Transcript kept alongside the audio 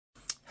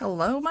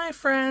Hello, my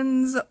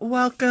friends.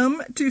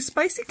 Welcome to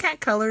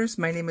SpiceyCatColors.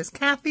 My name is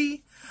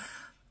Cathy.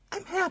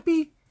 I'm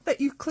happy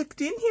that you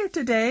clicked in here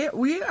today.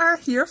 We are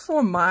here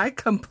for my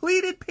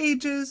completed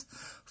pages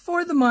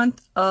for the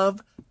month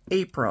of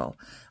April.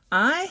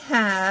 I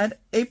had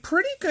a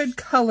pretty good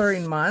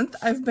coloring month.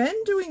 I've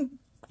been doing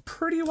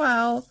pretty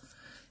well.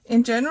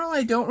 In general,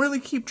 I don't really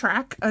keep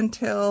track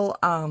until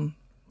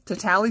to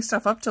tally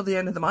stuff up till the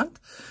end of the month.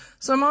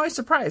 So I'm always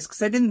surprised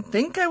because I didn't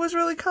think I was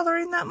really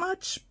coloring that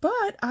much,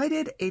 but I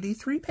did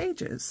 83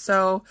 pages.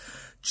 So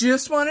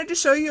just wanted to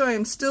show you I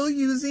am still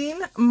using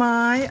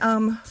my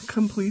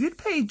completed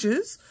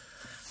pages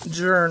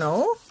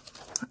journal.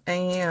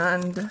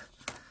 And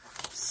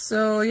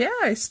so yeah,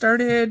 I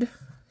started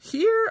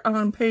here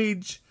on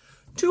page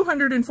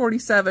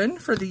 247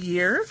 for the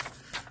year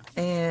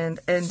and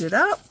ended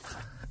up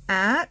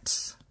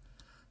at...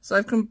 So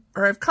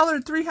I've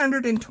colored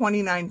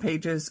 329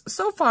 pages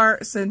so far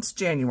since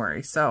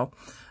January. So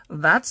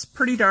that's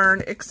pretty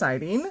darn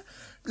exciting. I'm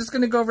just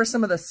going to go over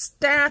some of the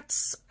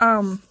stats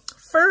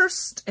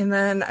first, and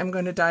then I'm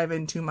going to dive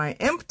into my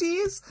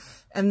empties,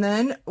 and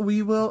then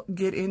we will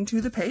get into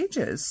the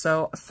pages.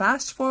 So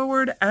fast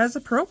forward as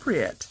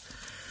appropriate.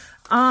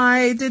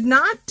 I did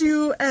not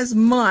do as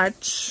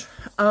much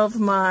of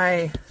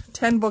my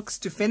 10 books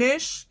to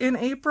finish in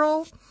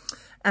April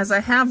as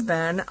I have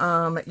been.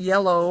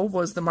 Yellow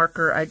was the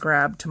marker I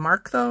grabbed to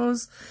mark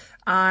those.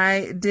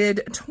 I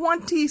did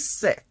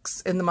 26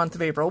 in the month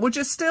of April, which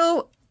is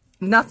still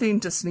nothing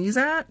to sneeze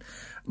at,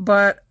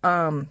 but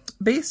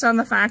based on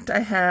the fact I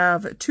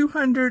have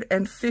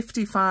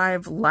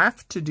 255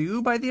 left to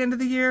do by the end of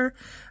the year,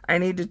 I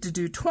needed to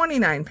do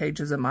 29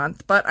 pages a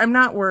month, but I'm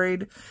not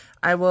worried.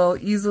 I will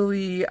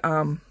easily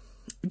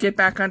get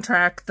back on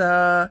track.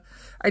 I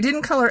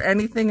didn't color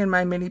anything in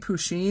my mini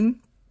Pusheen.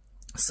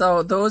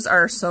 So those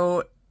are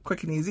so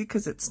quick and easy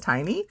because it's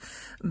tiny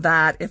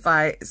that if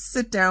I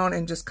sit down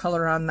and just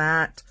color on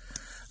that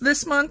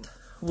this month,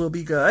 will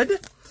be good.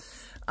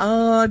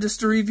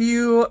 Just a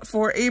review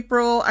for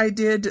April, I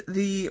did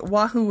the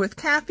Wahoo with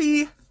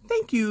Cathy.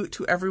 Thank you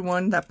to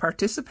everyone that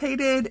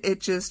participated. It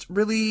just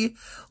really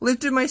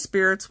lifted my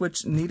spirits,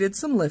 which needed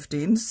some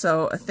lifting.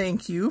 So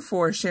thank you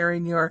for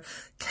sharing your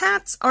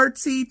cats,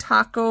 artsy,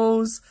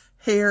 tacos,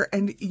 hair,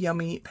 and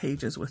yummy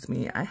pages with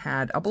me. I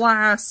had a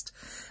blast.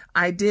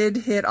 I did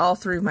hit all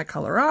 3 of my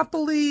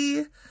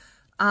Coloropoly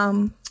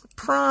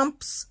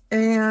prompts,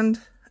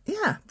 and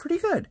yeah, pretty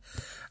good.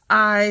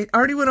 I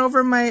already went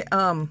over my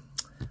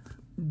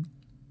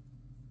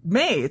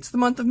May, it's the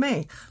month of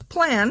May,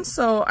 plan,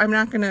 so I'm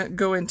not going to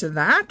go into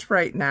that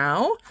right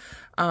now.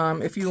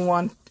 If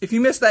you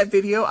missed that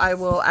video, I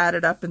will add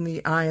it up in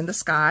the eye in the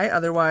sky.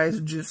 Otherwise,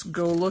 just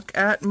go look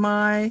at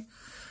my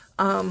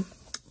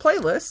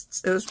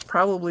playlists. It was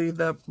probably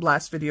the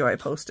last video I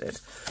posted.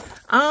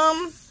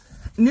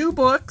 New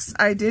books,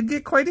 I did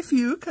get quite a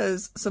few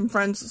because some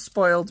friends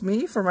spoiled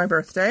me for my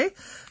birthday.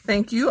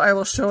 Thank you. I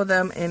will show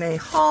them in a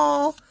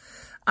haul.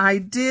 I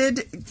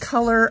did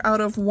color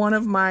out of one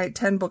of my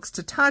 10 books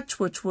to touch,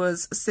 which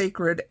was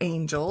Sacred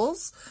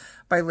Angels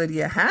by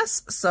Lydia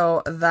Hess.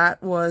 So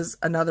that was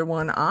another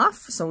one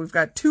off. So we've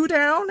got 2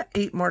 down,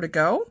 8 more to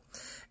go.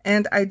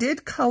 And I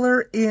did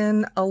color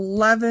in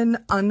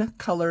 11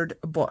 uncolored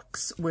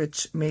books,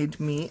 which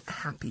made me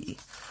happy.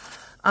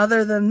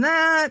 Other than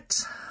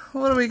that,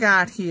 what do we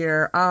got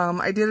here?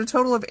 I did a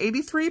total of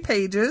 83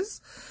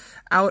 pages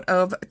out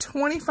of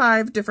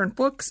 25 different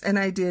books, and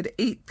I did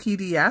 8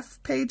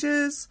 PDF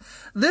pages.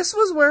 This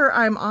was where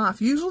I'm off.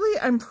 Usually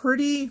I'm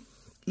pretty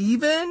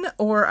even,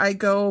 or I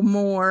go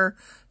more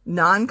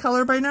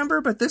non-color by number,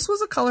 but this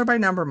was a color by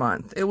number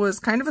month. It was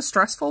kind of a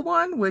stressful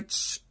one,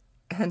 which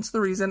hence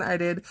the reason I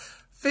did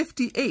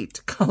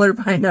 58 color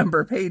by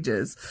number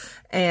pages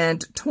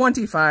and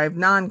 25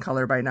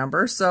 non-color by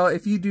number. So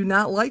if you do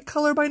not like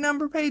color by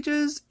number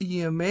pages,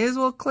 you may as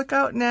well click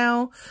out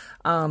now.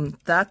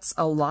 That's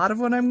a lot of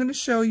what I'm going to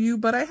show you,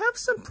 but I have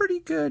some pretty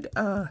good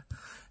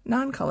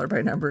non-color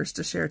by numbers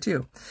to share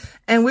too.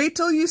 And wait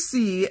till you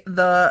see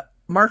the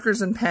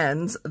markers and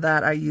pens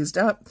that I used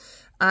up.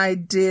 I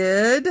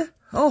didn't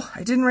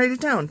write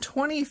it down,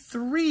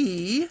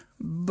 23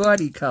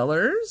 buddy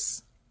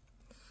colors.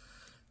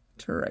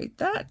 To write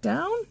that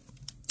down,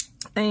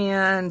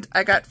 and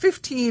I got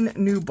 15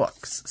 new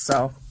books.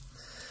 So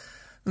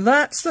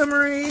that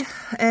summary.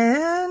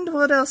 And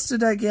what else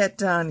did I get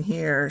done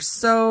here?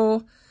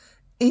 So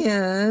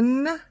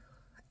in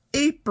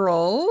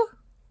April,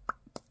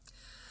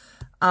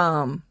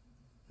 I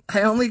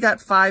only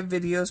got 5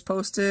 videos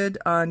posted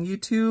on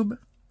YouTube.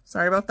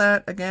 Sorry about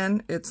that.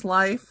 Again, it's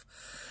life.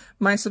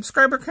 My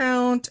subscriber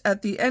count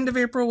at the end of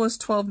April was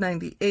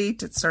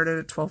 1298. It started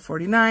at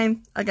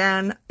 1249.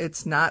 Again,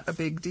 it's not a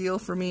big deal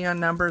for me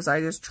on numbers. I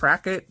just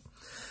track it.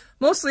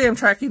 Mostly I'm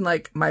tracking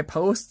like my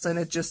posts, and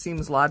it just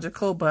seems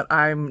logical, but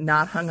I'm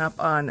not hung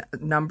up on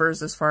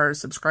numbers as far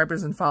as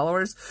subscribers and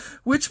followers,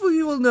 which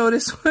you will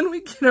notice when we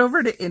get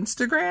over to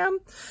Instagram.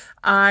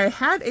 I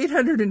had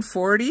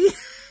 840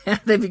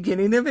 at the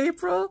beginning of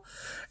April,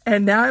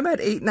 and now I'm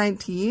at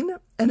 819.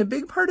 And a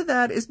big part of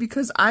that is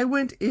because I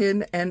went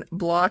in and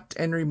blocked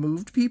and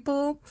removed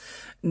people,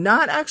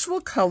 not actual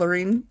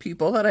coloring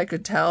people that I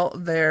could tell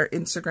their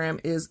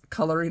Instagram is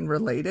coloring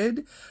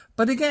related.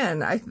 But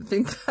again, I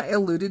think I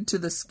alluded to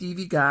the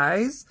skeevy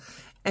guys.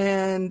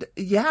 And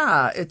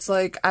yeah, it's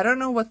like, I don't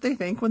know what they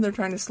think when they're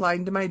trying to slide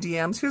into my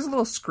DMs. Here's a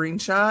little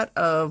screenshot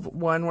of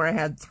one where I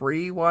had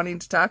 3 wanting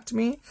to talk to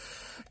me.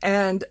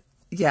 And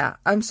yeah,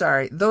 I'm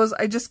sorry. Those,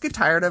 I just get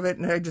tired of it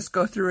and I just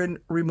go through and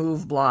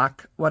remove,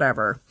 block,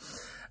 whatever.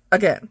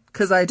 Again,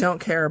 because I don't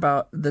care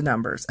about the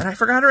numbers. And I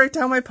forgot to write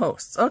down my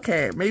posts.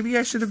 Okay, maybe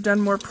I should have done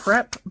more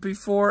prep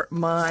before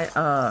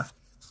my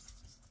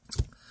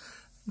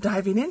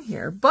diving in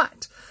here.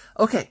 But,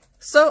 okay,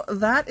 so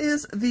that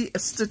is the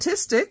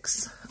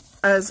statistics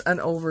as an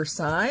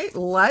oversight.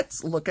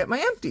 Let's look at my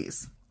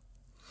empties.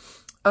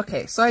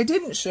 Okay, so I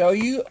didn't show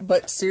you,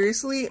 but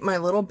seriously, my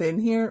little bin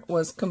here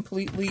was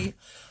completely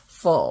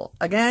full.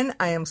 Again,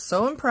 I am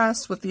so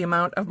impressed with the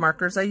amount of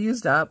markers I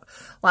used up.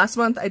 Last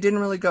month, I didn't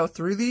really go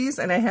through these,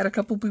 and I had a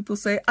couple people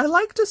say, I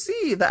like to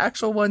see the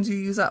actual ones you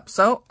use up.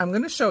 So I'm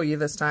going to show you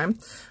this time.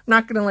 I'm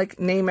not going to like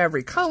name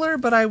every color,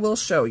 but I will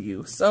show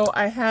you. So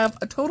I have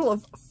a total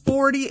of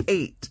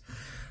 48.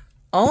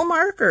 All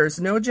markers,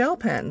 no gel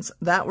pens,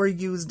 that were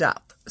used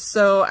up.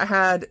 So I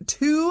had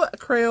 2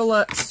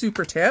 Crayola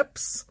Super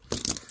Tips,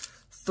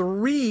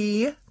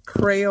 3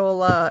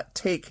 Crayola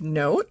Take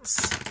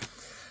Notes.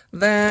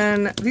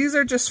 Then these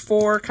are just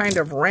 4 kind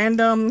of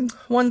random.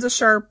 One's a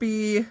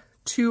Sharpie,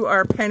 2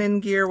 are Pen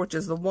and Gear, which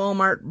is the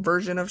Walmart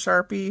version of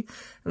Sharpie.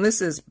 And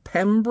this is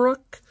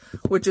Pembroke,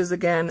 which is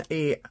again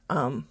a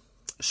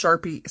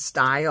Sharpie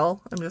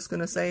style, I'm just going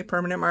to say,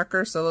 permanent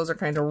marker. So those are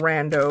kind of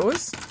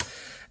randos.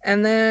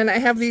 And then I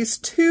have these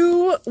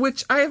 2,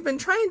 which I have been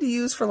trying to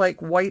use for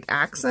like white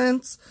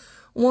accents.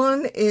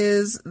 One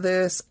is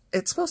this,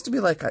 it's supposed to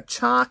be like a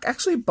chalk.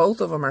 Actually, both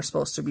of them are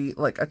supposed to be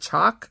like a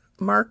chalk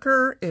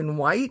marker in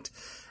white.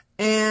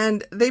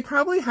 And they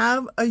probably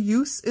have a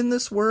use in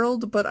this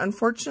world, but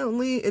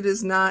unfortunately it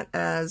is not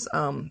as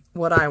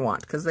what I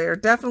want, because they are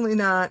definitely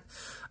not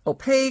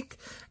opaque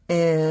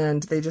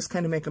and they just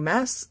kind of make a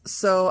mess.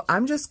 So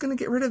I'm just going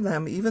to get rid of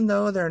them, even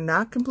though they're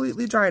not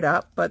completely dried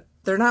up, but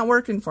they're not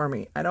working for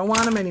me. I don't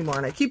want them anymore.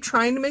 And I keep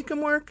trying to make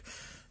them work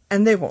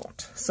and they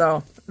won't.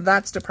 So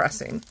that's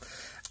depressing.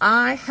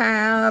 I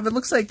have, it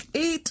looks like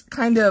 8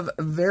 kind of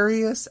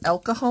various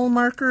alcohol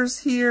markers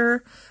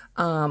here.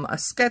 A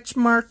sketch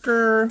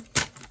marker,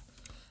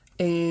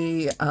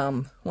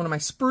 one of my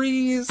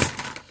sprees.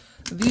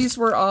 These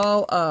were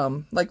all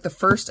like the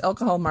first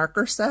alcohol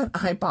marker set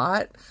I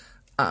bought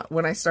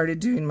when I started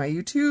doing my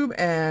YouTube,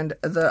 and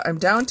I'm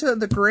down to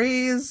the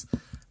grays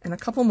and a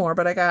couple more,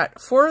 but I got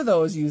 4 of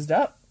those used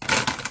up.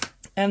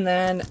 And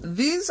then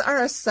these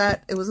are a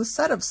set, it was a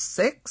set of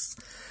 6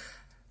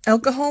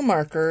 alcohol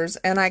markers,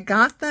 and I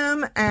got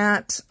them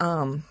at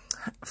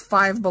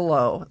Five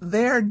Below.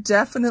 They're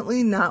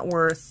definitely not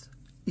worth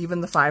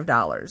even the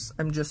 $5.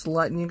 I'm just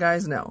letting you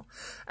guys know.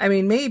 I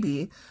mean,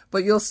 maybe,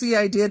 but you'll see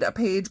I did a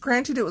page.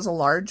 Granted, it was a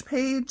large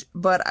page,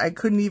 but I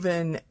couldn't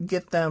even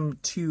get them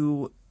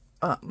to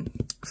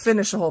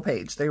finish a whole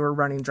page. They were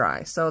running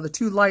dry. So the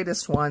 2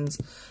 lightest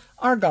ones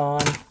are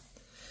gone.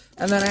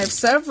 And then I have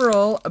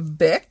several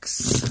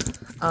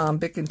Bics,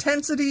 Bic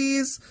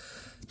Intensities.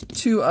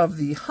 2 of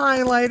the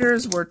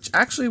highlighters, which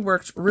actually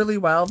worked really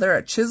well. They're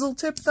a chisel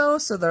tip though,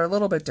 so they're a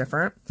little bit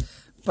different.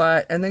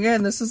 But, and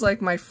again, this is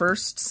like my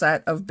first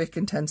set of Bic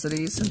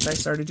Intensities since I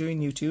started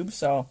doing YouTube,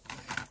 so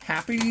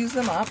happy to use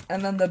them up.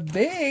 And then the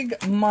big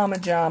Mama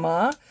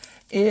Jama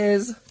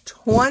is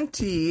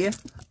 20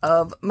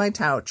 of my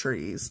Tau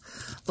trees.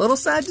 A little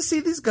sad to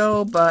see these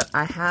go, but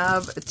I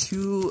have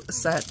 2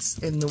 sets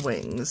in the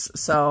wings.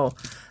 So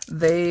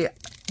they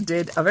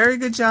did a very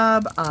good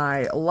job.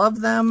 I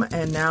love them,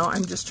 and now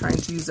I'm just trying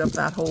to use up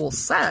that whole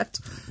set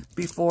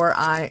before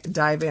I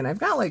dive in. I've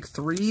got like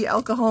 3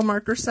 alcohol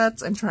marker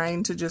sets. I'm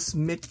trying to just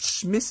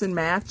miss and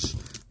match,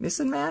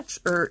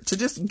 or to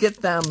just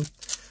get them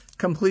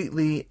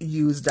completely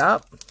used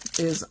up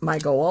is my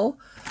goal.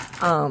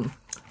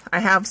 I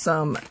have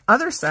some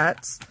other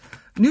sets,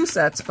 new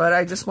sets, but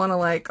I just want to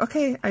like,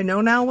 okay, I know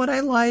now what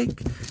I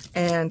like.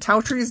 And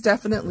Tau trees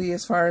definitely,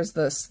 as far as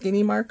the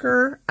skinny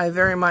marker, I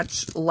very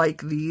much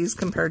like these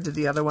compared to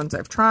the other ones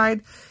I've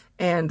tried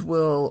and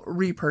will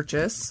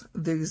repurchase.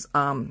 These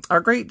are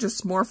great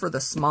just more for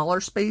the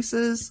smaller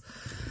spaces.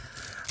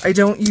 I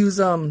don't use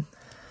them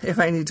if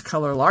I need to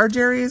color large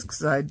areas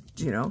because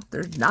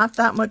there's not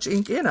that much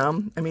ink in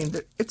them. I mean,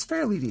 it's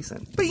fairly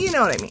decent, but you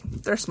know what I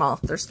mean. They're small,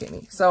 they're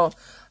skinny. So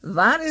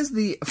that is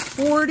the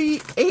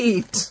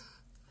 48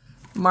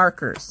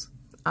 markers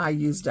I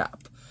used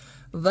up.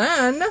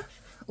 Then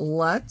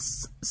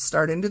let's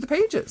start into the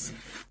pages.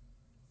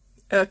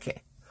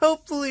 Okay,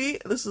 hopefully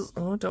this is,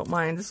 oh, don't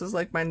mind, this is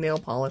like my nail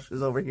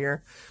polishes over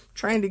here. I'm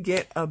trying to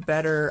get a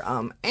better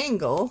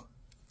angle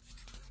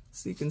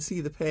so you can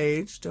see the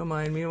page. Don't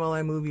mind me while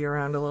I move you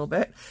around a little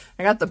bit.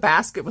 I got the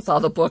basket with all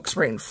the books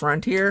right in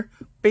front here,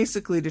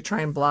 basically to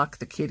try and block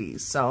the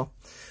kitties. So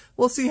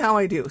we'll see how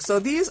I do. So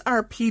these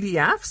are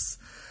PDFs.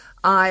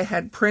 I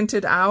had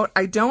printed out.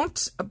 I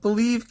don't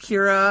believe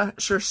Kira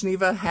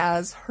Shershniva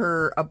has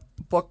her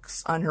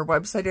books on her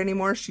website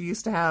anymore. She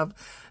used to have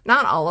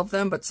not all of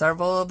them, but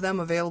several of them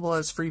available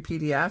as free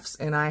PDFs,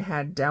 and I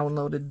had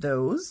downloaded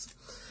those.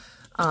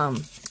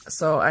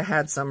 So I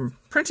had some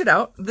printed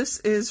out. This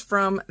is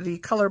from the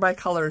Color by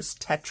Colors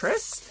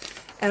Tetris,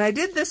 and I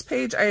did this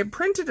page. I had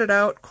printed it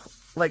out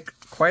like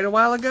quite a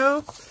while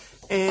ago,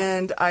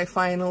 and I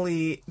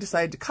finally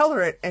decided to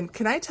color it. And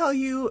can I tell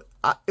you,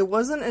 it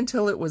wasn't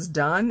until it was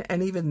done,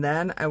 and even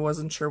then I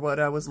wasn't sure what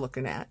I was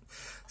looking at.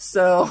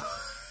 So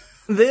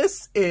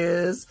this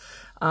is,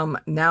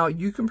 now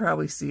you can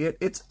probably see it,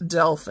 it's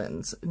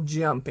dolphins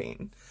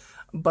jumping.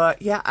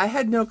 But yeah, I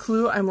had no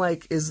clue. I'm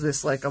like, is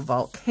this like a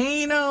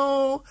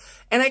volcano?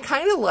 And I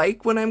kind of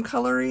like when I'm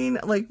coloring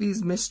like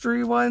these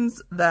mystery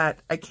ones that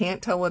I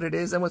can't tell what it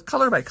is. And with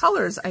Color by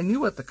Colors, I knew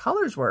what the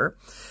colors were,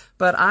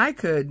 but I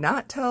could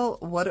not tell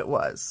what it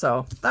was.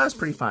 So that was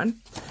pretty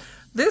fun.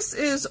 This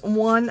is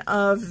one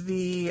of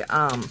the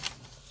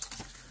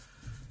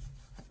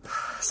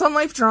Sun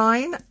Life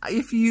drawing.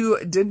 If you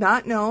did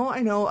not know,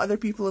 I know other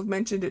people have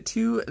mentioned it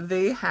too.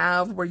 They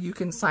have where you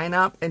can sign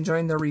up and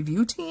join the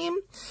review team.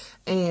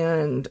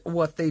 And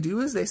what they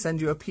do is they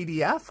send you a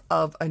PDF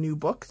of a new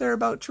book they're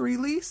about to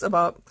release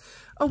about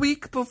a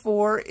week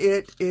before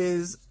it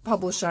is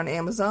published on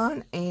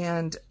Amazon.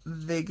 And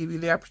they give you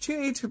the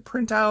opportunity to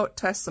print out,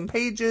 test some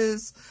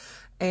pages,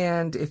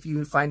 and if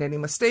you find any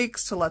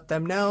mistakes, to let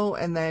them know.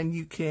 And then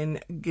you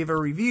can give a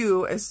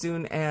review as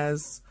soon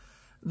as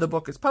the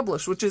book is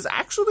published, which is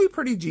actually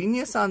pretty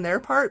genius on their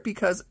part,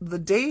 because the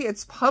day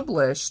it's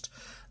published,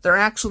 they're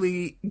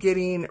actually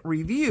getting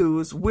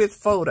reviews with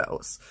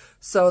photos.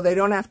 So they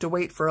don't have to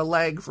wait for a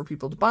leg for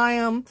people to buy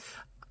them.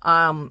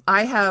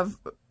 I have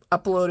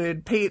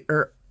uploaded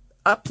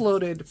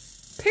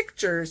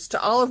pictures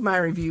to all of my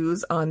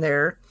reviews on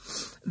their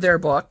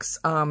books.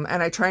 And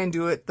I try and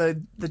do it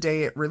the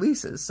day it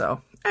releases.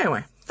 So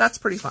anyway, that's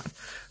pretty fun.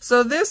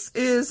 So this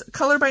is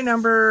color by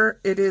number.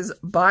 It is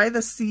By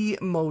the Sea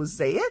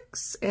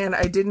Mosaics. And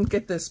I didn't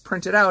get this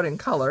printed out in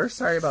color.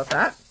 Sorry about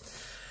that.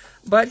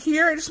 But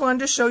here I just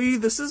wanted to show you,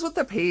 this is what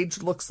the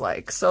page looks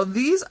like. So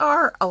these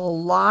are a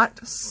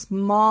lot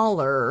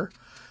smaller,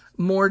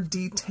 more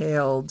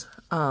detailed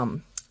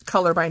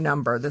color by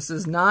number. This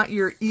is not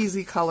your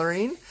easy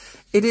coloring.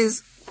 It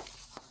is,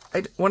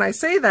 when I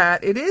say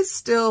that, it is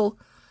still,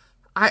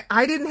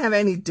 I didn't have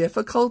any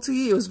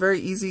difficulty. It was very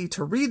easy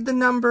to read the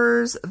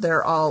numbers.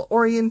 They're all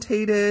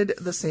orientated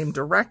the same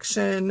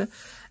direction.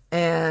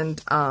 And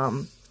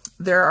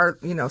there are,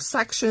 you know,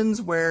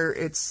 sections where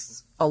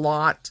it's a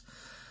lot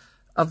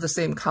of the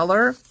same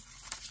color.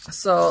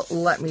 So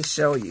let me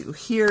show you.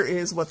 Here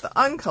is what the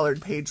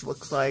uncolored page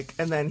looks like,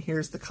 and then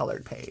here's the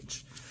colored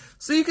page.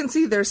 So you can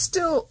see there's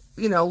still,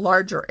 you know,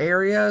 larger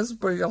areas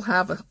where you'll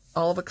have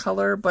all the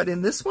color, but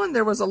in this one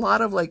there was a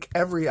lot of like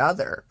every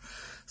other.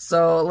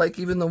 So like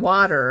even the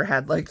water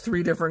had like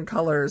 3 different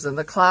colors, and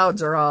the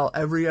clouds are all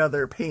every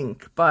other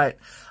pink. But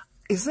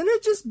isn't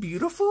it just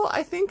beautiful?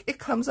 I think it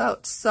comes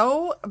out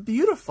so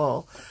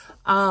beautiful.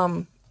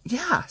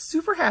 Yeah,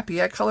 super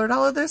happy. I colored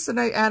all of this, and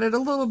I added a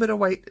little bit of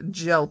white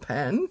gel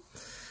pen.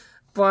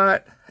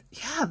 But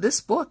yeah,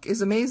 this book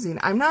is amazing.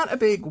 I'm not a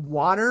big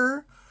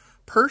water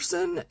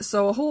person,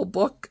 so a whole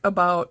book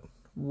about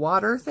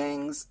water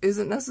things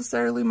isn't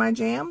necessarily my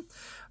jam.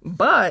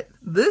 But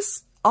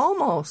this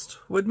almost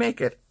would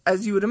make it.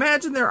 As you would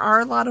imagine, there are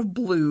a lot of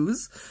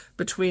blues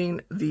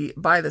between the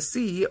By the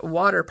Sea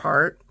water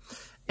part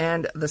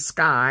and the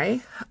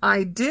sky.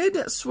 I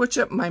did switch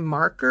up my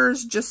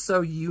markers, just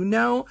so you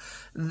know.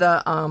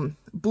 The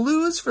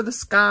blues for the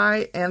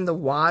sky and the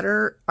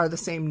water are the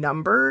same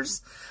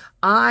numbers.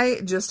 I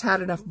just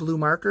had enough blue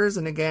markers,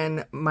 and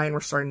again, mine were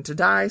starting to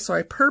die, so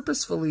I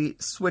purposefully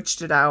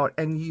switched it out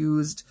and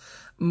used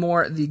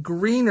more the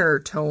greener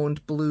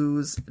toned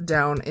blues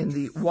down in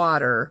the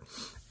water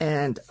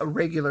and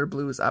regular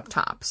blues up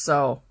top.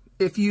 So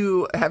if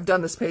you have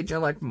done this page and you're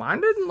like,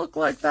 mine didn't look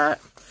like that,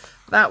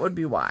 that would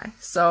be why.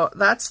 So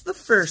that's the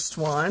first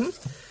one.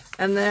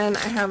 And then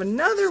I have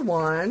another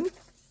one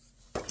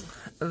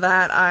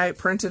that I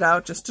printed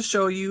out just to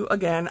show you,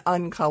 again,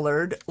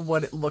 uncolored,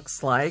 what it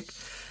looks like.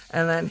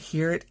 And then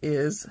here it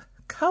is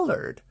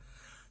colored.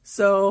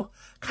 So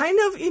kind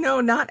of, you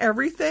know, not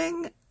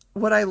everything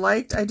what I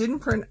liked. I didn't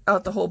print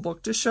out the whole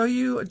book to show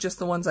you, just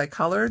the ones I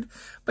colored.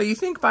 But you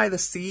think By the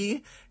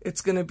Sea,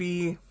 it's going to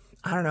be,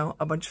 I don't know,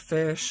 a bunch of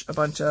fish, a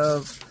bunch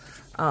of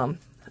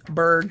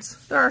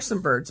birds. There are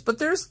some birds, but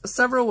there's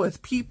several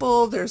with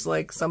people. There's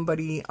like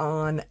somebody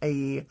on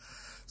a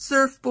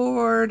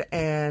surfboard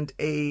and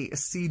a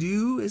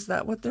sea-doo. Is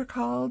that what they're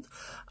called?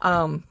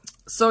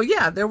 So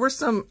yeah, there were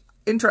some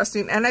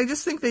interesting, and I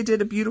just think they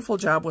did a beautiful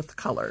job with the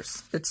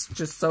colors. It's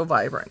just so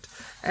vibrant.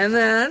 And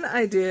then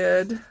I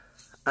did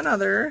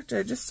another,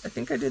 I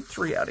think I did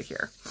 3 out of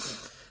here.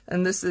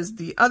 And this is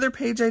the other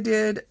page I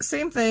did.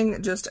 Same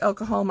thing, just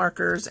alcohol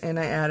markers, and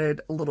I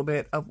added a little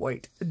bit of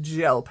white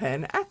gel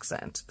pen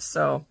accent.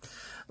 So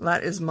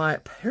that is my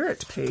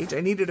parrot page. I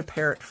needed a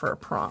parrot for a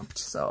prompt,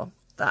 so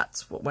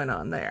that's what went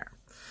on there.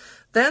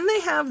 Then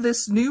they have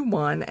this new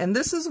one, and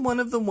this is one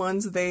of the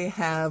ones they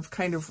have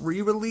kind of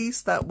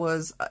re-released that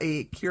was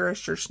a Kira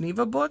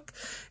Shershniva book.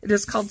 It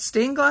is called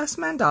Stained Glass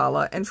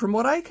Mandala, and from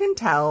what I can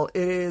tell,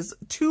 it is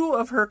 2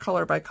 of her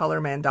color by color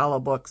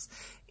mandala books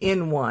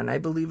in one. I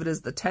believe it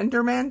is the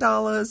Tender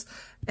Mandalas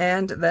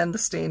and then the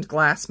Stained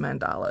Glass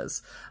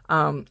Mandalas.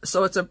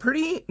 So it's a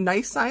pretty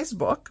nice sized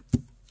book.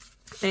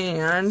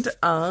 And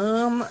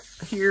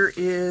here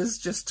is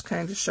just to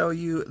kind of show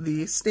you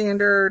the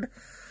standard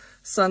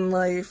Sun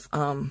Life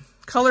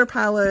color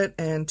palette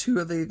and 2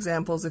 of the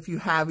examples. If you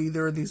have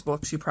either of these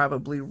books, you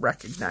probably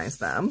recognize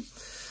them.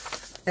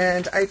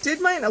 And I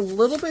did mine a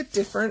little bit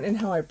different in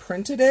how I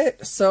printed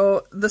it.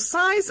 So the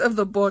size of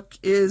the book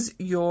is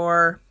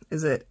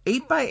is it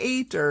 8 by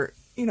 8 or,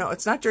 you know,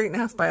 it's not your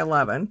 8.5 by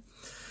 11.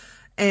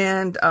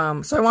 And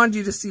so I wanted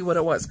you to see what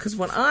it was, because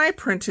when I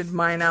printed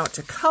mine out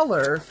to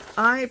color,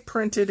 I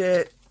printed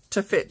it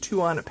to fit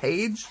 2 on a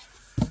page,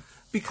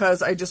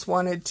 because I just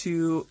wanted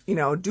to, you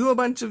know, do a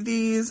bunch of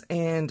these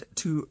and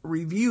to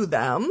review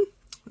them.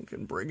 I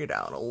can bring it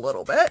out a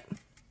little bit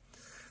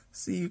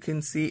so you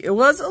can see. It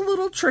was a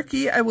little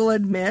tricky, I will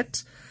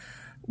admit,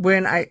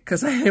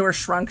 because they were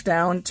shrunk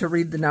down to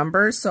read the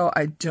numbers, so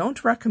I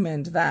don't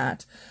recommend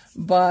that.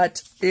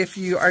 But if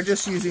you are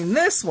just using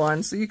this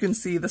one, so you can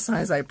see the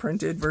size I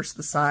printed versus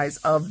the size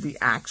of the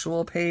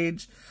actual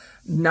page,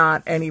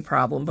 not any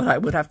problem, but I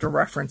would have to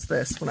reference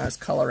this when I was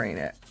coloring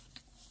it.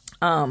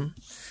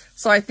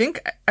 So I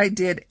think I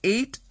did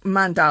 8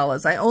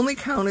 mandalas. I only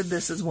counted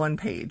this as 1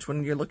 page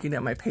when you're looking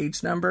at my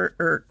page number,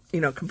 or, you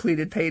know,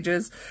 completed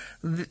pages.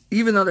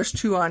 Even though there's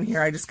 2 on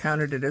here, I just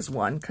counted it as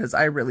 1 because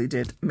I really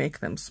did make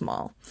them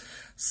small.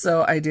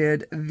 So I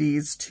did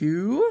these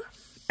 2.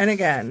 And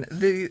again,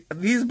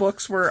 these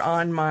books were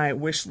on my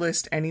wish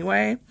list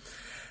anyway.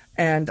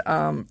 And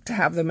to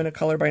have them in a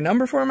color by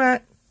number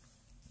format,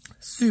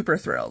 super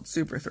thrilled,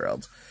 super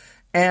thrilled.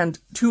 And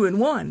 2 in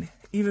 1.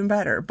 Even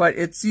better, but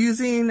it's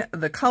using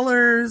the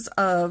colors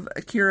of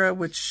Akira,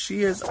 which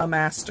she is a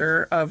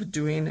master of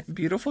doing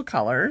beautiful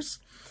colors.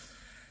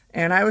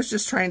 And I was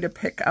just trying to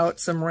pick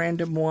out some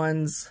random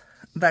ones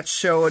that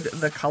showed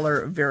the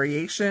color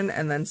variation,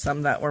 and then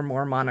some that were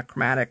more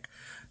monochromatic,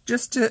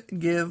 just to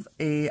give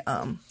a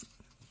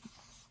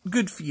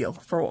good feel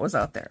for what was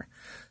out there.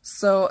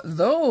 So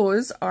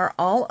those are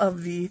all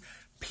of the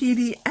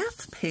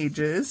PDF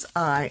pages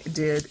I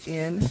did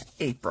in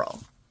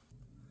April.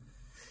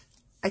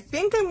 I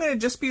think I'm going to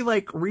just be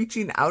like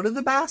reaching out of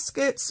the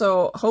basket,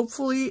 so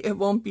hopefully it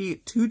won't be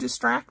too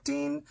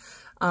distracting.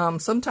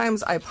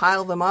 Sometimes I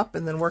pile them up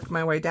and then work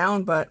my way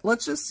down, but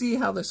let's just see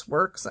how this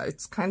works.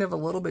 It's kind of a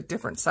little bit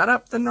different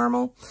setup than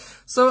normal.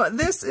 So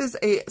this is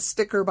a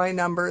sticker by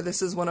number.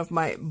 This is one of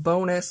my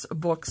bonus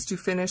books to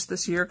finish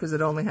this year because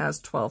it only has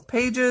 12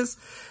 pages.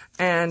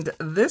 And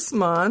this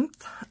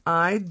month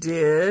I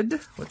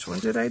did, which one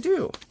did I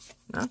do?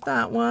 Not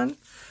that one.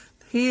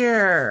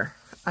 Here.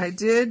 I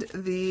did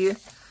the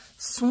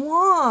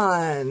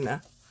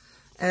swan,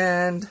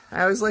 and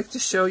I always like to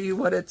show you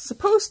what it's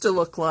supposed to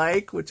look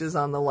like, which is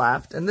on the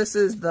left, and this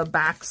is the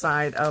back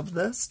side of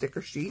the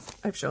sticker sheet.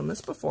 I've shown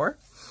this before,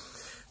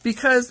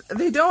 because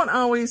they don't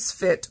always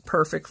fit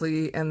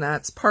perfectly, and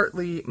that's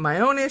partly my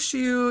own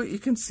issue. You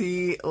can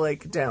see,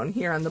 like, down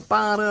here on the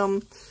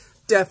bottom,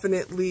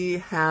 definitely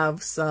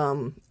have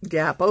some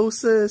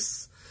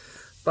gaposis,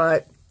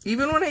 but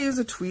even when I use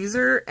a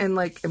tweezer and,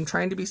 like, I'm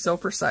trying to be so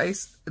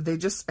precise, I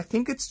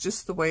think it's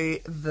just the way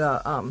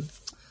the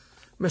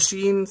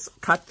machines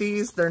cut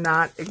these. They're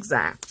not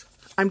exact.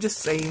 I'm just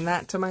saying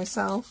that to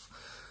myself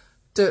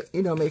to,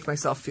 you know, make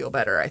myself feel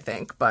better, I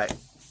think. But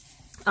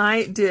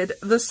I did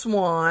the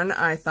swan.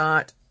 I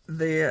thought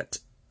that,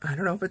 I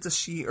don't know if it's a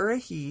she or a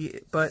he,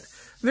 but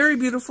very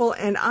beautiful.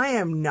 And I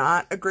am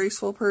not a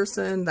graceful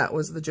person. That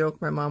was the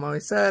joke my mom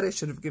always said. I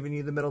should have given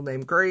you the middle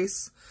name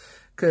Grace.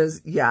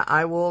 Because, yeah,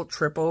 I will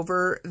trip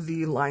over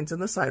the lines in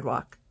the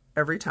sidewalk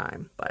every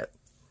time, but,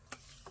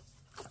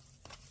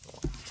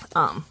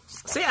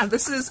 so yeah,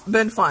 this has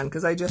been fun,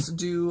 because I just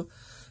do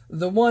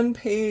the 1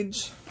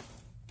 page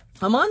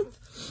a month,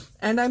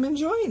 and I'm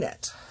enjoying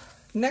it.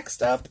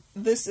 Next up,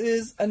 this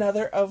is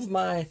another of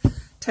my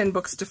 10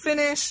 books to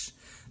finish,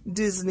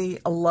 Disney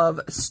Love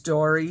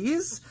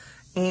Stories,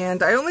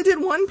 and I only did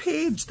 1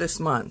 page this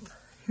month.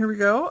 Here we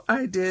go.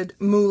 I did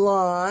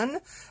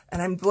Mulan,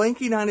 and I'm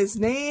blanking on his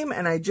name,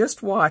 and I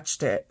just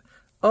watched it.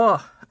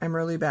 Oh, I'm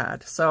really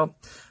bad. So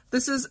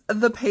this is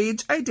the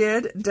page I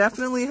did.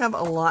 Definitely have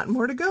a lot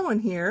more to go in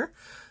here.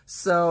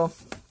 So,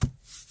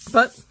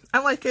 but I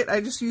like it.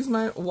 I just use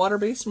my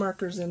water-based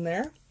markers in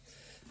there.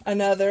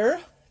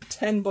 Another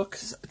 10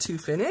 books to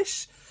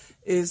finish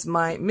is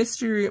my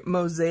Mystery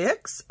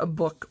Mosaics,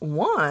 book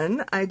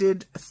 1. I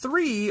did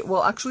 3,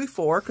 well, actually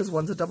 4, because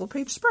one's a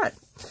double-page spread.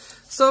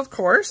 So, of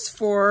course,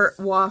 for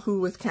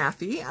Wahoo with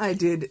Cathy, I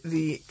did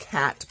the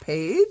cat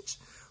page,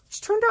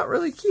 which turned out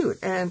really cute.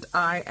 And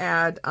I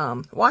add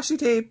washi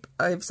tape.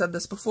 I've said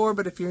this before,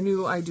 but if you're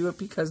new, I do it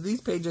because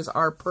these pages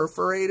are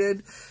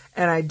perforated,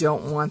 and I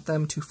don't want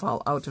them to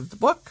fall out of the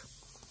book.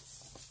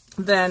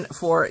 Then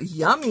for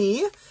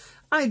Yummy,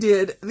 I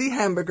did the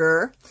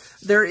hamburger.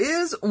 There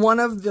is one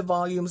of the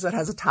volumes that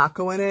has a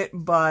taco in it,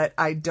 but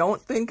I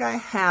don't think I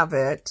have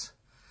it.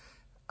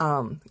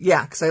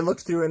 Yeah, because I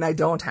looked through it and I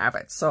don't have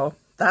it. So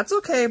that's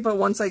okay, but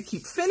once I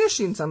keep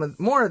finishing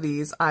more of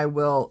these, I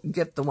will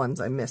get the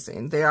ones I'm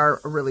missing. They are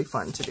really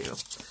fun to do.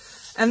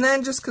 And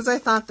then just because I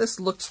thought this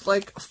looked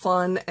like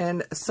fun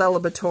and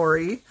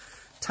celebratory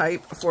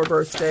type for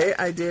birthday,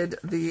 I did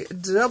the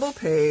double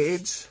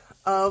page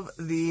of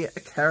the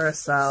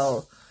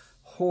carousel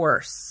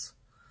horse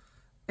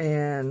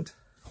and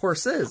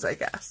horses, I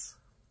guess.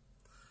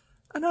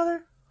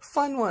 Another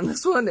fun one.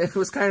 This one, it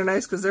was kind of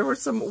nice because there were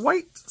some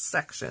white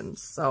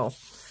sections. So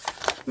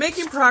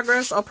making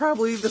progress.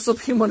 This will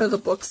be one of the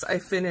books I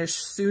finish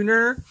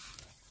sooner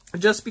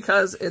just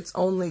because it's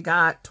only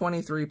got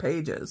 23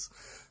 pages.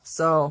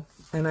 So,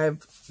 and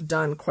I've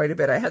done quite a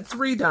bit. I had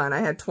 3 done. I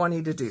had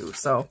 20 to do.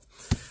 So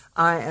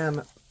I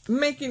am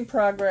making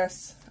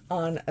progress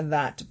on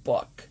that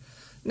book.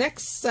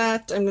 Next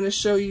set I'm going to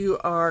show you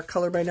are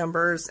color by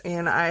numbers,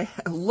 and I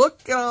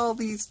look at all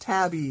these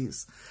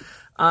tabbies.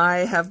 I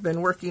have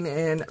been working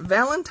in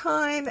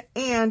Valentine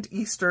and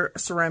Easter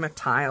ceramic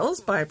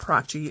tiles by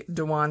Prachi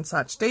Dewan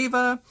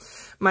Sachdeva.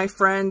 My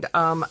friend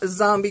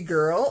Zombie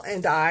Girl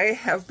and I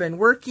have been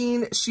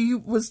working. She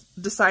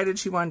decided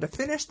she wanted to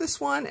finish this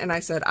one, and I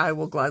said I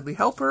will gladly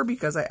help her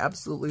because I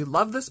absolutely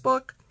love this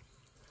book.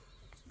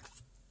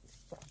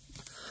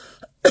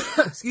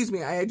 Excuse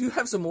me, I do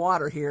have some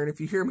water here, and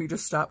if you hear me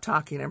just stop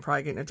talking, I'm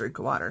probably getting a drink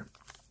of water.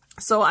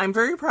 So I'm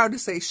very proud to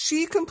say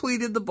she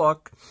completed the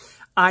book.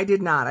 I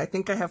did not. I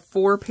think I have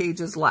 4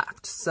 pages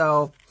left.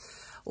 So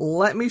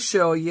let me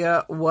show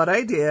you what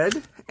I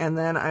did, and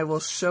then I will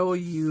show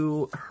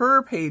you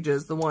her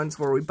pages, the ones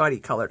where we buddy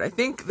colored. I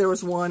think there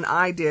was one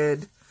I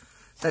did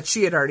that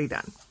she had already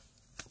done.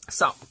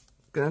 So I'm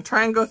going to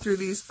try and go through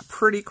these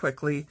pretty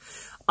quickly.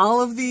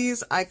 All of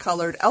these I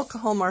colored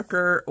alcohol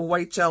marker,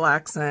 white gel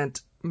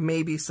accent,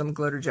 maybe some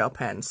glitter gel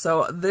pen.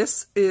 So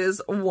this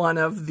is one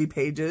of the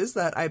pages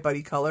that I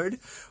buddy colored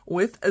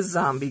with a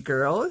Zombie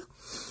Girl.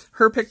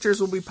 Her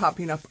pictures will be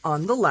popping up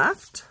on the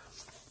left.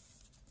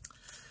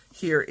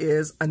 Here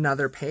is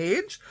another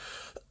page.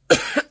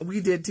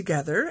 We did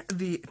together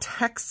the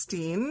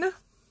texting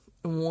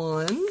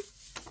one.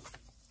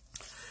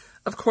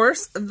 Of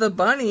course, the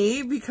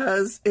bunny,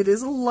 because it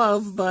is a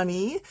love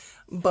bunny,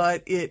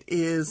 but it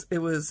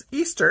was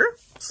Easter,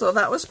 so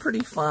that was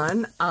pretty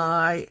fun.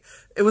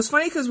 It was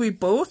funny because we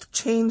both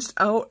changed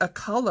out a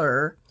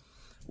color.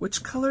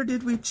 Which color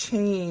did we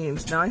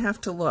change? Now I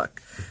have to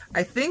look.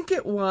 I think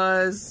it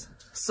was,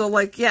 so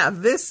like, yeah,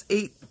 this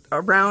ate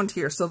around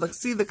here. So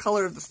see the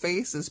color of the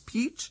face is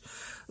peach.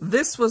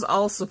 This was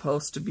all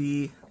supposed to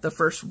be, the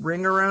first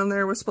ring around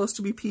there was supposed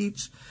to be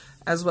peach,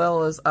 as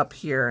well as up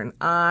here. And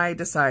I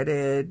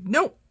decided,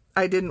 nope,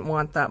 I didn't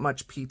want that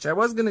much peach. I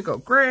was going to go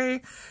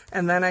gray,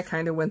 and then I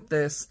kind of went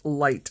this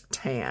light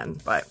tan.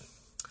 But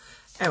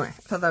anyway, I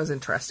thought that was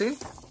interesting.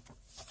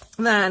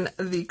 Then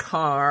the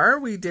car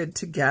we did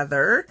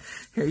together.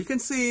 Here you can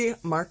see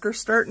marker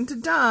starting to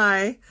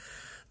die.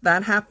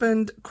 That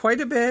happened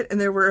quite a bit,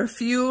 and there were a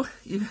few,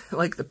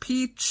 like the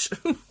peach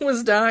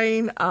was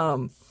dying,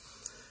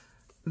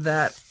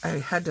 that I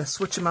had to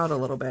switch them out a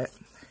little bit.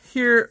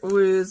 Here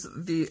was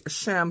the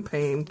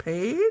champagne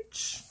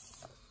page.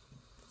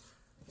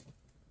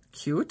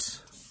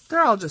 Cute.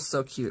 They're all just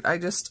so cute.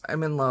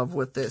 I'm in love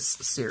with this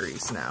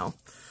series now.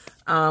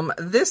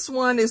 This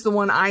one is the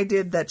one I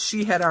did that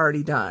she had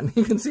already done.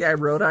 You can see I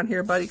wrote on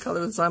here buddy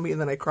color with zombie, and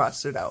then I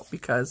crossed it out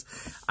because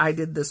I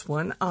did this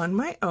one on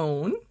my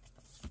own.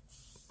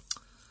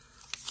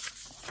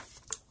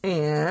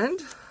 And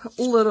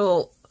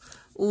little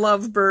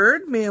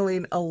lovebird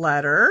mailing a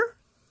letter.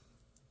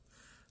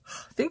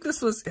 I think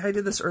I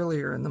did this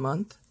earlier in the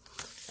month.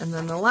 And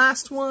then the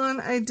last one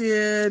I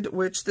did,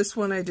 which this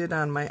one I did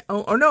on my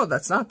own. Oh no,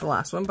 that's not the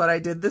last one, but I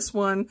did this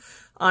one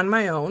on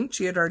my own.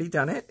 She had already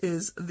done it,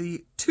 is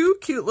the 2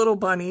 cute little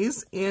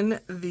bunnies in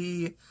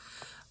the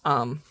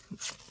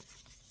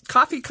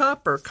coffee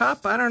cup or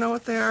cup. I don't know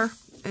what they are.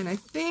 And I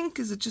think,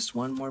 is it just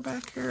one more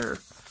back here?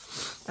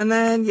 And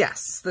then,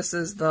 yes, this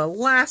is the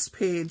last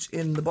page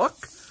in the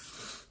book.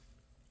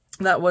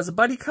 That was a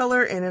buddy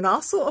color, and it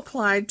also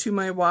applied to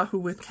my Wahoo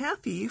with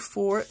Cathy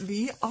for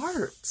the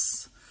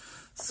arts.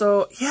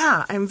 So,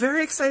 yeah, I'm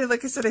very excited.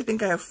 Like I said, I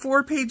think I have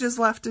 4 pages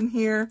left in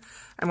here.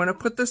 I'm going to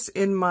put this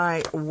in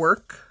my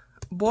work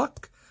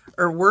book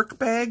or work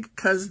bag,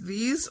 because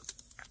these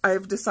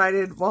I've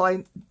decided, well,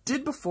 I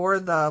did before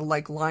the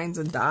like lines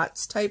and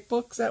dots type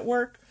books at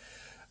work.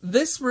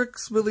 This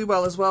works really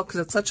well as well because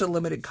it's such a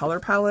limited color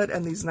palette,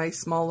 and these nice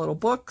small little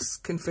books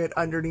can fit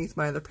underneath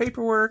my other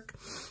paperwork.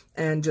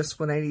 And just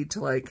when I need to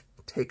like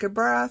take a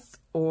breath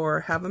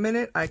or have a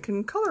minute, I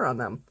can color on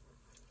them.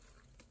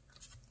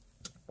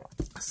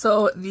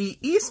 So the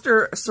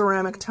Easter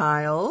ceramic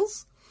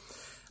tiles,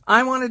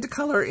 I wanted to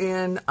color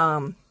in,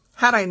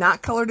 had I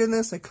not colored in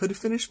this, I could have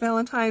finished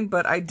Valentine,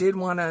 but I did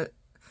want to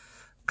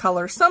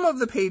color some of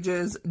the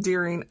pages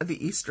during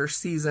the Easter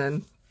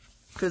season.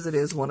 because it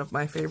is one of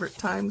my favorite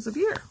times of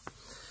year.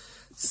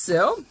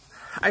 So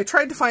I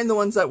tried to find the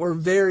ones that were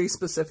very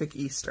specific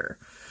Easter.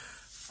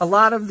 A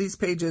lot of these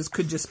pages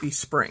could just be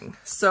spring.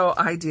 So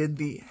I did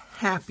the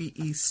Happy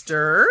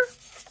Easter.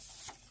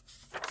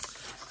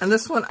 And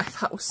this one I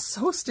thought was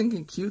so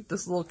stinking cute,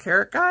 this little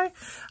carrot guy.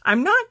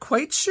 I'm not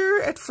quite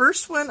sure. At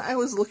first when I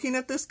was looking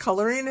at this,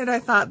 coloring it, I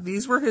thought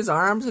these were his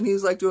arms and he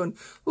was like doing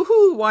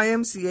woohoo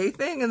YMCA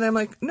thing. And then I'm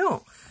like,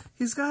 no,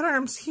 he's got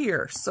arms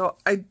here. So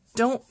I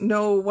don't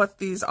know what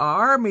these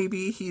are.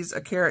 Maybe he's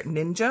a carrot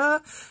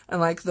ninja and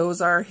like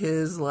those are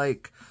his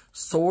like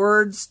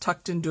swords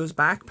tucked into his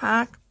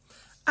backpack.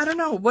 I don't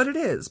know what it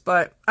is,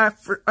 but I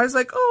was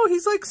like, oh,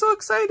 he's like so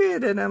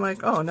excited. And I'm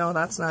like, oh no,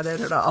 that's not it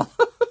at all.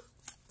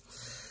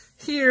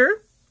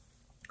 Here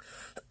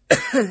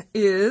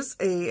is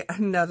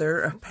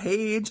another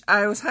page.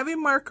 I was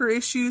having marker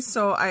issues,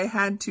 so I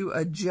had to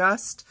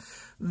adjust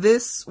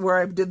this where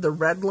I did the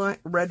red line,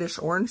 reddish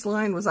orange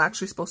line was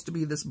actually supposed to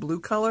be this blue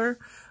color,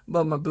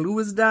 but my blue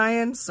was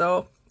dying,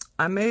 so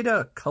I made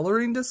a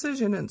coloring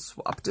decision and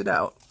swapped it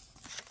out.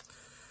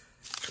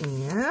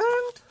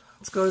 And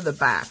let's go to the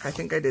back. I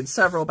think I did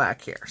several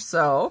back here.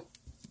 So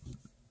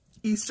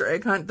Easter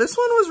egg hunt. This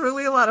one was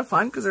really a lot of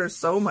fun because there's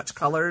so much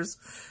colors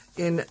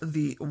in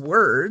the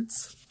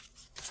words.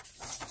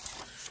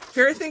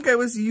 Here I think I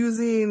was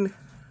using,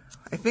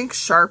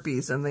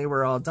 Sharpies and they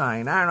were all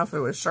dying. I don't know if it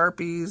was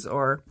Sharpies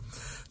or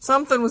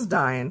something was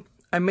dying.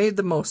 I made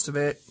the most of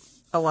it.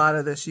 A lot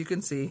of this you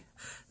can see. And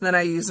then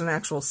I used an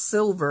actual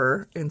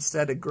silver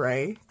instead of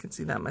gray. You can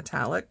see that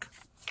metallic.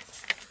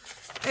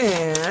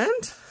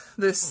 And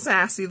this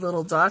sassy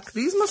little duck.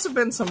 These must have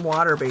been some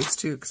water-based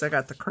too because I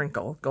got the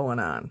crinkle going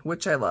on,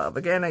 which I love.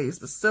 Again, I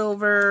used the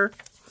silver.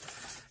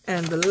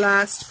 And the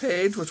last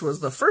page, which was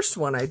the first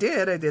one I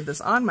did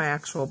this on my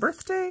actual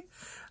birthday,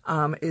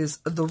 is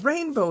the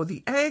rainbow,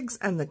 the eggs,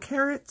 and the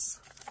carrots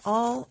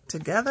all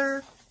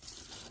together.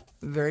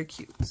 Very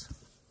cute.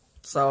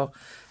 So,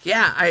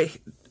 yeah, I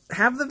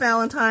have the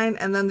Valentine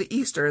and then the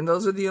Easter, and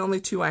those are the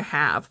only two I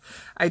have.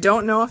 I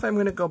don't know if I'm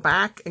going to go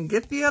back and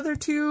get the other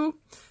two,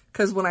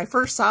 because when I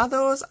first saw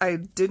those, I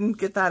didn't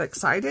get that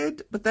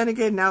excited. But then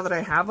again, now that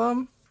I have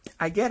them,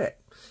 I get it.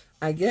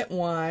 I get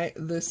why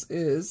this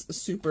is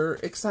super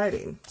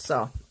exciting.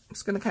 So I'm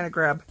just going to kind of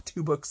grab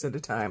 2 books at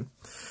a time.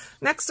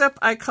 Next up,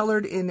 I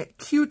colored in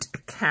Cute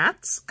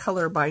Cats,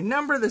 color by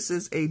number. This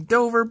is a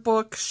Dover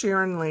book,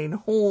 Sharon Lane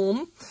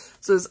Holm.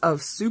 This is a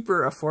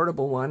super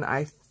affordable one.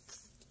 I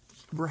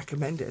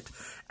recommend it.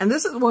 And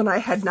this is one I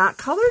had not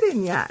colored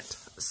in yet.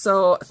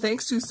 So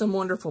thanks to some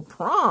wonderful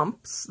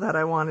prompts that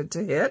I wanted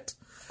to hit,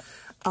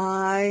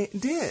 I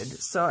did.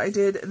 So I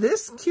did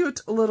this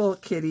cute little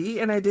kitty,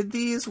 and I did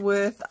these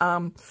with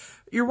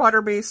your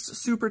water-based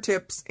super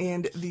tips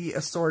and the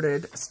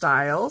assorted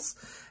styles.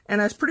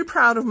 And I was pretty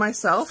proud of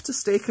myself to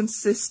stay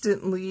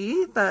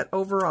consistently that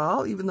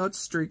overall, even though it's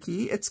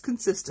streaky, it's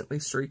consistently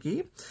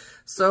streaky.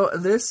 So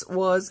this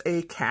was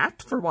a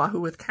cat for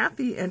Wahoo with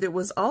Cathy, and it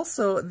was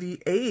also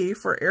the A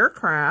for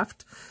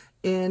aircraft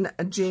in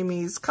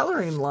Jamie's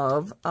Coloring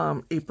Love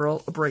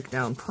April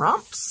breakdown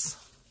prompts.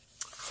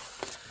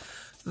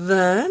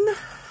 Then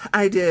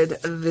I did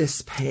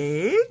this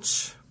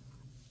page,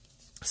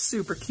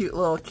 super cute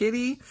little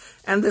kitty,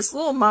 and this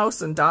little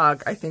mouse and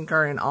dog I think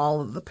are in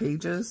all of the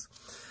pages.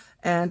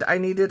 And I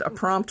needed a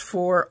prompt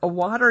for a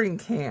watering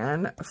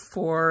can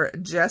for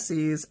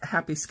Jessie's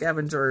Happy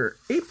Scavenger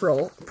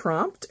April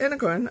prompt. And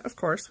again, of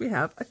course, we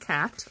have a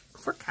cat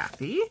for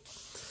Cathy.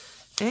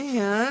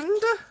 And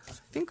I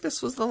think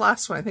this was the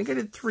last one. I think I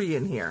did 3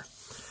 in here.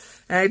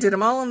 And I did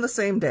them all on the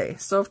same day.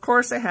 So, of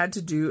course, I had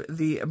to do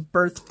the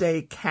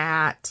birthday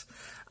cat.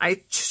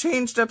 I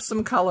changed up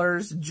some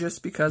colors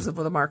just because of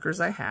the markers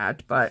I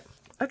had. But,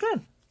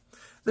 again,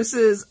 this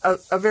is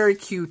a very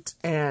cute,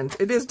 and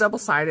it is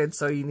double-sided,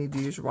 so you need to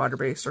use your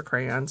water-based or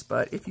crayons.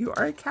 But if you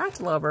are a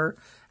cat lover,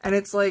 and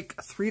it's like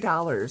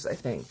 $3, I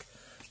think,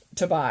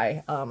 to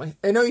buy.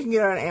 I know you can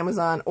get it on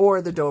Amazon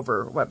or the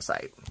Dover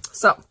website.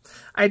 So,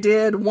 I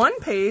did 1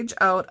 page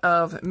out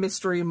of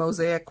Mystery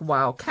Mosaic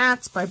Wow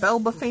Cats by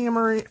Belba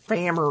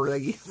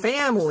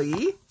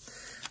Family.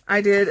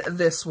 I did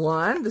this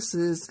one.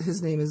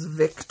 His name is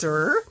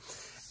Victor.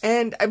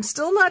 And I'm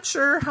still not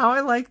sure how I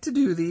like to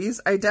do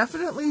these. I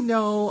definitely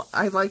know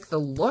I like the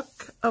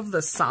look of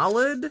the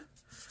solid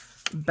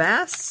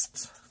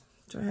best.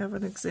 Do I have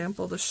an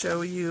example to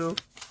show you?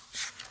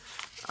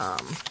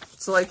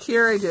 So like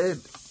here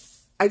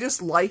I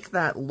just like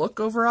that look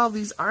overall.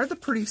 These are the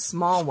pretty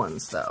small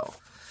ones though.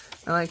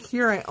 And like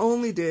here I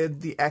only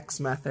did the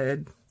X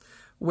method,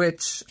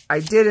 which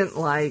I didn't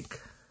like.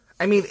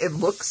 I mean, it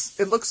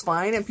looks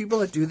fine, and people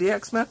that do the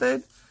X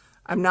method,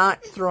 I'm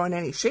not throwing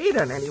any shade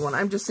on anyone.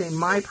 I'm just saying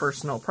my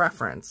personal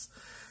preference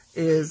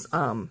is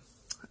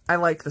I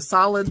like the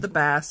solid the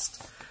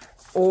best,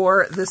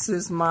 or this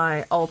is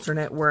my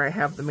alternate where I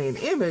have the main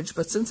image,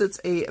 but since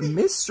it's a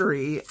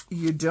mystery,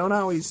 you don't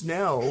always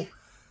know.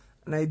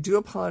 And I do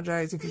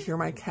apologize if you hear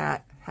my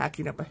cat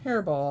hacking up a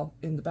hairball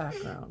in the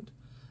background.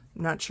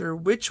 I'm not sure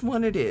which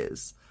one it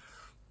is,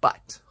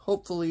 but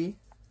hopefully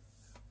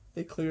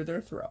they clear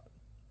their throat.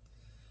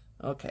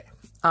 Okay.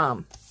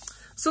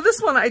 So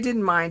this one I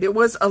didn't mind. It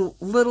was a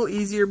little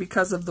easier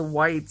because of the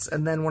whites,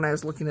 and then when I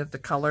was looking at the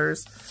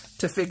colors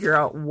to figure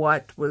out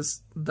what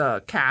was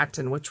the cat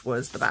and which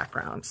was the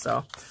background.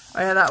 So, oh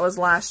yeah, that was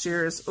last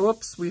year's.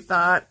 Oops, we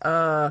thought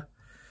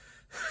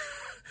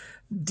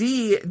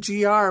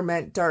DGR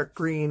meant dark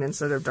green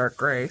instead of dark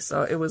gray.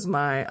 So it was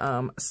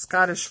my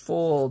Scottish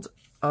Fold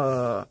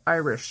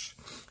Irish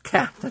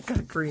cat that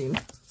got green.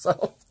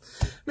 So,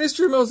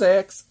 Mystery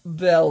Mosaics,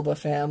 Belba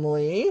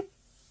family.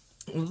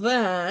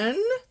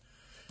 Then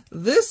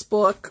this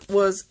book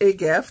was a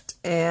gift,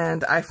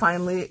 and I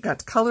finally got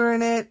to color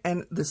in it,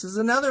 and this is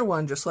another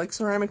one, just like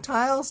ceramic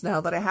tiles.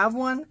 Now that I have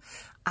one,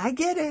 I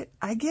get it.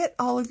 I get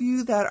all of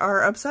you that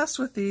are obsessed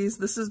with these.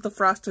 This is the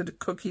Frosted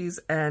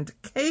Cookies and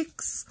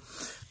Cakes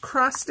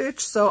cross stitch.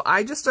 So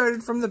I just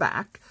started from the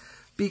back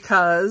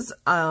because,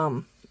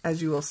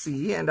 as you will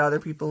see, and other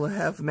people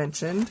have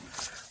mentioned,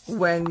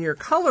 when you're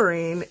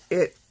coloring,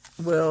 it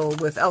will,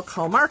 with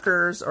alcohol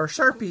markers or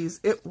Sharpies,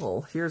 it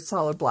will, here's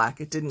solid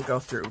black, it didn't go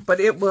through, but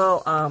it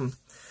will come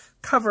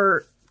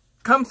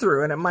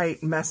through, and it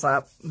might mess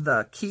up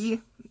the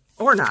key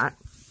or not.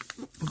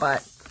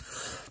 But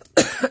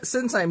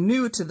since I'm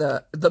new to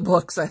the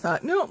books, I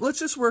thought, no, let's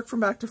just work from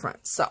back to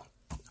front. So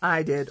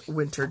I did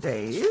Winter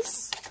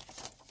Days.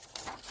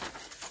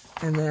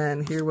 And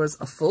then here was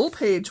a full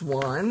page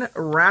one,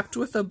 wrapped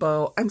with a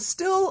bow. I'm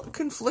still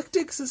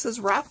conflicted because it says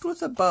wrapped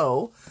with a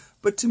bow,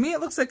 but to me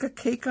it looks like a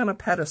cake on a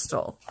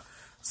pedestal.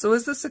 So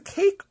is this a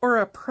cake or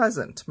a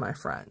present, my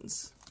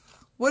friends?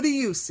 What do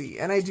you see?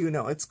 And I do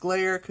know it's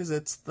glare because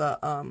it's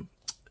the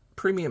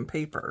premium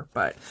paper,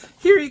 but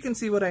here you can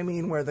see what I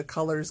mean, where the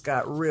colors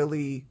got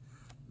really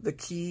the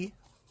key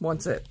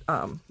once it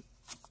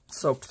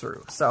soaked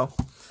through. So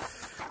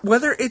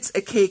whether it's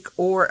a cake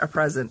or a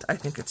present, I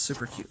think it's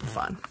super cute and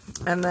fun.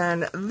 And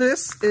then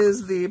this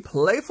is the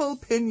Playful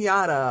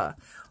Piñata.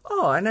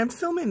 Oh, and I'm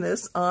filming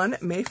this on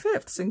May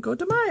 5th, Cinco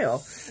de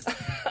Mayo.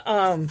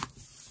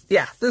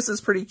 Yeah, this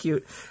is pretty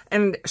cute.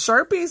 And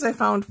Sharpies I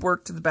found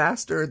worked the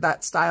best, or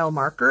that style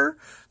marker,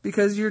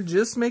 because you're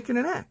just making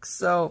an X.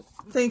 So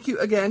thank you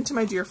again to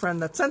my dear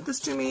friend that sent this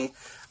to me.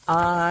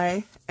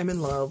 I am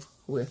in love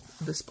with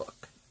this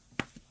book.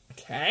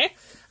 Okay.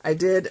 I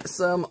did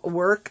some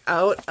work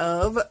out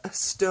of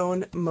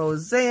Stone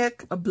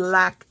Mosaic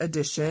Black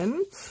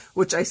Edition,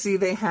 which I see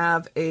they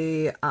have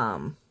a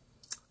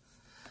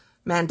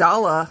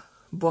mandala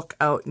book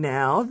out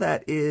now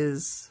that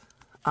is,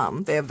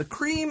 they have the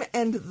cream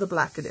and the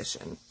black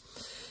edition.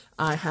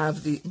 I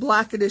have the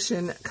black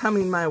edition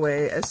coming my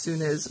way as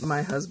soon as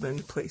my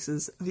husband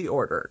places the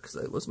order, because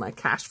it was my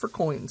Cash for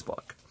Coins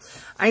book.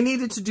 I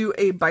needed to do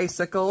a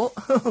bicycle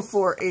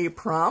for a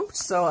prompt,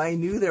 so I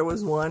knew there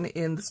was one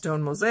in the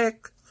Stone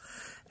Mosaic,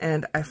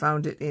 and I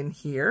found it in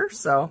here.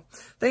 So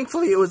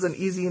thankfully it was an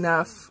easy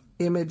enough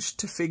image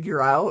to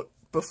figure out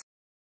before.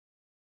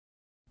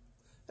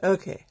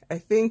 Okay, I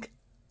think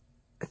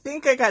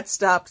I got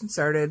stopped and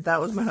started.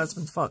 That was my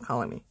husband's fault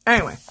calling me.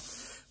 Anyway,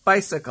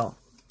 bicycle.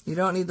 You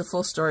don't need the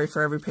full story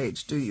for every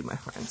page, do you, my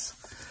friends?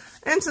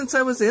 And since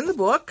I was in the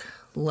book,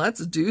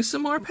 let's do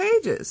some more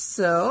pages.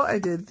 So I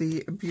did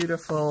the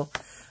beautiful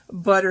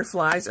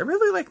butterflies. I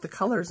really like the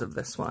colors of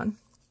this one.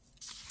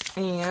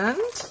 And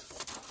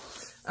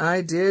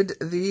I did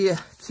the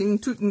King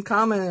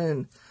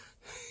Tutankhamun.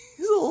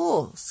 He's a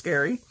little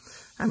scary.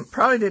 I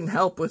probably didn't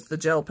help with the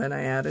gel pen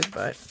I added,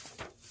 but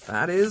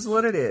that is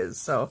what it is.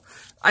 So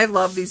I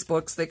love these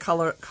books. They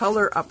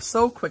color up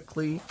so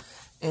quickly,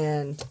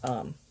 and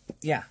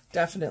yeah,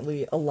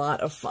 definitely a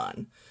lot of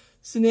fun.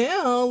 So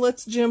now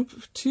let's jump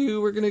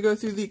to, we're going to go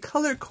through the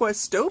Color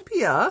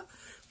Questopia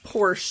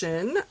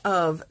portion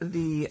of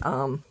the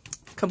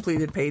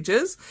completed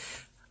pages.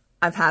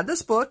 I've had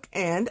this book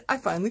and I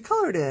finally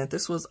colored in it.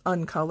 This was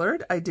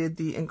uncolored. I did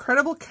the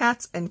Incredible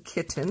Cats and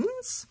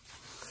Kittens.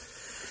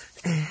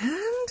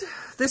 And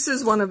this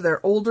is one of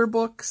their older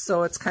books,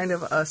 so it's kind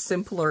of a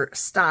simpler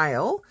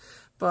style.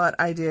 But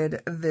I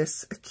did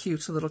this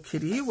cute little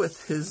kitty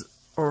with his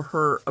or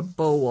her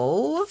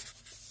bowl.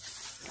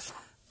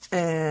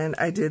 And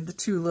I did the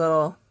two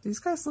little, these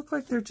guys look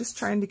like they're just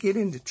trying to get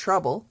into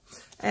trouble.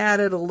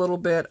 Added a little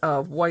bit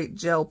of white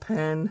gel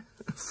pen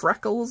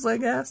freckles, I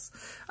guess.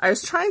 I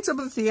was trying some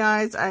with the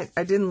eyes. I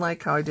didn't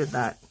like how I did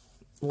that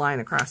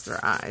line across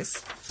their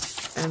eyes.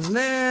 And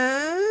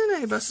then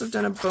I must have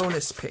done a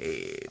bonus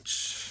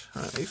page.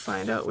 Let me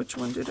find out which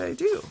one did I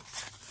do.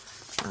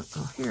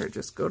 Oh, here,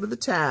 just go to the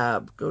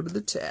tab. Go to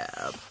the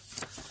tab.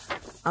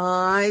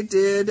 I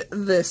did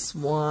this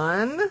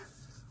one,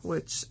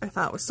 which I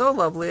thought was so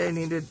lovely. I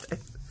don't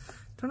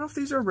know if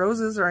these are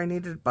roses or I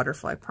needed a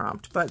butterfly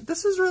prompt, but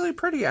this is really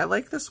pretty. I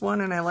like this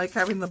one, and I like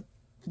having the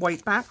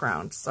white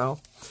background. So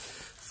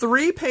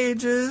 3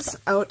 pages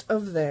out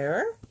of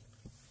there.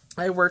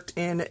 I worked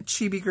in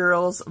Chibi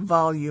Girls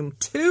Volume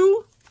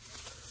 2.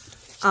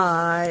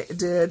 I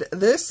did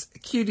this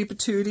Cutie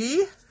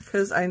Patootie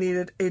because I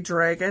needed a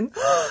dragon.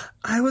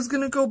 I was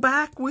going to go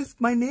back with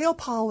my nail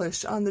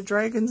polish on the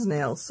dragon's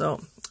nail,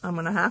 so I'm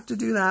going to have to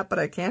do that, but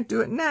I can't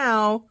do it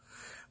now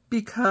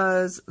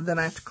because then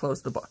I have to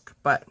close the book.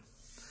 But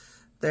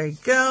there you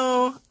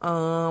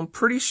go.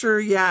 Pretty sure,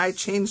 yeah, I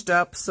changed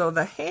up. So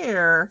the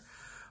hair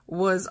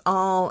was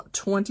all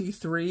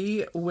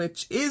 23,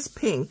 which is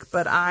pink,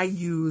 but I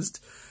used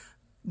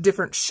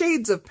different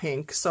shades of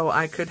pink so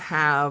I could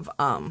have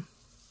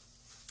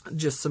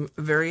just some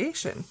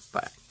variation.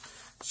 But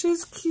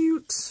she's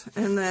cute.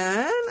 And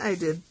then I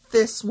did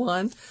this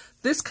one.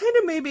 This kind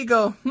of made me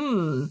go,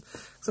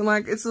 So I'm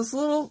like, it's this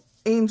little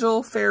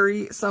angel,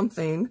 fairy,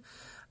 something.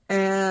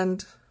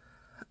 And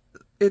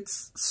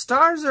its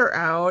stars are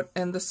out,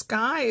 and the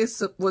sky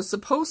was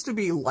supposed to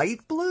be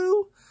light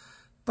blue.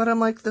 But I'm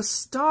like, the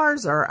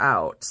stars are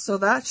out, so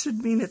that should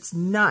mean it's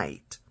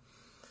night.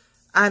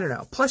 I don't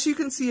know. Plus, you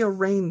can see a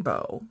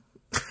rainbow.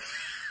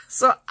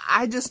 So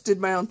I just did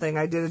my own thing.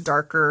 I did a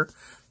darker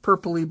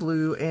purpley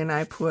blue, and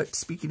I put,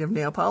 speaking of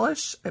nail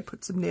polish, I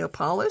put some nail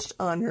polish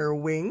on her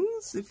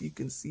wings, if you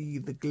can see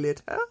the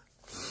glitter.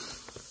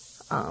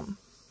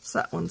 So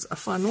that one's a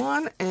fun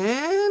one.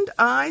 And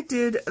I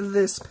did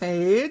this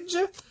page.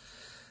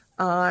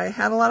 I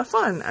had a lot of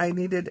fun. I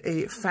needed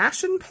a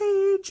fashion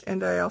page,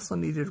 and I also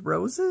needed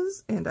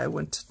roses, and I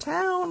went to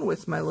town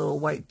with my little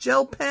white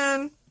gel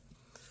pen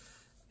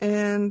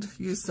and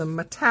used some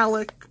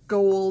metallic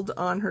gold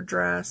on her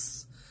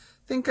dress.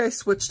 I think I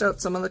switched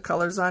out some of the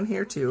colors on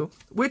here too,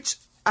 which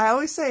I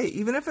always say,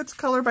 even if it's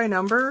color by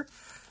number,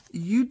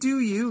 you do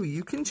you.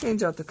 You can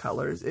change out the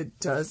colors.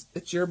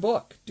 It's your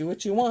book. Do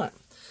what you want.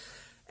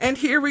 And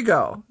here we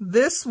go.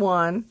 This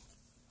one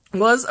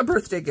was a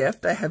birthday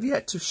gift. I have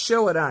yet to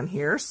show it on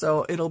here,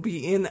 so it'll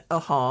be in a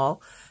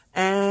haul.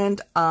 And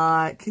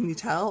can you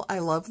tell I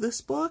love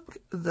this book?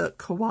 The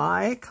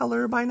Kawaii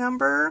color by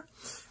number,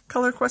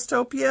 Color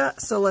Questopia.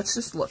 So let's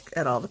just look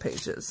at all the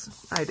pages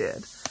I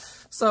did.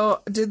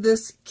 So I did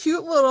this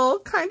cute little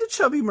kind of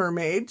chubby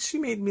mermaid. She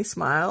made me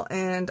smile.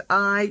 And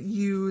I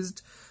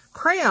used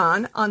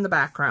crayon on the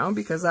background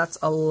because that's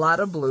a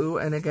lot of blue.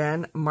 And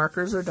again,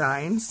 markers are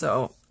dying.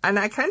 So, and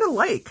I kind of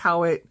like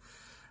how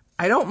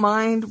I don't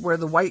mind where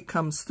the white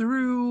comes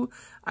through.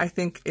 I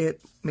think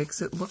it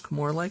makes it look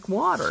more like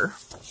water.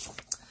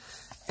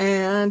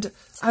 And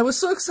I was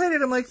so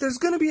excited. I'm like, there's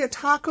going to be a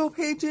taco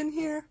page in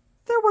here.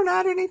 There were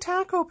not any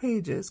taco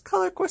pages.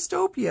 Color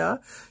Questopia,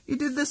 you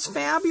did this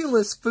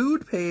fabulous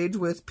food page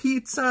with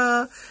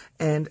pizza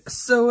and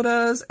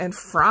sodas and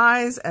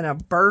fries and a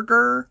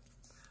burger.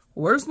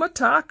 Where's my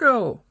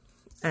taco?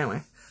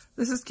 Anyway,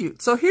 this is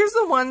cute. So here's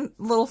the one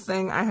little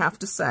thing I have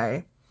to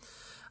say.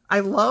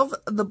 I love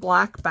the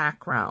black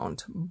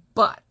background,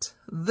 but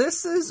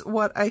this is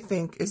what I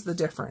think is the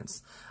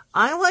difference.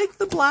 I like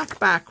the black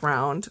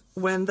background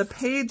when the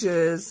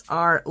pages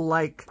are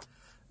like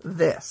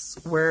this,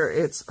 where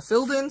it's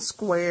filled in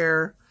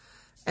square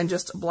and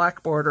just a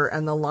black border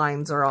and the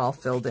lines are all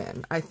filled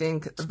in. I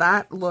think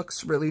that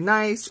looks really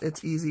nice.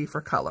 It's easy for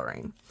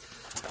coloring.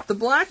 The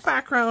black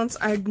backgrounds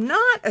I'm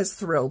not as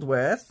thrilled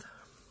with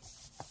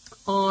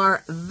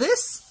are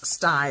this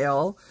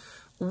style,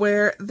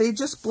 where they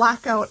just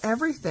black out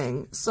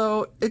everything.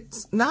 So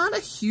it's not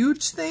a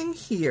huge thing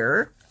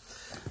here,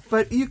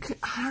 but you can,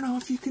 I don't know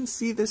if you can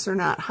see this or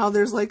not, how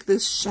there's like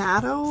this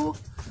shadow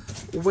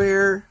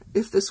where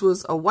if this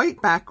was a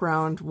white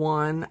background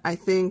one, I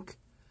think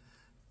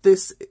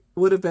this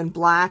would have been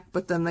black,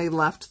 but then they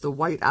left the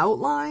white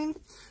outline.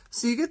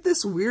 So you get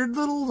this weird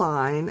little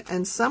line,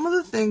 and some of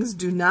the things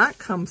do not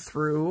come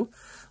through.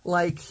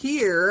 Like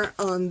here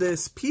on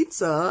this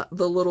pizza,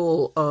 the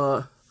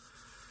little,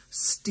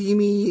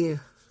 steamy,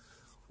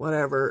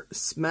 whatever,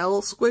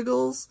 smell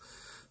squiggles.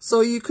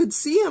 So you could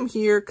see them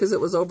here because it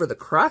was over the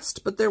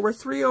crust, but there were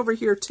 3 over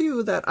here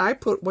too that I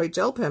put white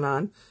gel pen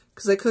on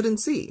because I couldn't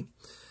see.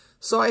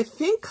 So I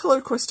think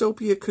Color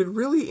Questopia could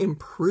really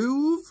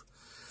improve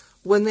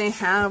when they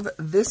have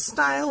this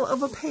style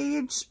of a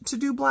page to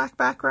do black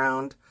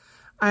background.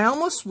 I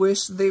almost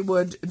wish they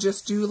would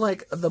just do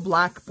like the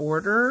black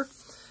border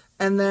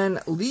and then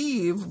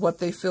leave what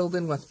they filled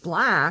in with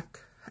black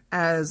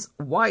as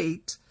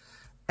white,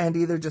 and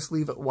either just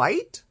leave it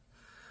white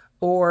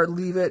or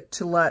leave it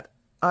to let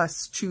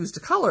us choose to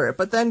color it,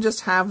 but then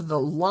just have the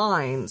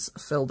lines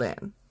filled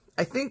in.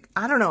 I think,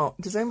 I don't know,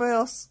 does anybody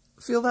else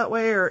feel that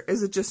way, or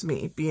is it just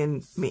me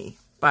being me?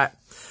 But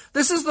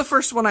this is the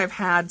first one I've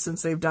had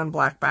since they've done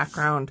black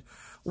background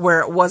where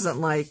it wasn't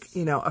like,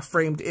 you know, a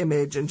framed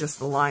image and just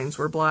the lines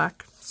were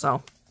black.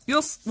 So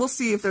we'll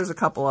see if there's a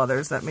couple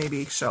others that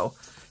maybe show.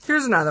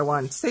 Here's another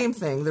one, same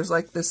thing. There's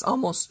like this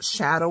almost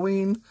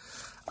shadowing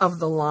of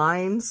the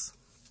lines.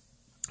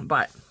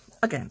 But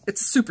again,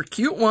 it's a super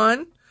cute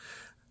one.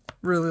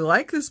 Really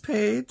like this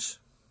page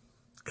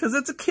because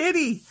it's a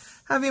kitty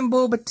having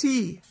boba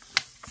tea.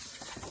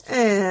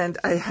 And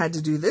I had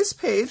to do this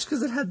page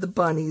because it had the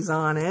bunnies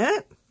on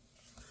it.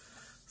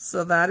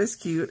 So that is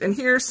cute. And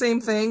here, same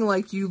thing,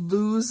 like you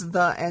lose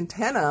the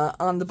antenna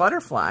on the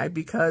butterfly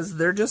because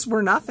there just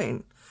were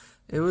nothing.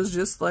 It was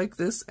just like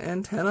this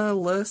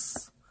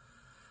antenna-less,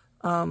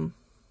 yeah.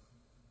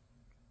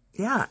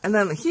 And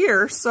then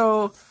here,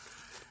 so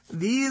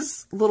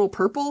these little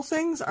purple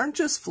things aren't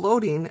just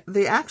floating.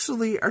 They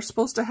actually are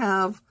supposed to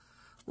have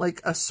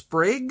like a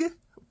sprig,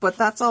 but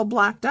that's all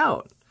blacked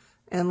out.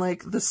 And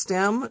like the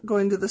stem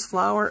going to this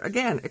flower,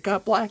 again, it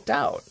got blacked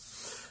out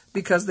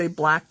because they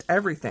blacked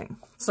everything.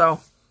 So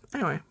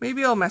anyway,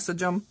 maybe I'll message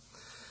them.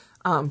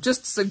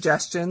 Just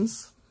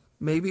suggestions.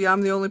 Maybe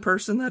I'm the only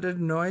person that it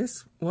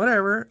annoys.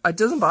 Whatever. It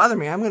doesn't bother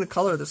me. I'm going to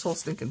color this whole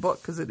stinking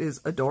book because it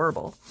is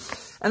adorable.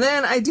 And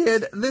then I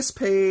did this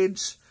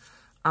page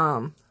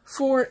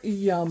for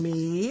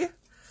Yummy.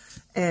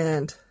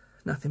 And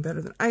nothing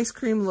better than ice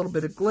cream, a little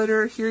bit of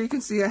glitter. Here you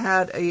can see I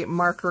had a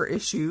marker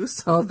issue,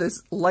 so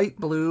this light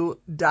blue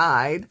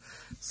died.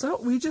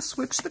 So we just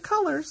switched the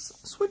colors,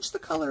 switched the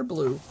color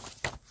blue.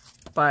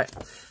 But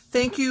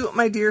thank you,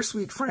 my dear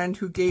sweet friend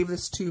who gave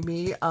this to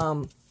me.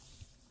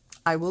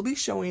 I will be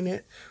showing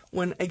it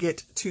when I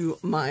get to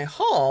my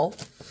haul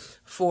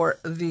for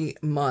the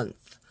month.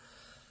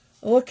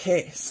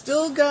 Okay,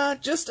 still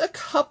got just a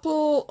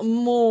couple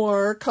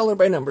more color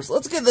by numbers.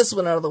 Let's get this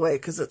one out of the way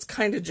because it's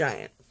kind of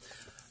giant.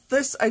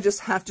 This I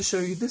just have to show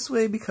you this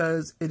way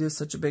because it is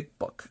such a big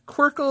book.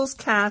 Quirkles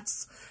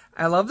Cats.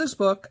 I love this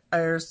book.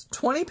 There's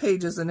 20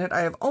 pages in it.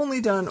 I have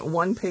only done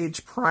one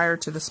page prior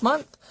to this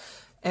month,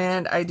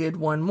 and I did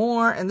one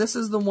more, and this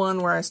is the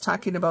one where I was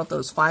talking about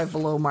those Five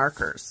Below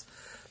markers.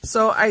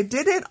 So I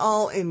did it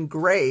all in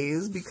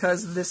grays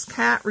because this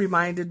cat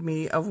reminded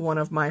me of one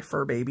of my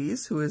fur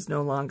babies who is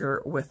no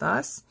longer with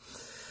us.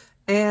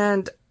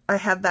 And I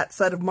had that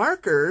set of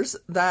markers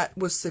that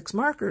was 6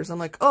 markers. I'm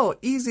like, oh,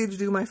 easy to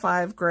do my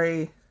 5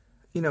 gray,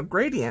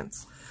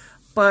 gradients.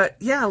 But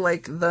yeah,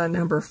 like the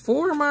number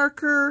 4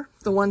 marker,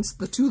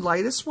 the 2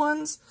 lightest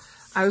ones,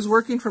 I was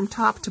working from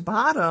top to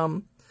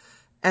bottom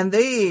and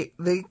they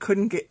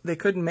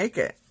couldn't make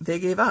it. They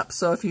gave up.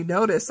 So if you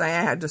notice, I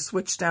had to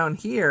switch down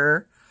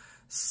here.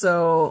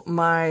 So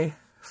my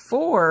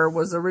 4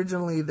 was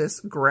originally this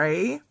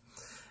gray,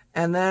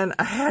 and then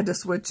I had to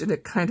switch and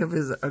it kind of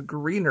is a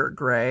greener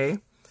gray.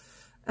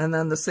 And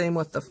then the same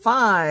with the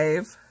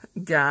 5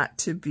 got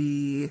to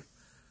be,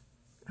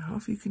 I don't know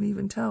if you can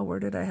even tell, where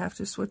did I have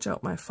to switch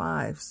out my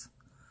 5s?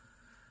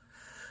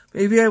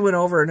 Maybe I went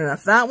over it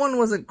enough. That one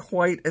wasn't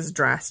quite as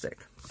drastic.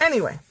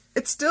 Anyway,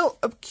 it's still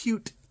a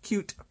cute,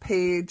 cute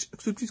page,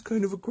 except he's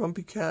kind of a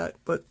grumpy cat,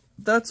 but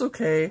that's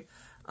okay.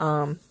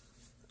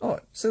 Oh,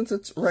 since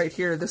it's right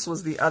here, this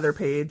was the other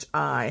page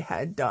I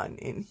had done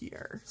in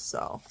here.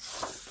 So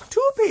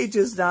 2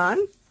 pages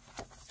done.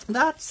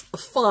 That's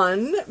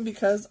fun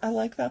because I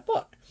like that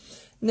book.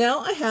 Now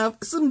I have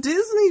some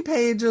Disney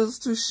pages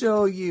to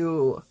show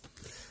you.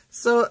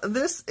 So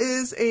this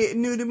is a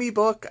new to me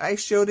book. I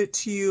showed it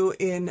to you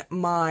in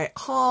my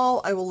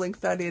haul. I will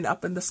link that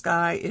up in the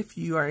sky if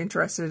you are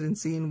interested in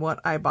seeing what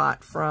I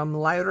bought from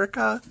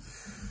Lyrica.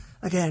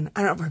 Again,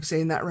 I don't know if I'm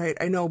saying that right.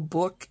 I know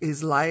book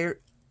is liar,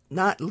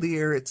 not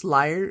Lear, it's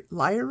liar,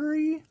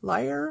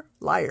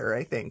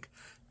 I think.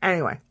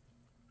 Anyway,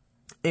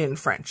 in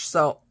French.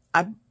 So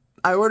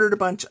I ordered a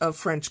bunch of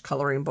French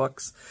coloring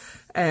books,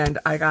 and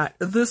I got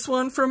this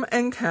one from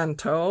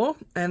Encanto,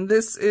 and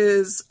this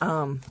is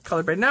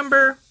colored by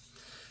number,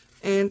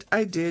 and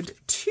I did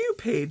 2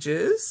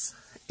 pages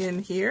in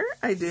here.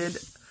 I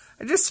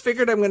just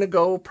figured I'm going to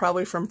go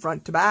probably from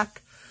front to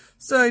back,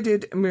 so I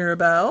did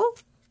Mirabelle,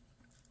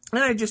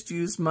 and I just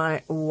used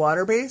my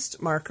water-based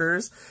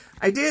markers.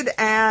 I did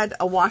add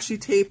a washi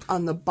tape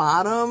on the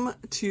bottom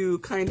to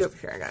kind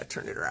of, here, I gotta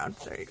turn it around,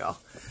 there you go.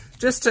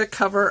 Just to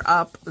cover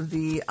up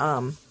the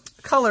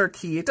color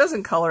key. It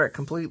doesn't color it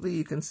completely,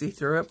 you can see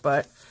through it,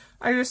 but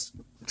I just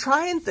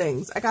trying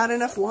things. I got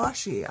enough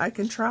washi, I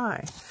can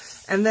try.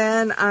 And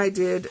then I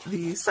did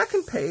the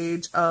second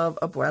page of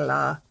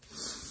Abuela.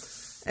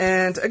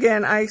 And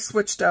again, I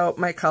switched out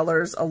my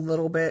colors a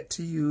little bit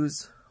to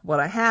use what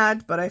I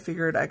had, but I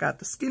figured I got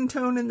the skin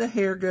tone and the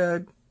hair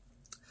good.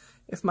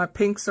 If my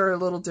pinks are a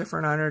little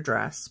different on her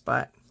dress,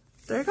 but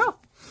there you go.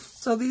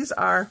 So these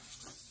are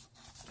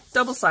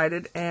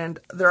double-sided, and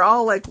they're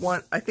all like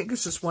one, I think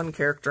it's just one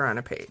character on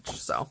a page,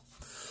 so.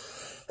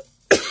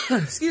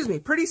 Excuse me,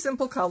 pretty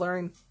simple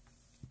coloring,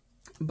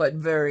 but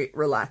very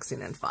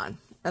relaxing and fun.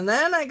 And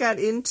then I got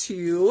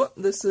into,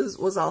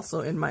 was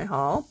also in my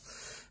haul,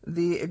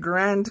 the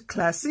Grand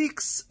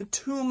Classiques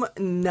Tome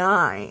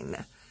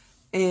 9.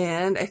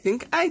 And I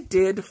think I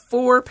did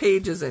 4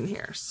 pages in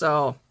here,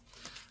 so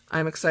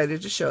I'm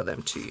excited to show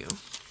them to you.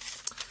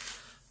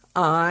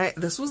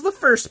 This was the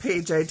first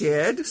page I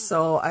did.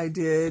 So I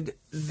did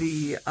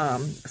the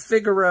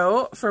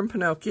Figaro from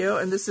Pinocchio,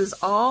 and this is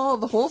all,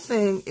 the whole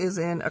thing is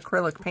in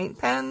acrylic paint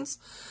pens.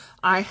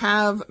 I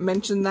have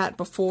mentioned that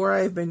before.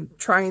 I've been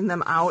trying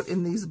them out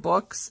in these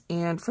books,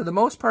 and for the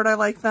most part I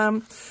like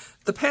them.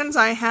 The pens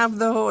I have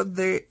though,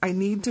 I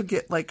need to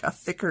get like a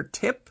thicker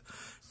tip,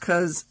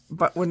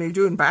 but when you're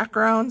doing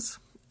backgrounds,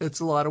 it's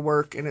a lot of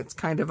work and it's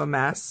kind of a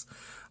mess.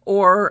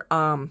 Or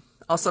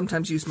I'll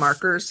sometimes use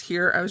markers.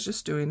 Here I was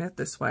just doing it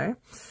this way.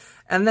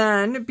 And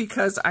then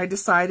because I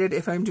decided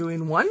if I'm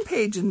doing one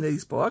page in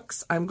these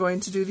books, I'm going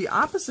to do the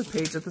opposite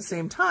page at the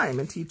same time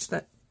and treat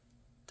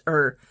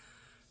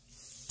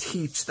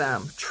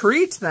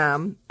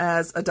them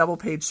as a double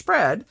page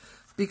spread.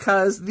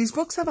 because these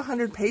books have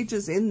 100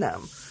 pages in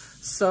them.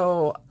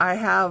 So I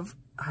have,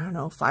 I don't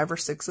know, 5 or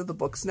 6 of the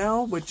books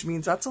now, which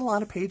means that's a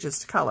lot of pages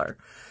to color.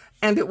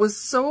 And it was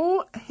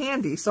so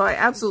handy. So I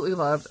absolutely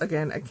loved,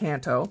 again, a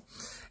Canto.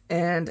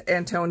 And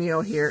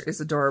Antonio here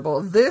is adorable.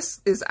 This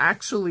is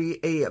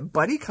actually a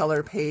buddy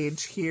color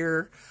page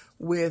here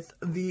with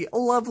the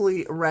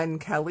lovely Ren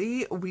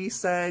Kelly. We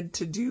said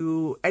to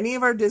do any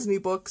of our Disney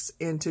books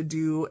and to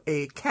do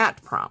a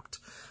cat prompt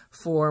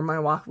for my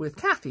walk with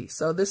Cathy.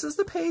 So this is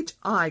the page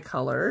I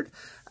colored.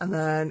 And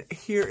then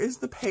here is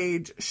the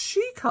page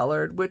she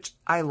colored, which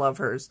I love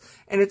hers.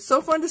 And it's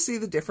so fun to see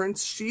the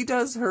difference. She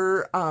does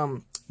her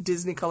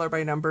Disney color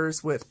by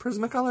numbers with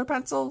Prismacolor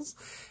pencils,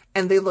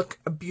 and they look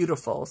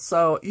beautiful.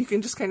 So you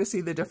can just kind of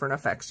see the different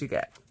effects you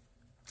get.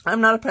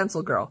 I'm not a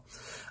pencil girl.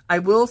 I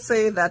will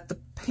say that the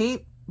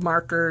paint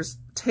markers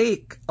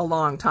take a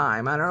long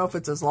time. I don't know if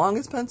it's as long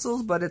as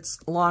pencils, but it's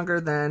longer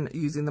than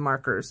using the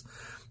markers.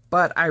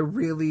 But I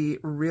really,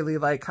 really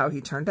like how he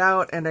turned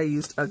out. And I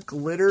used a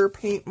glitter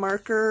paint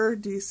marker.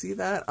 Do you see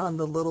that on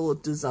the little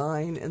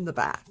design in the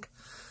back?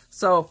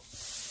 So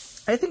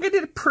I think I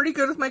did pretty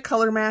good with my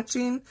color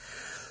matching.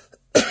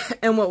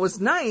 And what was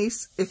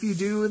nice, if you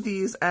do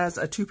these as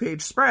a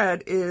 2-page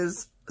spread,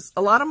 is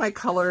a lot of my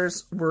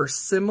colors were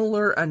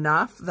similar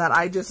enough that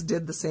I just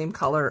did the same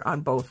color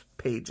on both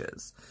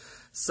pages.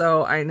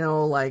 So I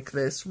know, like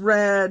this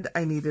red,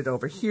 I need it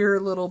over here a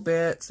little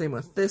bit. Same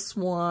with this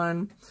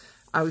one.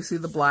 Obviously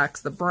the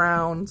blacks, the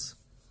browns.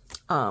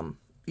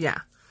 Yeah.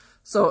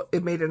 So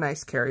it made a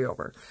nice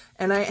carryover.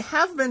 And I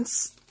have been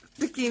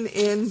sticking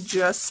in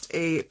just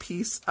a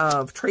piece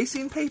of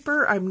tracing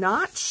paper. I'm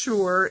not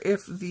sure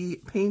if the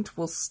paint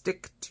will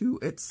stick to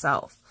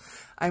itself.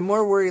 I'm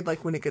more worried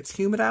like when it gets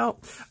humid out.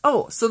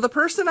 Oh, so the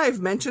person I've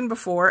mentioned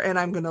before, and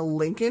I'm going to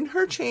link in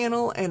her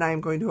channel, and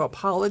I'm going to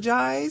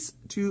apologize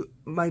to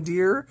my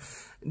dear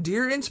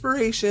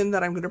inspiration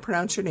that I'm going to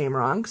pronounce your name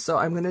wrong. So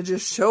I'm going to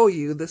just show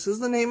you, this is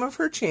the name of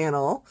her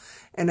channel,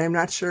 and I'm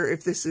not sure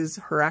if this is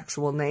her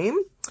actual name.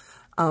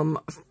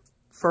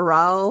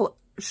 Faral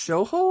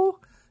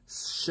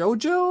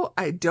Shoujo,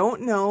 I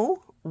don't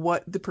know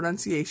what the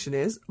pronunciation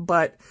is,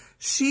 but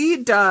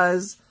she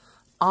does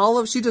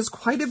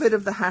quite a bit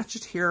of the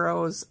Hatchet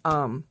Heroes,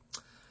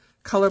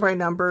 color by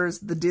numbers,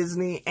 the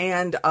Disney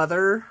and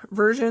other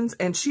versions,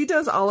 and she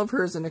does all of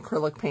hers in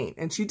acrylic paint.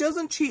 And she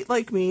doesn't cheat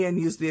like me and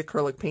use the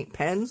acrylic paint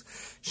pens.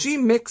 She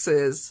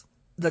mixes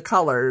the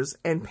colors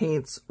and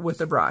paints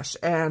with a brush.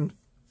 And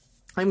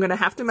I'm going to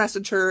have to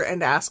message her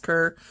and ask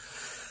her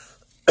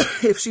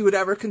if she would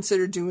ever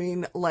consider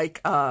doing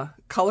like a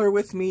color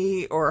with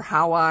me, or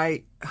how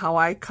I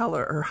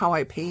color or how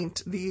I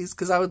paint these,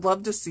 because I would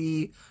love to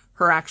see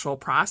her actual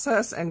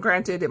process. And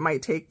granted, it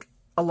might take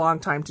a long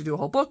time to do a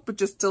whole book, but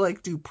just to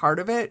like do part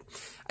of it,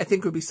 I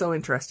think would be so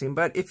interesting.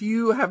 But if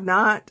you have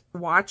not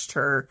watched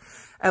her,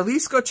 at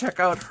least go check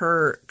out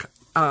her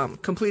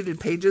completed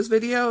pages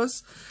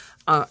videos,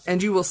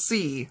 and you will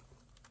see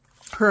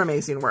her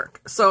amazing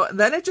work. So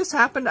then it just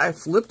happened, I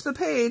flipped the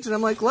page and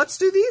I'm like, let's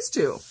do these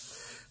two.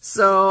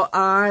 So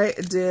I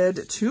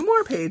did 2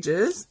 more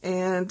pages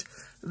and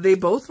they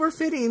both were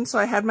fitting. So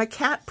I had my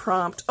cat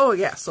prompt. Oh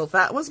yeah, so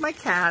that was my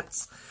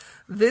cats.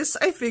 This,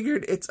 I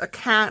figured, it's a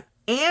cat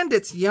and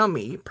it's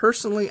yummy.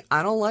 Personally,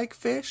 I don't like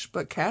fish,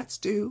 but cats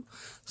do.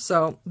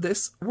 So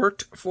this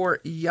worked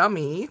for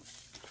yummy.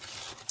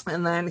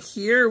 And then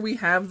here we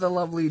have the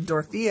lovely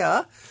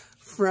Dorothea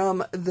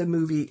from the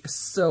movie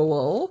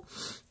Soul.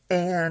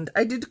 And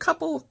I did a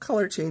couple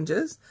color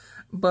changes,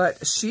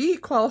 but she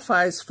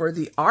qualifies for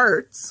the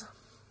arts.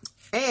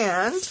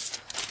 And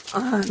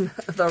on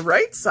the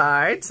right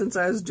side, since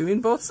I was doing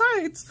both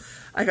sides,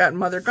 I got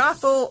Mother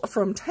Gothel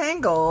from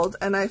Tangled,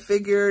 and I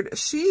figured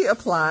she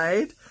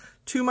applied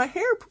to my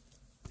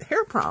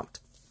hair prompt.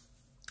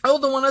 Oh,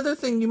 the one other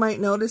thing you might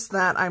notice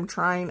that I'm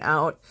trying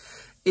out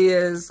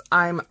is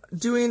I'm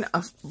doing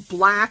a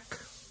black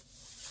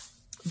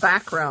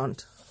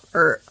background,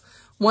 or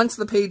once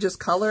the page is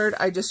colored,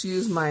 I just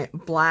use my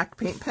black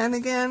paint pen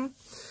again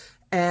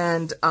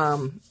and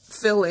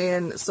fill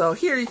in. So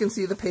here you can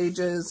see the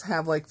pages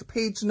have like the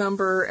page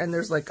number and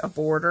there's like a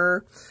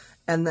border,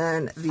 and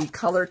then the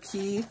color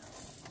key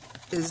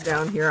is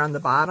down here on the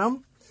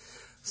bottom.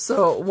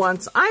 So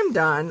once I'm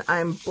done,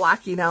 I'm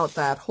blacking out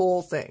that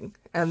whole thing,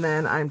 and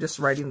then I'm just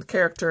writing the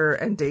character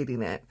and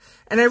dating it.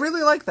 And I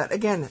really like that.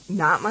 Again,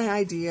 not my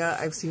idea.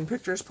 I've seen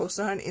pictures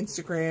posted on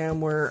Instagram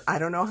where I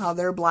don't know how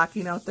they're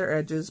blacking out their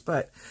edges,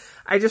 but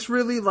I just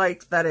really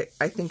like that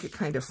I think it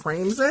kind of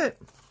frames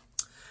it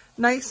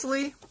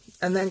nicely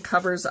and then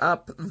covers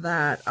up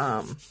that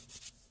color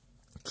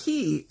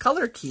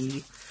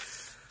key,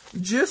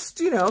 just,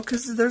 you know,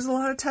 because there's a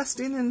lot of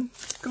testing and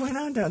going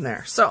on down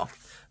there. So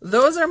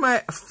those are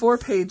my 4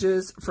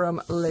 pages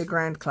from Les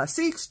Grands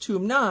Classiques,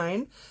 Tome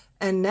 9.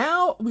 And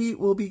now we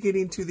will be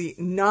getting to the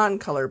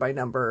non-color by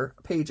number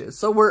pages.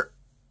 So we're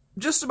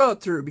just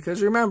about through,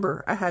 because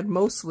remember, I had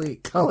mostly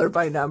color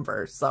by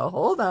number. So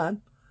hold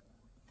on.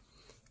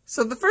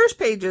 So the first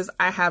pages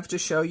I have to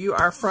show you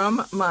are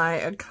from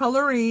my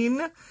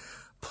coloring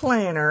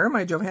planner,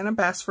 my Johanna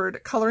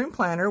Basford coloring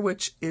planner,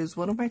 which is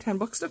one of my 10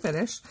 books to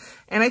finish.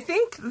 And I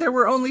think there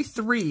were only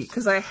 3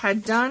 because I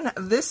had done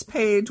this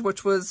page,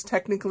 which was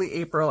technically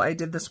April. I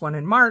did this one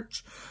in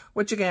March,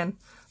 which again,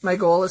 my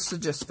goal is to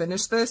just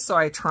finish this, so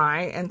I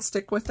try and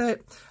stick with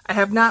it. I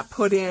have not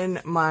put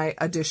in my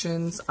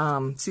additions.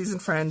 Season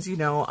Friends, you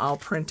know, I'll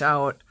print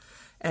out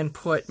and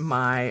put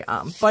my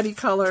buddy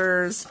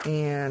colors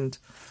and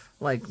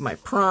like my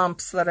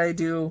prompts that I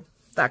do,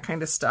 that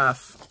kind of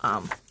stuff.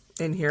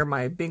 In here,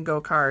 my bingo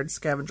cards,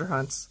 scavenger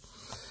hunts.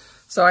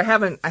 So I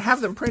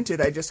have them printed,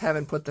 I just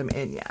haven't put them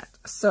in yet.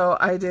 So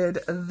I did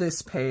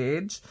this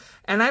page,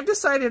 and I've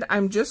decided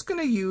I'm just going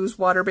to use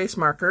water-based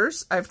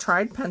markers. I've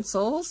tried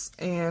pencils,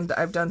 and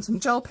I've done some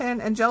gel pen,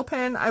 and gel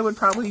pen I would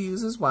probably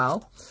use as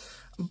well.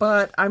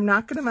 But I'm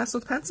not going to mess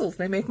with pencils.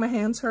 They make my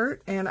hands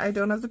hurt, and I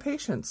don't have the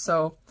patience.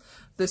 So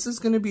this is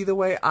going to be the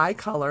way I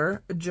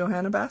color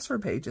Johanna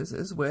Basford pages,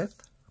 is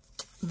with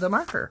the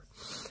marker.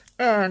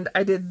 And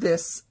I did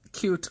this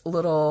cute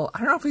little, I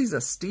don't know if he's a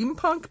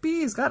steampunk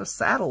bee, he's got a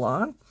saddle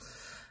on,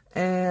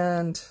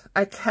 and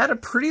I had a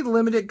pretty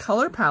limited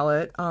color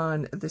palette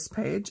on this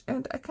page,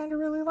 and I kind of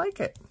really like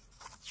it.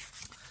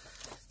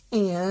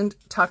 And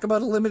talk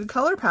about a limited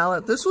color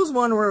palette, this was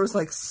one where it was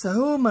like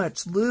so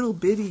much little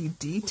bitty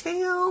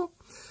detail,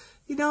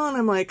 you know, and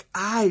I'm like,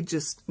 I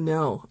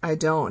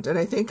don't. And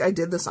I think I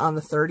did this on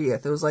the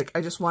 30th. It was like,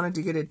 I just wanted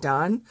to get it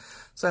done.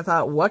 So I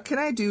thought, what can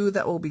I do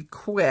that will be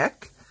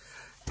quick?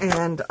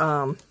 And,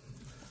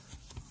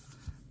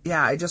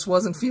 yeah, I just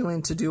wasn't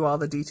feeling to do all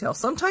the details.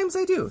 Sometimes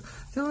I do.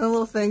 The only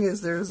little thing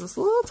is there's this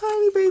little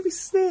tiny baby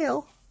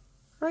snail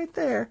right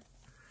there.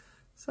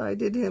 So I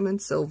did him in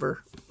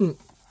silver.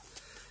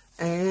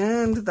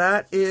 And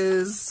that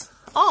is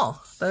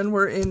all. Then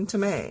we're into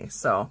May.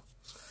 So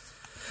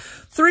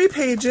 3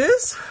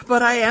 pages,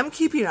 but I am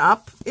keeping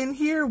up in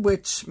here,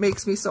 which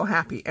makes me so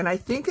happy. And I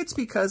think it's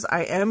because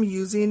I am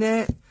using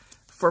it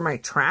for my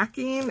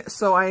tracking,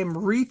 so I am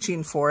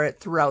reaching for it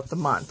throughout the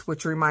month,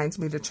 which reminds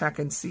me to check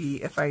and see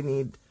if I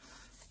need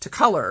to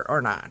color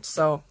or not.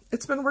 So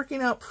it's been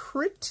working out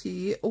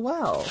pretty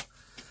well.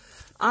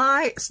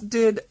 I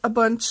did a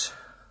bunch,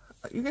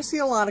 you're gonna see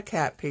a lot of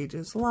cat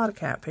pages,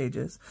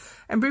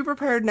 and be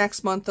prepared,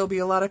 next month there'll be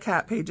a lot of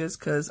cat pages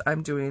because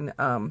I'm doing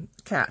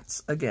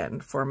cats again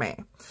for May.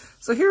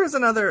 So here is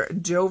another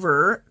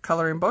Dover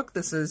coloring book.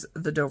 This is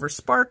the Dover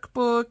Spark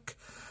book.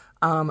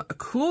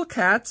 Cool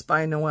Cats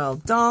by Noelle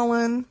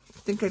Dolan. I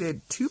think I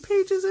did 2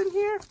 pages in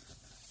here.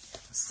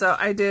 So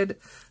I did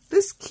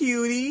this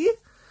cutie.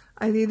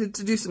 I needed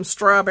to do some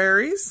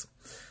strawberries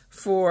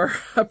for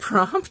a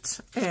prompt,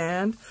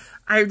 and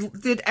I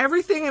did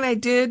everything, and I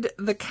did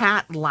the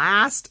cat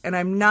last, and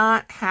I'm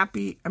not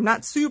happy. I'm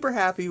not super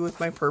happy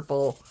with my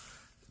purple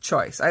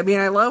choice. I mean,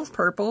 I love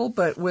purple,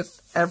 but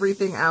with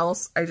everything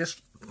else, I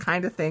just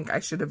kind of think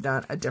I should have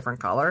done a different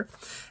color.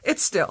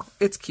 It's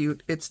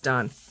cute. It's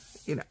done.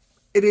 You know,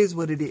 it is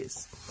what it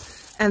is.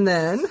 And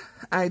then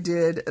I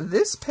did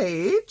this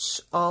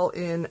page all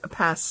in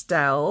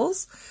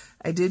pastels.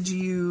 I did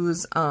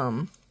use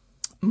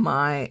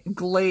my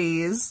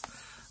glaze,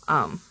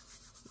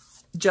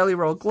 Jelly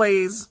Roll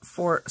glaze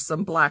for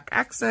some black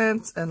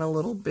accents and a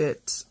little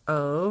bit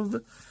of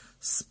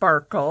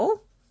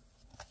sparkle.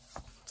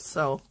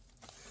 So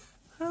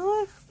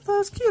that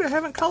was cute. I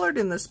haven't colored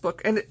in this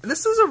book, and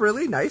this is a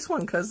really nice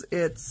one because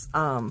it's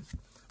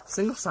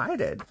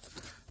single-sided.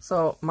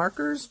 So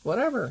markers,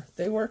 whatever,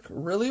 they work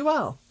really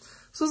well.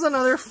 This was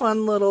another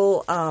fun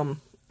little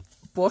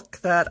book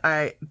that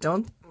I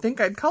don't think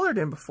I'd colored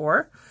in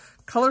before.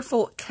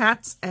 Colorful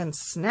Cats and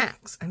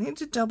Snacks. I need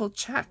to double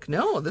check.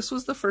 No, this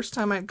was the first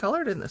time I'd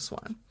colored in this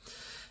one.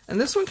 And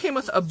this one came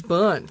with a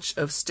bunch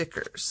of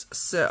stickers.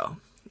 So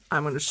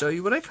I'm going to show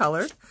you what I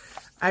colored.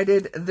 I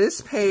did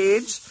this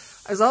page.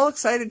 I was all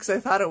excited because I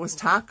thought it was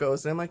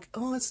tacos. And I'm like,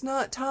 oh, it's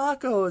not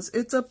tacos.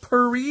 It's a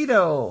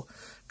burrito.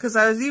 Because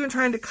I was even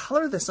trying to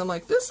color this. I'm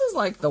like, this is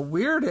like the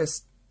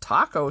weirdest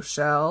taco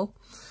shell.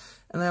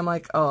 And then I'm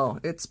like, oh,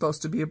 it's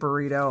supposed to be a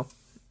burrito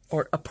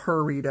or a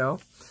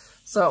burrito.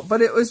 So,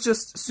 but it was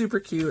just super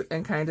cute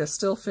and kind of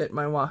still fit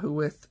my Wahoo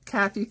with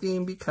Cathy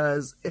theme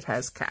because it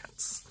has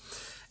cats.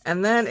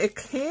 And then it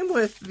came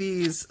with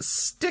these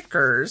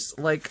stickers,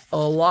 like a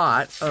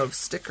lot of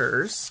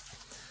stickers.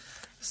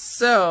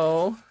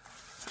 So,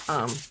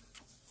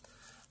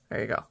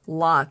 there you go.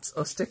 Lots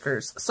of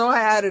stickers. So I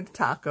added a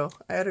taco.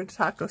 I added a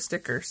taco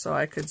sticker so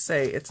I could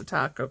say it's a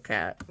taco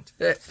cat.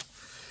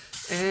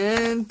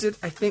 And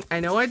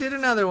I know I did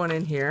another one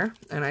in here,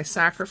 and I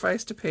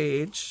sacrificed a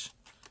page.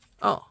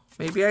 Oh,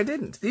 maybe I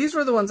didn't. These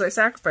were the ones I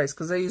sacrificed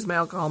because I used my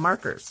alcohol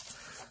markers.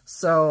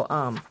 So,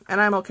 and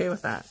I'm okay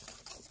with that.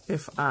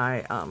 If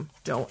I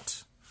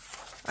don't.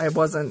 I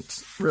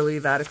wasn't really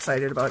that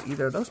excited about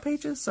either of those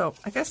pages, so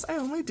I guess I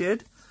only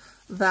did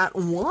that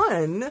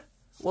one.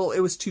 Well,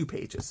 it was 2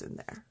 pages in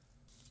there.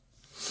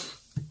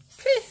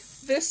 Okay,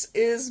 this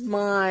is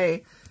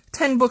my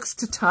 10 books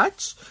to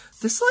touch.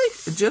 This,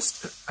 like,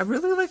 just, I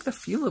really like the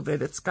feel of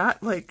it. It's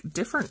got, like,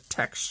 different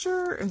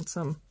texture and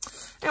some,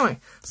 anyway.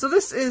 So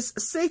this is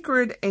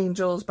Sacred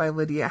Angels by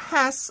Lydia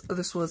Hess.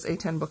 This was a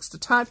 10 books to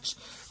touch.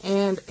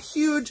 And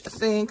huge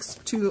thanks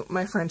to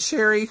my friend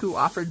Sherry, who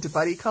offered to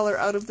buddy color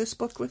out of this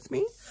book with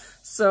me.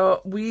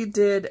 So we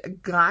did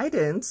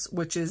Guidance,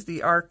 which is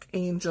the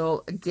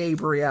Archangel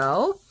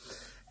Gabriel.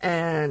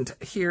 And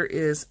here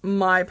is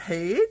my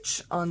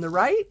page on the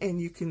right, and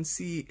you can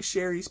see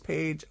Sherry's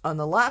page on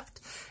the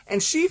left.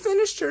 And she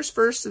finished hers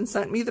first and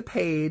sent me the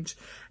page,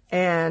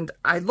 and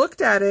I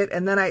looked at it,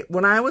 and then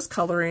when I was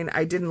coloring,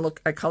 I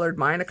colored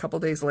mine a couple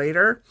days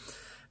later.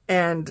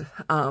 And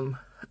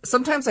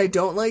sometimes I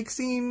don't like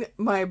seeing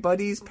my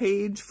buddy's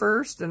page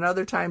first, and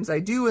other times I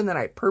do, and then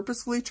I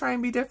purposefully try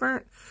and be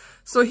different.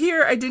 So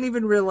here, I didn't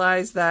even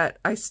realize that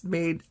I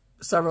made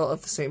several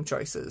of the same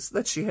choices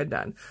that she had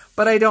done,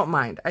 but I don't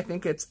mind. I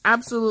think it's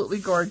absolutely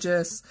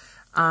gorgeous.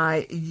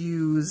 I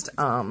used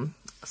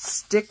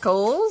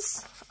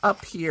stickles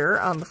up here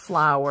on the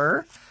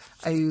flower.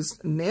 I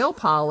used nail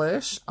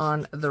polish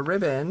on the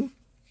ribbon,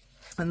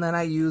 and then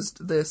I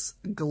used this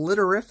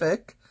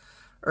glitterific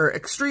or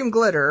extreme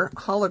glitter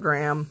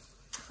hologram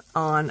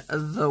on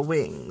the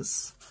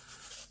wings.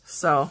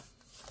 So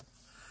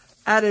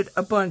added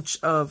a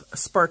bunch of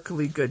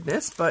sparkly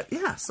goodness, but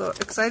yeah, so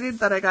excited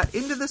that I got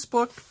into this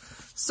book.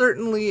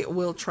 Certainly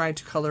will try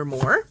to color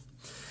more.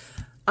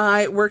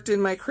 I worked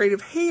in my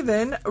Creative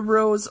Haven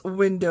Rose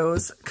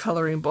Windows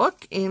coloring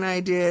book, and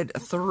I did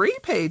 3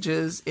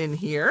 pages in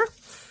here.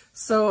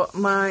 So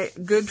my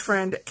good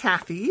friend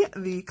Cathy,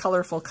 the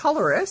colorful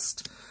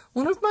colorist,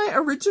 one of my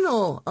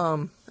original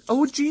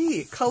OG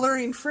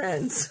coloring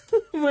friends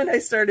when I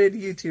started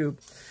YouTube.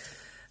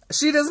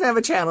 She doesn't have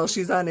a channel.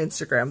 She's on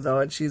Instagram, though,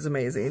 and she's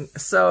amazing.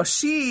 So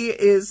she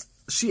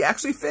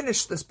actually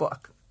finished this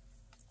book.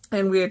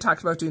 And we had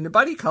talked about doing a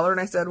buddy color, and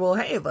I said, well,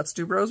 hey, let's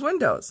do Rose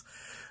Windows.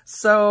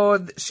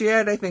 So she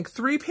had, I think,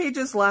 3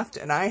 pages left,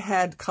 and I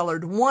had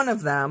colored 1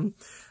 of them.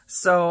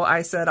 So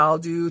I said, I'll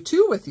do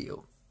 2 with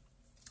you,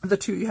 the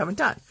 2 you haven't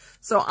done.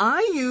 So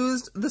I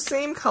used the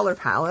same color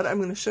palette. I'm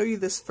going to show you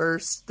this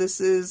first. This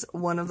is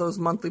one of those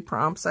monthly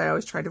prompts I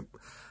always try to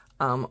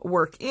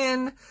work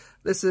in.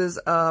 This is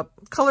a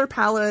color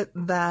palette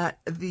that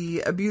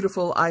the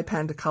beautiful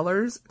iPen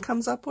Colors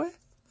comes up with,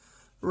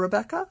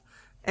 Rebecca.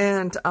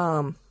 And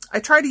I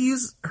try to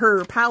use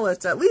her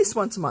palettes at least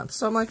once a month.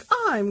 So I'm like,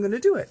 I'm going to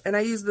do it. And I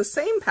use the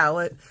same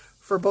palette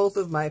for both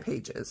of my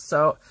pages.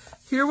 So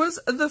here was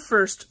the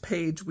first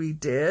page we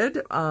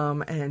did.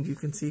 And you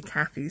can see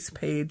Cathy's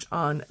page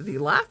on the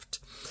left.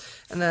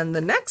 And then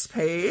the next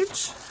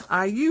page,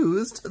 I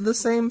used the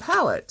same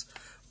palette.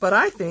 But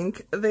I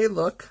think they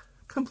look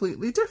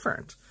completely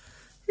different.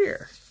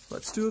 Here,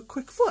 let's do a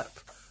quick flip.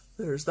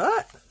 There's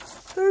that.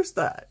 There's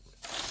that.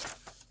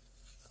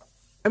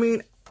 I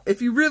mean,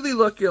 if you really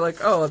look, you're like,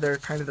 oh, they're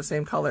kind of the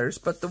same colors.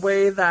 But the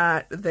way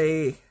that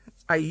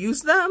I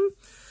use them,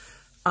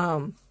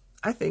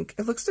 I think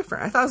it looks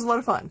different. I thought it was a lot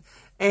of fun.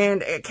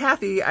 And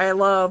Cathy, I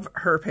love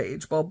her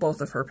page. Well,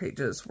 both of her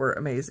pages were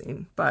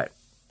amazing. But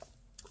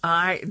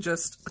I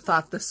just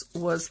thought this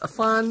was a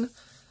fun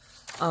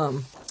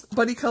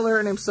buddy color.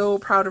 And I'm so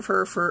proud of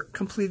her for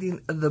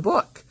completing the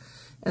book.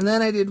 And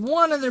then I did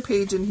one other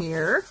page in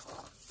here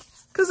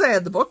because I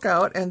had the book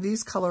out, and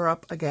these color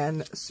up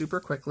again super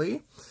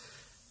quickly.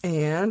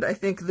 And I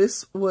think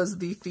this was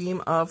the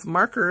theme of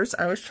markers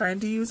I was trying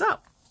to use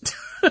up.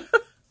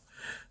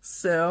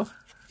 So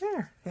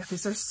there, yeah,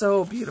 these are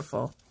so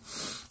beautiful.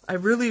 I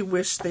really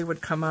wish they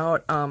would come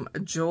out.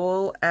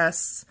 Joel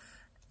S.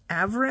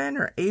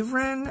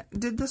 Avrin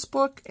did this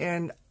book,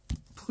 and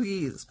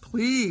please,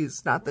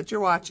 please, not that you're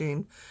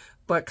watching,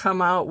 but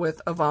come out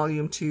with a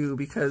volume 2,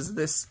 because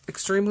this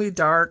extremely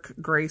dark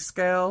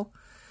grayscale,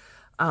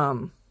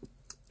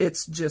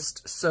 it's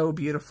just so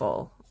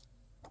beautiful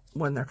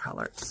when they're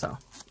colored. So,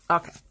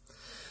 okay.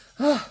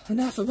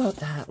 Enough about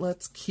that.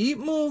 Let's keep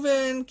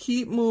moving,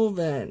 keep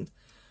moving.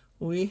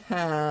 We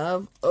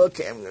have,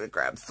 okay, I'm going to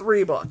grab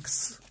 3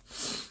 books.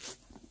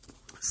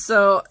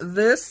 So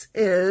this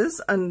is,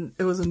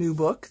 it was a new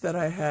book that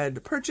I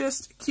had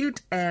purchased,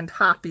 Cute and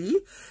Hoppy.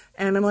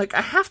 And I'm like,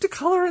 I have to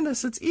color in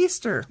this. It's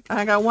Easter.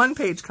 I got 1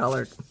 page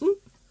colored.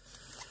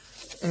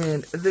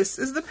 And this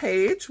is the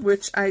page,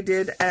 which I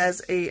did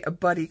as a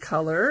buddy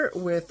color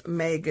with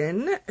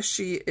Megan.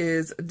 She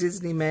is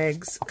Disney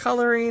Meg's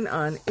Coloring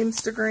on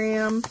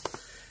Instagram.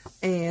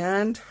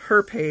 And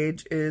her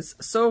page is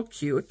so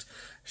cute.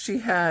 She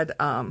had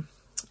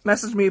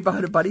messaged me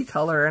about a buddy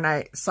color, and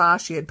I saw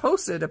she had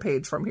posted a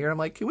page from here. I'm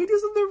like, can we do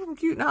something from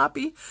Cute and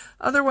Hoppy?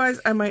 Otherwise,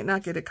 I might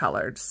not get it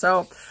colored.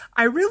 So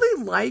I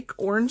really like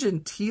orange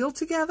and teal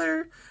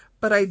together,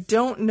 but I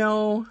don't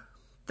know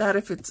that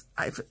if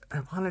I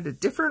wanted a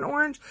different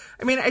orange.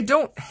 I mean, I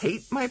don't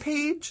hate my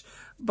page,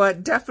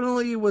 but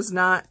definitely was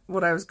not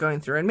what I was going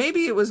through. And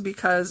maybe it was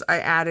because I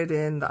added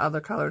in the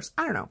other colors.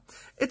 I don't know.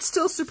 It's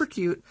still super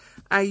cute.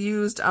 I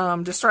used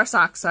Distress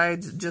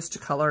Oxides just to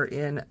color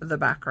in the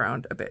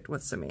background a bit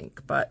with some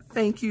ink. But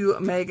thank you,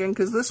 Megan,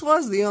 because this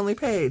was the only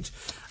page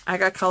I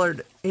got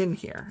colored in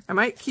here. I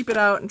might keep it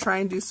out and try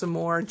and do some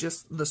more,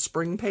 just the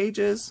spring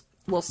pages.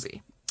 We'll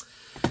see.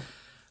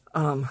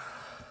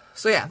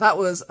 So yeah, that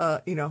was,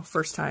 you know,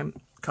 first time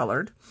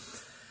colored.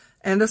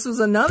 And this was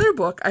another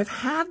book. I've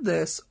had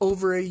this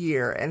over a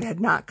year and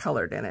had not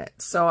colored in it.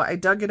 So I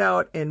dug it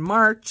out in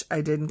March. I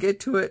didn't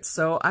get to it,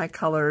 so I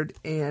colored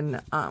in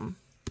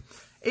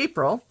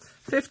April.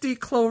 50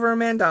 Clover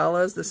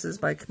Mandalas. This is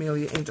by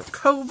Camellia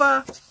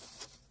Angelkova.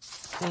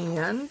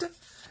 And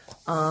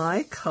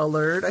I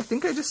colored, I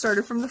think I just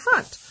started from the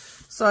front.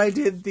 So I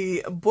did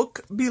the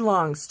Book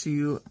Belongs to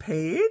You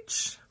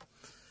page.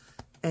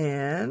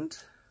 And,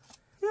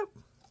 yep.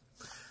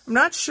 I'm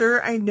not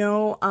sure. I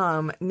know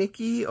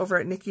Nikki over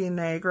at Nikki and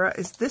Niagara.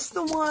 Is this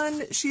the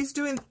one she's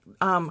doing?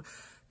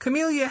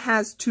 Camellia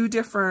has 2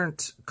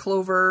 different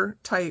Clover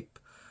type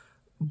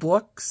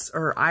books,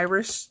 or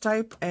Irish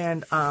type.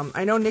 And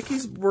I know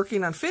Nikki's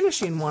working on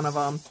finishing one of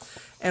them.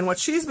 And what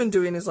she's been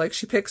doing is, like,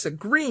 she picks a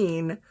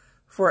green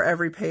for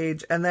every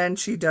page, and then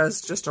she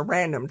does just a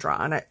random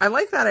draw. And I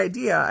like that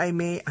idea. I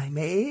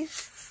may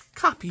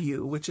copy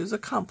you, which is a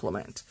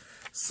compliment.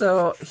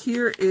 So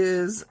here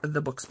is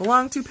the Books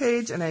Belong To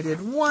page, and I did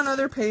one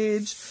other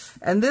page,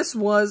 and this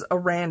was a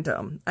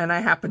random, and I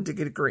happened to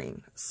get a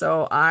green.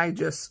 So I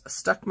just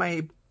stuck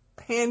my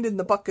hand in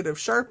the bucket of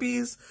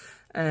Sharpies,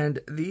 and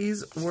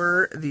these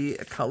were the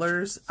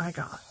colors I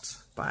got.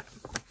 But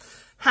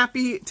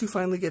happy to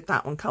finally get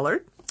that one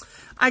colored.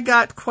 I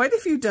got quite a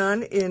few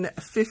done in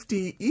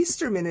 50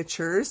 Easter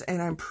miniatures, and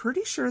I'm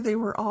pretty sure they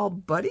were all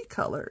buddy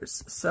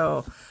colors.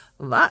 So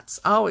that's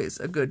always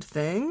a good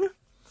thing.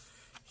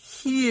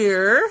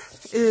 Here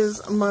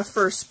is my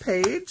first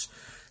page.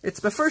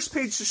 It's my first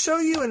page to show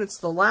you, and it's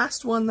the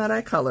last one that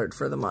I colored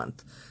for the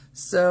month.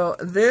 So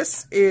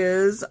this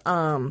is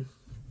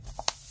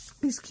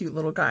these cute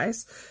little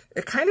guys.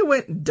 It kind of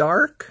went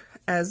dark,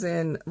 as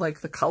in,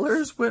 like, the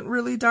colors went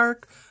really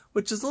dark,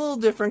 which is a little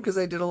different because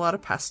I did a lot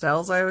of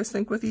pastels, I always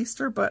think, with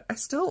Easter, but I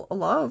still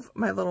love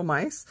my little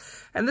mice.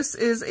 And this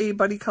is a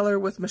buddy color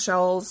with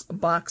Michelle's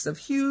Box of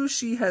Hues.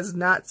 She has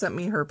not sent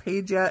me her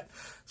page yet,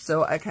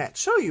 so I can't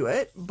show you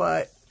it,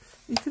 but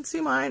you can see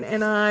mine.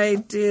 And I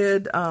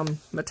did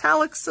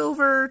metallic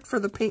silver for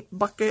the paint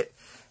bucket,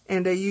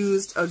 and I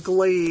used a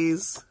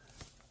glaze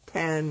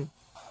pen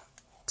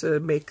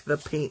to make the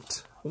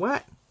paint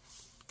wet.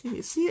 Can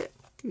you see it?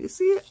 Can you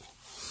see it?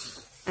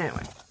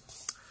 Anyway.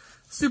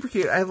 Super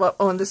cute. I love,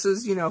 oh, and this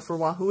is, you know, for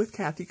Wahoo with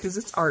Cathy, because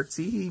it's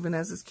artsy. He even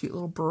has this cute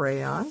little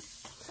beret on.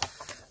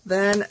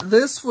 Then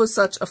this was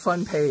such a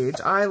fun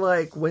page. I,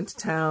 like, went to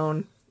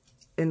town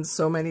in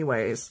so many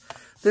ways.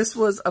 This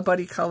was a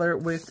buddy color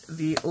with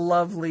the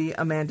lovely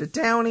Amanda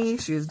Downey.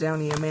 She is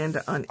Downey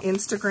Amanda on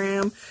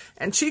Instagram.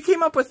 And she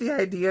came up with the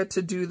idea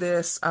to do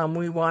this.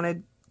 We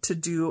wanted to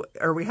do,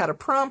 or we had a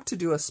prompt to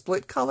do a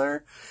split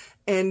color.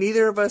 And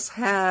neither of us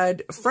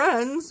had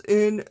friends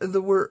in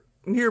the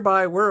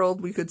nearby world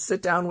we could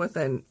sit down with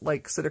and,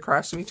 like, sit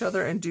across from each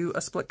other and do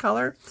a split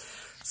color.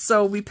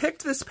 So we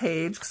picked this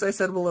page because I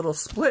said, well, it'll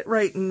split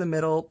right in the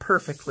middle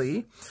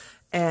perfectly.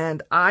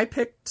 And I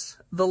picked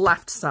the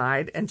left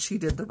side and she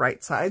did the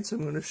right side. So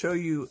I'm going to show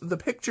you the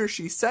picture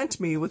she sent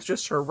me with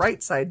just her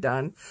right side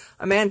done.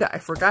 Amanda, I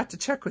forgot to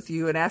check with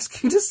you and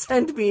ask you to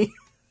send me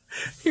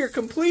your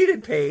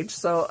completed page.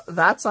 So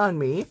that's on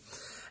me.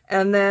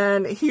 And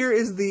then here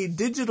is the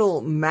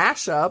digital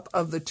mashup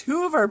of the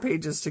 2 of our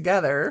pages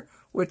together,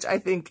 which I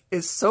think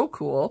is so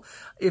cool.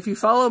 If you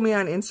follow me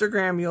on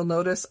Instagram, you'll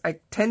notice I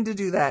tend to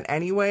do that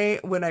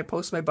anyway. When I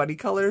post my buddy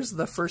colors,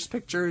 the first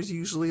picture is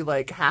usually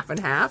like half and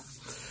half.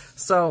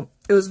 So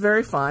it was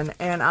very fun.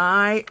 And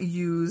I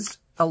used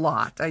a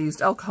lot. I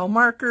used alcohol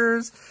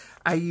markers.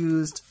 I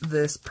used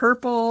this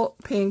purple,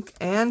 pink,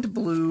 and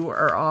blue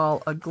are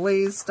all a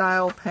glaze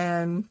style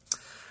pen.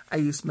 I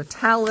used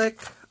metallic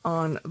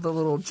on the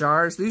little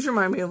jars. These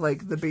remind me of,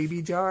 like, the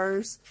baby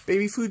jars,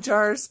 baby food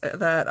jars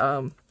that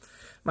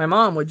my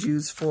mom would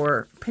use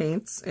for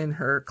paints in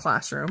her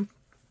classroom.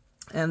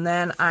 And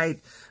then I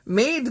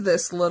made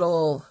this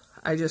little,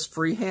 I just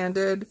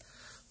freehanded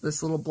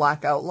this little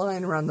black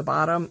outline around the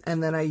bottom.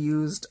 And then I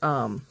used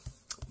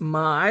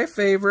my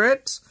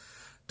favorite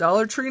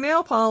Dollar Tree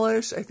nail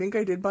polish. I think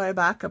I did buy a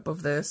backup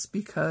of this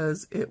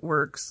because it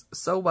works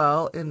so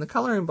well in the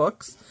coloring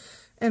books,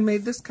 and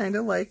made this kind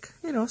of, like,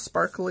 you know,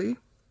 sparkly.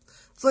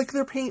 It's like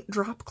their paint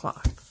drop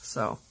cloth.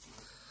 So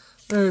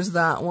there's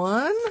that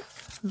one.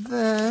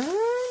 Then,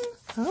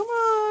 come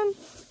on.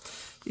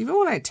 Even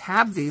when I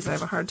tab these, I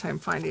have a hard time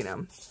finding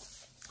them.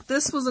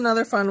 This was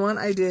another fun one.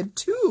 I did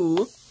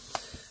 2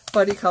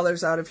 buddy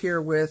colors out of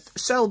here with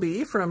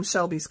Shelby from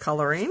Shelby's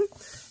Coloring.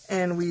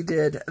 And we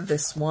did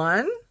this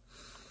one,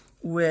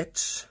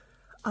 which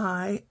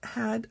I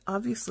had,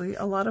 obviously,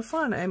 a lot of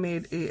fun. I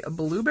made a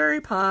blueberry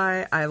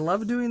pie. I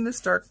love doing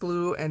this dark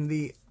blue and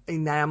the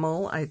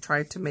enamel. I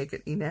tried to make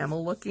it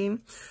enamel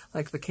looking,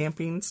 like the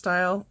camping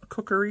style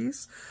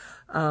cookeries.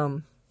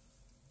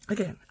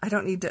 Again, I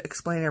don't need to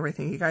explain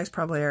everything. You guys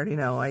probably already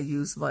know. I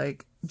use,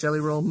 like, Jelly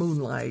Roll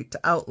Moonlight to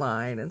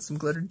outline and some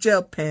glitter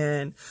gel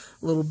pen,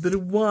 a little bit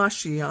of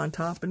washi on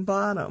top and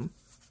bottom.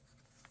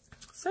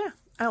 So yeah,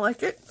 I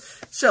like it.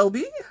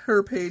 Shelby,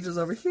 her page is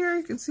over here.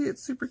 You can see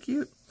it's super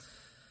cute.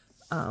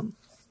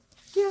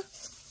 Yeah.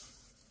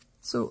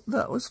 So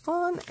that was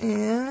fun.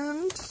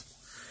 And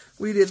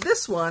we did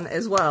this one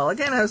as well.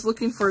 Again, I was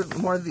looking for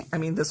more of the, I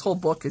mean, this whole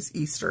book is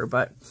Easter,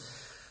 but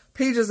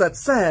pages that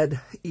said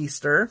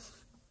Easter.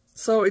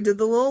 So we did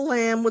the little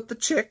lamb with the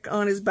chick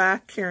on his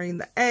back carrying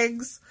the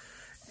eggs.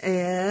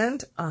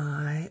 And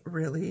I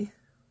really,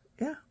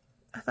 yeah,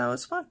 I thought it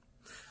was fun.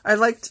 I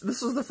liked,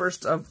 this was the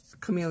first of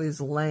Camille's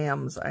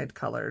lambs I'd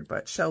colored,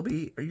 but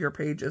Shelby, your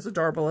page is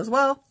adorable as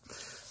well.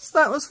 So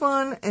that was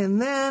fun.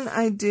 And then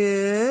I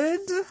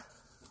did,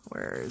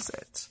 where is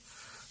it?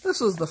 This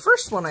was the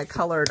first one I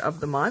colored of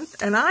the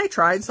month, and I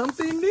tried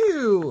something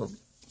new.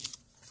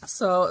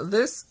 So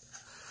this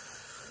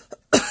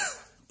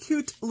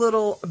cute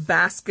little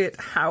basket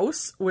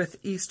house with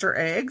Easter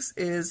eggs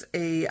is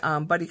a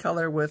buddy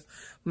color with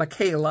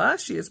Michaela.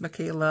 She is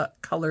Michaela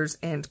Colors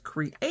and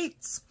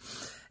Creates.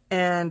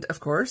 And of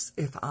course,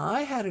 if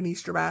I had an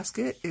Easter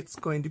basket, it's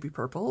going to be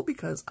purple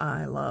because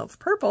I love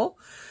purple.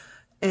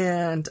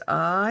 And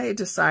I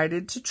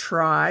decided to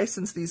try,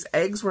 since these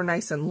eggs were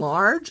nice and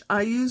large,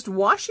 I used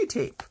washi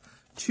tape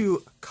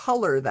to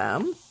color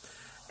them.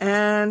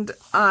 And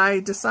I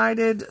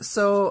decided,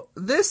 so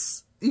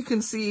this, you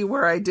can see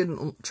where I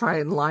didn't try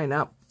and line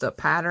up the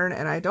pattern,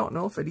 and I don't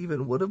know if it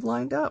even would have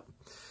lined up.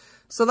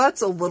 So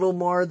that's a little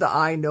more the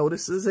eye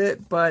notices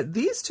it, but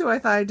these two I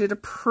thought I did a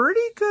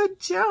pretty good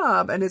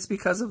job, and it's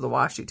because of the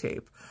washi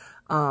tape.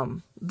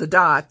 The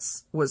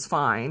dots was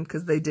fine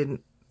because they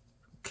didn't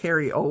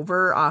carry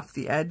over off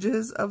the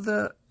edges of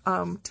the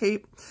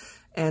tape,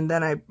 and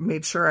then I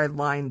made sure I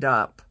lined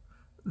up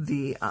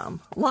the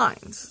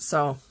lines.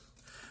 So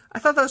I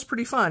thought that was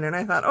pretty fun, and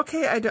I thought,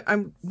 okay,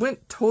 I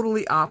went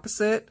totally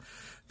opposite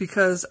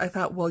because I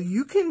thought, well,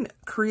 you can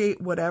create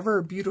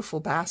whatever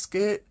beautiful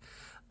basket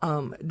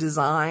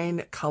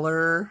design,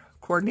 color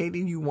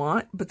coordinating you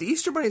want, but the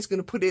Easter Bunny is going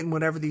to put in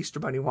whatever the Easter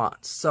Bunny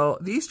wants. So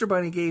the Easter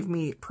Bunny gave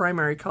me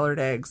primary colored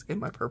eggs in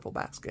my purple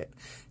basket.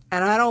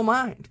 And I don't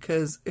mind,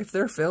 because if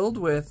they're filled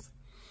with,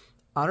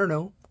 I don't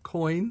know,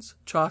 coins,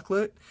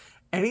 chocolate,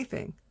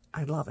 anything,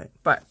 I'd love it.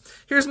 But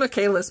here's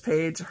Michaela's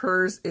page.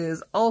 Hers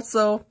is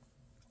also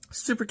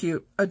super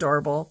cute,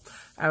 adorable.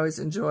 I always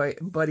enjoy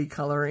buddy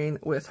coloring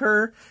with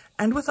her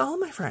and with all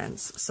my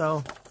friends.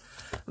 So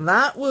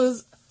that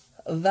was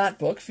that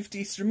book, 50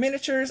 Easter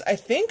Miniatures. I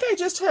think I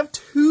just have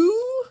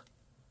two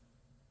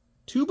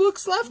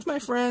books left, my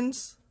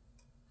friends.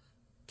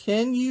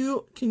 Can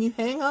you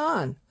hang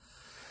on?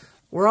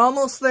 We're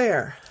almost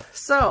there.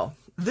 So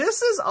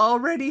this is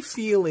already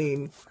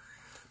feeling,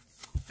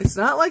 it's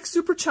not like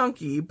super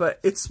chunky,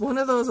 but it's one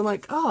of those I'm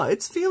like, oh,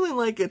 it's feeling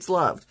like it's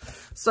loved.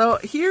 So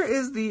here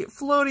is the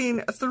Floating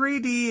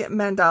 3D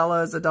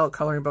Mandalas Adult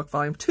Coloring Book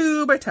Volume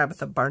 2 by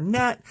Tabitha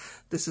Barnett.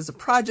 This is a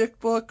project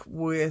book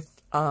with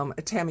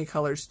Tammy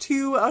Colors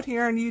 2 out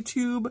here on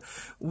YouTube.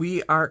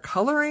 We are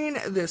coloring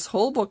this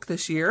whole book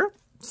this year.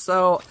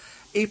 So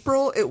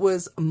April, it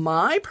was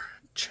my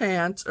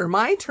chance, or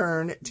my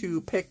turn, to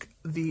pick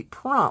the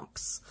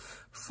prompts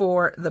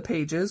for the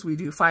pages. We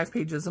do 5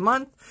 pages a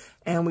month,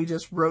 and we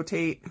just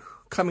rotate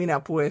coming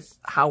up with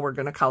how we're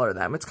going to color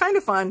them. It's kind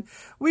of fun.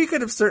 We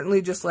could have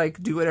certainly just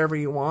like do whatever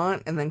you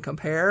want and then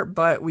compare,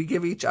 but we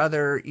give each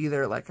other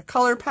either like a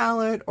color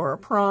palette or a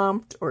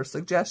prompt or a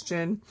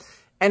suggestion.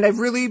 And I've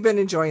really been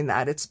enjoying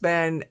that. It's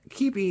been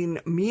keeping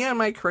me on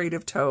my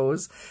creative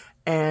toes,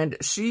 and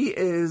she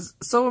is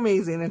so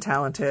amazing and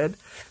talented.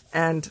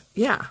 And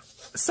yeah,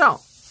 so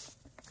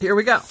here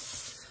we go.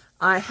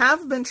 I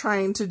have been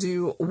trying to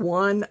do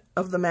one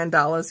of the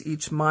mandalas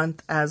each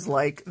month as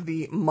like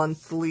the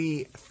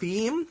monthly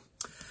theme.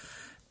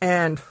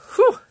 And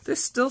whew,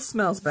 this still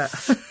smells bad.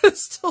 It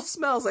still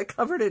smells. I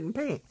covered it in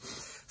paint.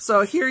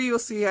 So here you'll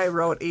see I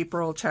wrote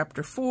April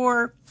chapter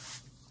 4.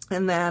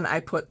 And then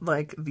I put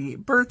like the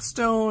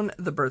birthstone,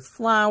 the birth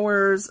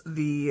flowers,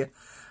 the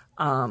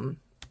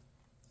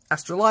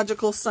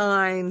astrological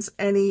signs,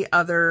 any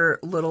other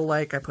little,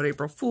 like I put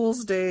April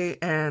Fool's Day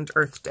and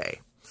Earth Day.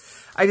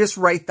 I just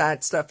write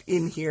that stuff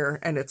in here,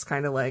 and it's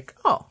kind of like,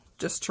 oh,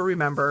 just to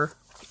remember,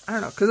 I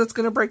don't know, because it's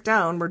going to break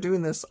down. We're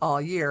doing this all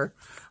year.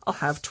 I'll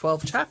have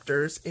 12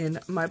 chapters in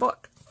my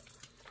book.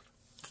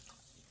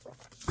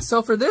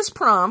 So for this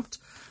prompt,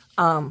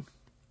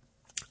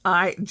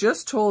 I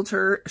just told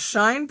her,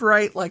 shine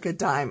bright like a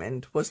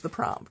diamond was the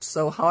prompt.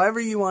 So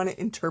however you want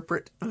to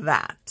interpret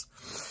that.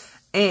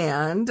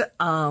 And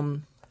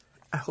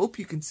I hope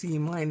you can see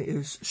mine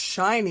is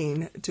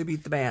shining to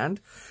beat the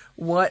band.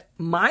 What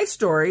my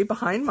story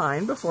behind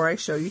mine, before I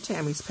show you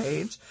Tammy's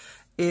page,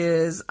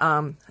 is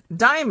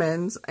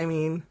diamonds, I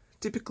mean,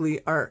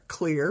 typically are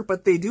clear,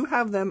 but they do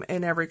have them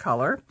in every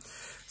color.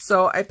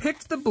 So I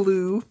picked the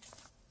blue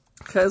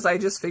because I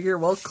just figure,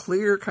 well,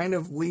 clear kind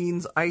of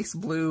leans ice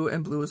blue,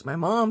 and blue is my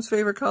mom's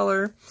favorite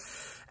color.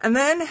 And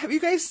then have you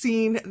guys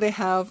seen, they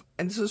have,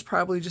 and this is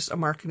probably just a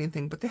marketing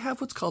thing, but they have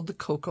what's called the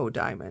Cocoa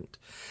Diamond.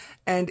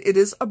 And it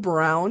is a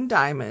brown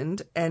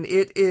diamond, and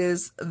it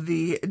is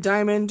the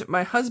diamond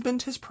my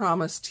husband has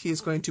promised he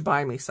is going to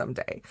buy me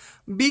someday.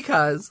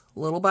 Because,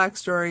 little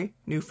backstory,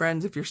 new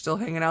friends, if you're still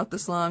hanging out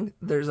this long,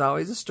 there's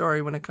always a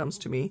story when it comes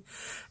to me.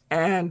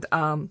 And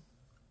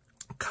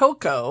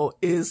Coco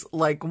is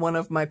like one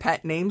of my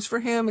pet names for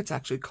him. It's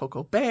actually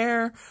Coco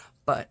Bear.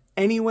 But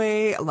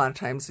anyway, a lot of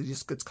times it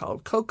just gets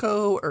called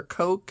Coco or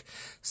Coke.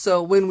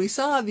 So when we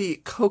saw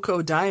the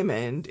Cocoa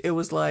Diamond, it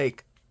was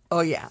like, oh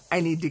yeah,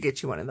 I need to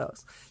get you one of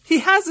those. He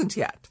hasn't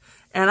yet.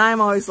 And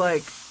I'm always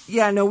like,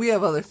 yeah, no, we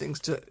have other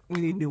things we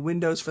need new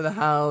windows for the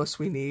house.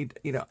 We need,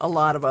 you know, a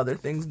lot of other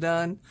things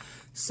done.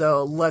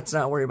 So let's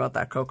not worry about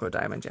that Cocoa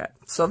Diamond yet.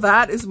 So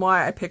that is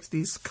why I picked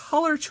these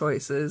color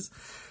choices.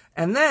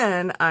 And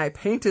then I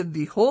painted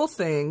the whole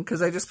thing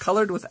because I just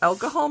colored with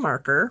alcohol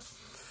marker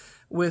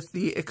with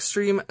the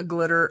Extreme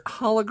Glitter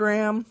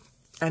Hologram.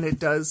 And it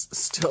does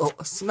still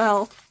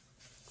smell.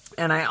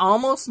 And I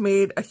almost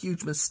made a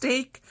huge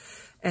mistake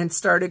and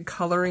started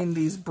coloring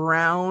these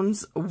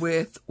browns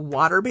with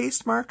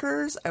water-based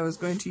markers. I was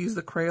going to use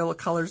the Crayola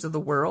Colors of the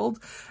World.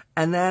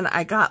 And then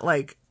I got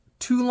like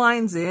 2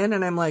 lines in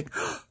and I'm like,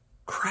 oh,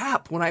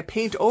 crap, when I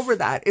paint over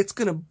that, it's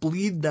going to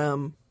bleed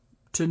them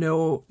to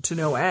no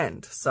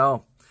end.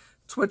 So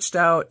switched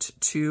out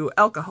to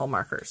alcohol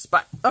markers.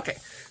 But okay,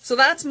 so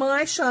that's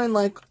my Shine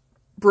Like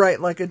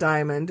Bright Like a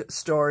Diamond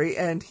story.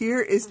 And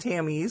here is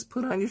Tammy's.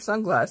 Put on your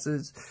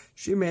sunglasses.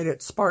 She made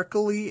it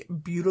sparkly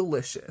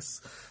beautilicious.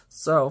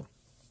 So,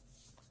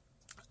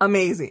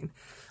 amazing.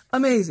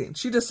 Amazing.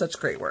 She does such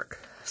great work.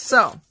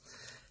 So,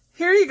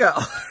 here you go.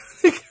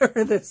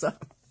 Cover this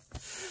up.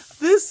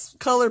 This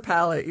color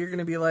palette, you're going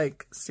to be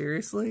like,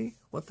 seriously?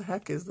 What the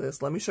heck is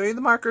this? Let me show you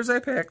the markers I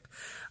picked.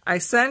 I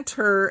sent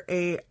her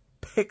a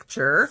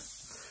picture,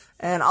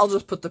 and I'll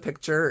just put the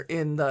picture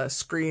in the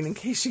screen in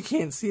case you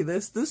can't see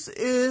this. This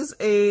is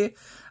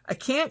I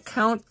can't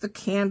count the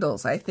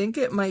candles. I think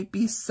it might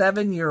be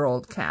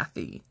 7-year-old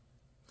Cathy.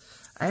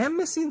 I am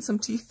missing some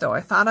teeth, though. I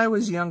thought I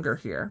was younger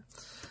here.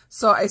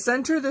 So I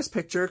sent her this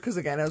picture, because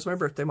again, it was my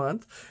birthday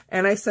month,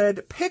 and I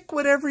said, pick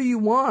whatever you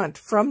want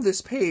from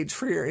this page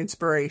for your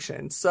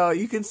inspiration. So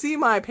you can see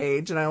my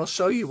page, and I will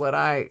show you what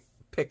I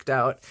picked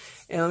out.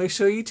 And let me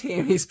show you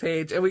Tammy's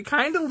page. And we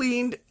kind of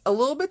leaned a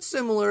little bit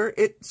similar.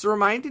 It's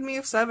reminded me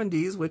of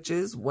 70s, which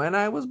is when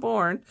I was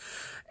born.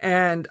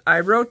 And I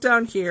wrote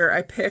down here,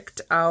 I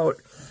picked out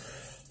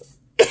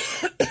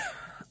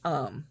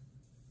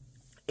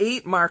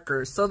 8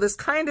 markers. So this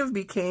kind of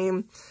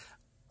became,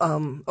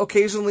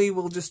 occasionally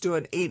we'll just do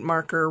an 8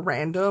 marker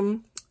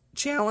random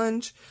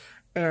challenge,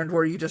 and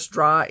where you just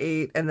draw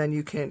 8 and then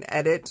you can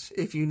edit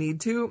if you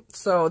need to.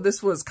 So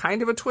this was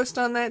kind of a twist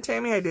on that,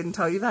 Tammy. I didn't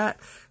tell you that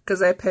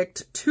because I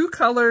picked 2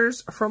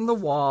 colors from the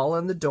wall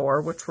and the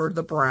door, which were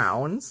the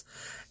browns.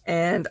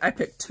 And I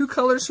picked 2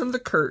 colors from the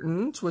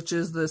curtains, which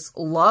is this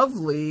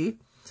lovely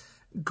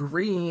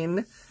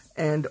green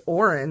and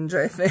orange,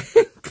 I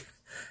think.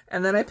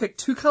 And then I picked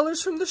 2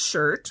 colors from the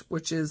shirt,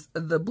 which is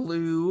the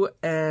blue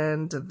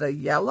and the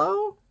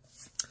yellow.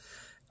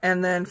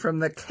 And then from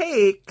the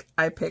cake,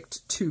 I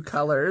picked 2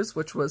 colors,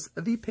 which was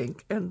the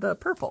pink and the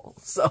purple.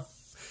 So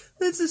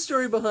that's the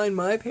story behind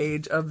my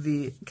page of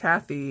the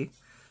Cathy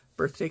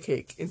birthday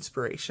cake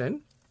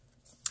inspiration.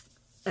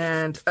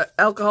 And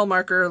alcohol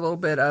marker, a little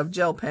bit of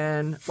gel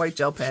pen, white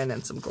gel pen,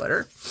 and some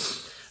glitter.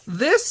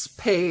 This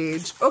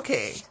page,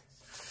 okay,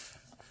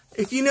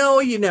 if you know,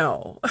 you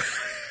know.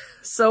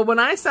 So when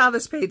I saw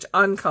this page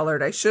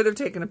uncolored, I should have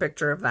taken a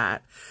picture of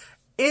that.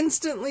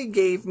 Instantly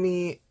gave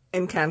me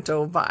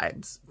Encanto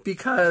vibes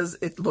because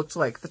it looked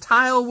like the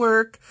tile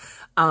work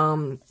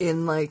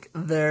in like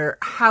their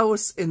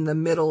house in the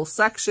middle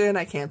section.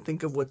 I can't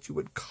think of what you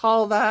would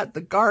call that.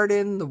 The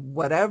garden, the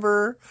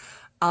whatever,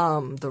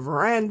 the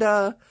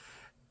veranda.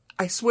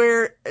 I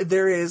swear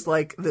there is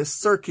like this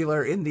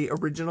circular in the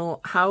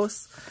original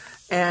house,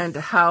 and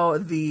how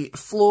the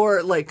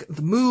floor like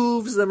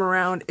moves them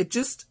around. It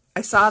just,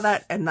 I saw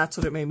that and that's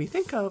what it made me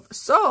think of.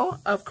 So,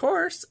 of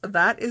course,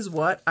 that is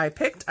what I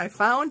picked. I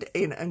found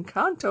an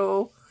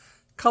Encanto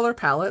color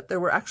palette. There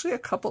were actually a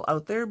couple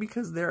out there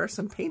because there are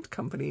some paint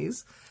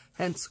companies,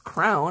 hence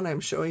Crown.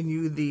 I'm showing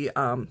you the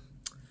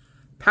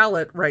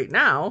palette right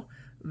now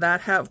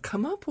that have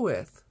come up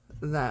with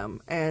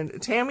them. And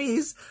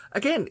Tammy's,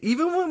 again,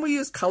 even when we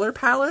use color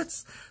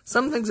palettes,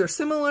 some things are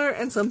similar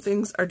and some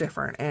things are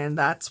different. And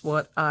that's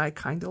what I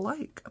kind of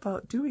like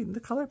about doing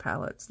the color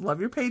palettes. Love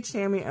your page,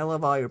 Tammy. I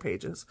love all your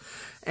pages.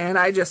 And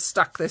I just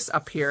stuck this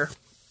up here.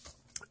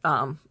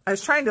 I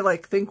was trying to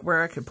like think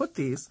where I could put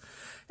these,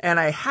 and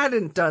I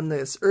hadn't done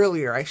this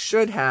earlier. I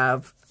should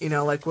have, you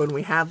know, like when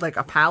we had like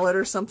a palette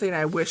or something,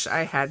 I wish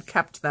I had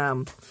kept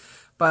them.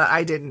 But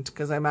I didn't,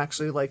 because I'm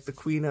actually like the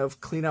queen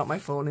of clean out my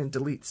phone and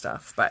delete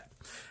stuff. But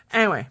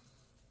anyway,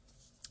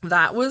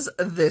 that was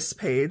this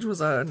page,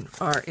 was on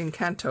our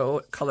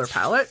Encanto color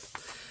palette.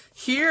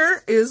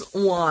 Here is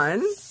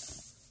one,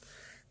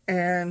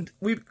 and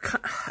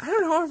I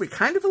don't know, are we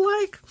kind of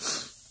alike?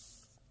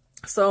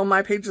 So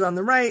my page is on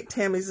the right,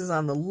 Tammy's is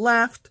on the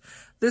left.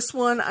 This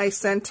one, I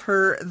sent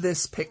her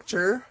this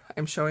picture.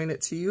 I'm showing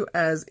it to you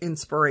as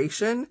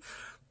inspiration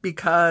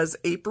because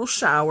April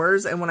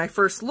showers, and when I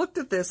first looked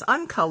at this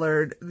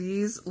uncolored,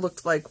 these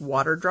looked like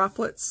water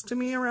droplets to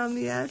me around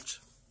the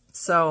edge.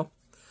 So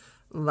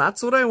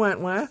that's what I went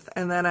with.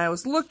 And then I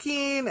was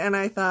looking and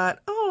I thought,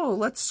 oh,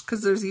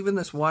 because there's even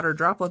this water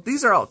droplet.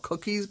 These are all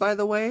cookies, by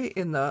the way,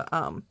 in the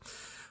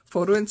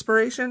photo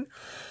inspiration.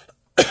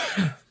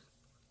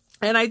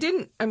 And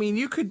I mean,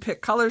 you could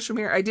pick colors from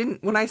here.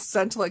 When I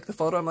sent like the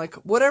photo, I'm like,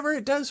 whatever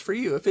it does for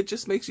you. If it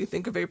just makes you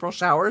think of April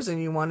showers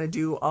and you want to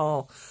do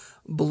all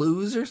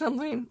blues or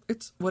something,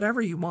 it's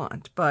whatever you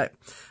want. But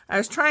I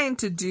was trying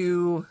to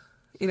do,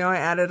 I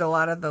added a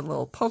lot of the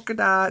little polka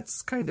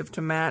dots kind of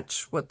to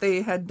match what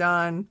they had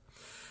done.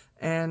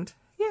 And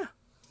yeah,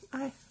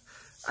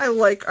 I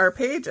like our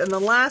page. And the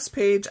last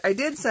page, I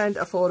did send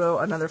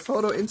another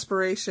photo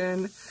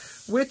inspiration,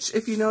 which,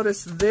 if you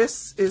notice,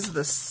 this is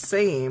the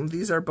same.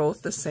 These are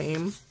both the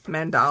same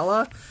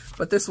mandala,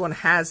 but this one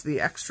has the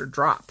extra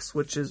drops,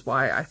 which is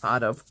why I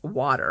thought of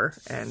water.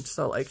 And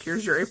so, like,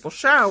 here's your April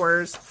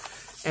showers,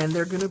 and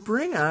they're going to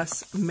bring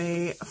us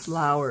May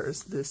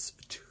flowers, this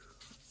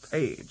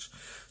page.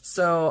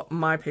 So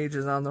my page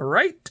is on the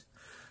right,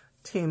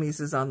 Tammy's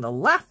is on the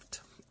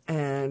left,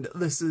 and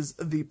this is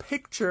the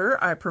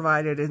picture I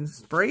provided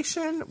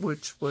inspiration,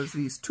 which was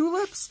these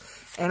tulips.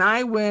 And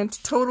I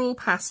went total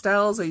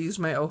pastels. I used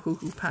my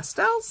Ohuhu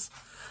pastels.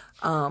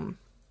 And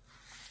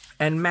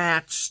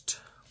matched,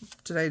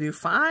 did I do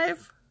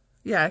 5?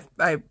 Yeah,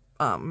 I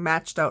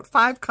matched out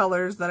 5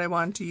 colors that I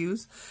wanted to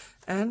use.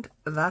 And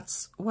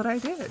that's what I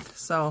did.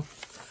 So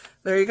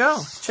there you go.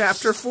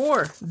 Chapter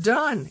 4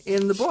 done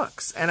in the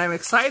books. And I'm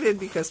excited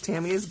because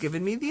Tammy has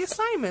given me the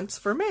assignments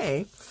for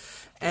May.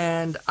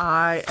 And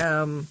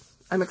I'm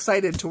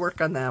excited to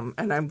work on them,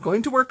 and I'm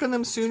going to work on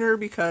them sooner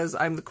because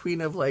I'm the queen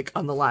of, like,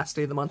 on the last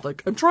day of the month,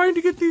 like, I'm trying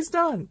to get these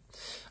done.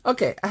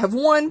 Okay, I have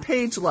 1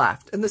 page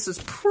left, and this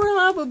is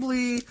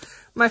probably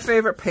my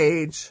favorite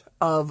page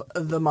of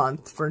the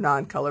month for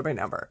non-color by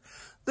number.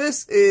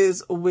 This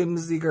is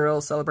Whimsy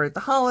Girls Celebrate the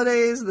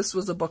Holidays. This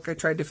was a book I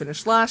tried to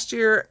finish last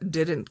year,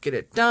 didn't get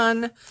it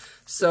done,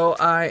 so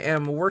I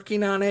am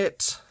working on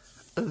it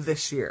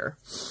this year.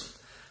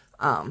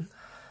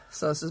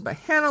 So this is by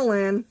Hannah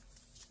Lynn,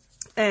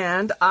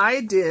 and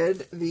I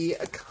did the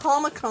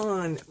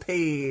Comic-Con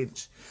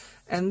page,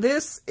 and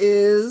this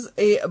is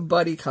a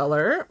buddy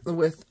color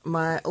with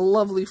my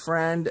lovely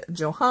friend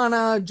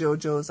Johanna,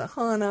 Jojo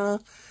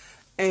Zahana,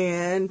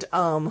 and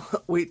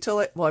wait till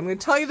I'm going to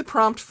tell you the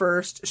prompt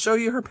first, show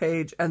you her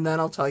page, and then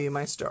I'll tell you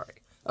my story.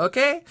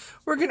 Okay?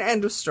 We're going to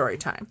end with story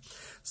time.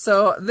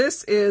 So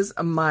this is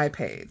my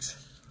page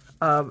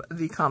of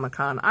the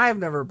Comic-Con. I've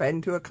never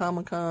been to a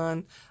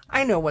Comic-Con.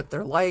 I know what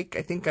they're like.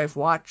 I think I've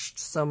watched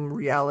some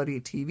reality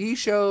TV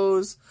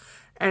shows.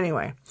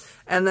 Anyway,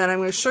 and then I'm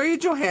going to show you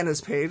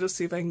Johanna's page. Let's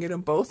see if I can get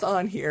them both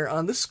on here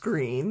on the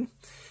screen.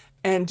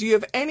 And do you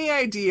have any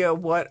idea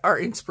what our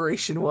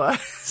inspiration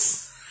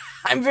was?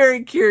 I'm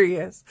very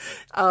curious.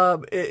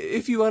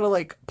 If you want to,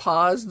 like,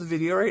 pause the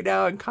video right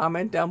now and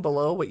comment down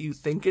below what you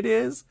think it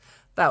is,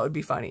 that would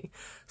be funny.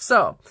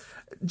 So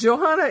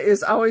Johanna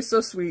is always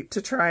so sweet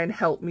to try and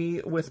help me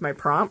with my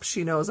prompts.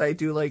 She knows I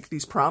do, like,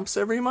 these prompts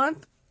every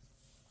month.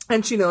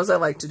 And she knows I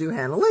like to do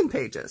Hannah Lynn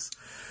pages.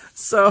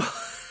 So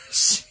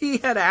she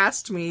had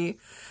asked me,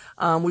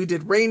 we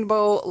did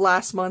Rainbow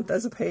last month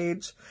as a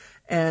page.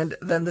 And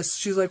then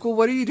she's like, well,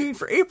 what are you doing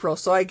for April?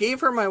 So I gave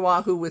her my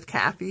Wahoo with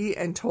Cathy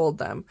and told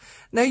them.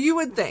 Now you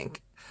would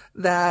think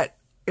that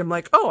I'm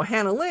like, oh,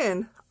 Hannah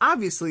Lynn,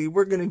 obviously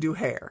we're going to do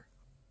hair.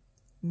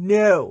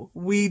 No,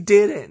 we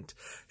didn't.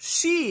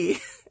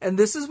 And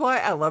this is why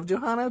I love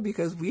Johanna,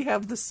 because we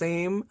have the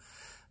same,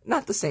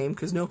 not the same,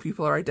 because no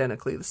people are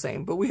identically the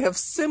same, but we have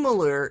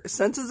similar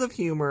senses of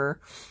humor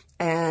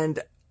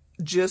and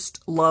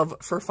just love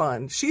for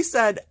fun. She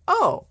said,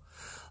 oh,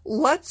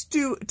 let's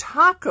do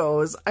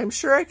tacos. I'm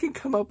sure I can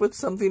come up with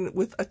something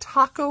with a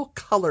taco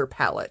color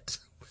palette.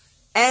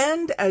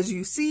 And as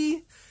you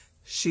see,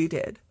 she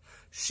did.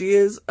 She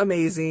is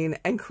amazing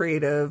and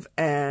creative,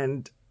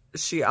 and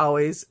she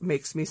always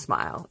makes me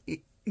smile.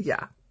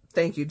 Yeah.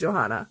 Thank you,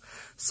 Johanna.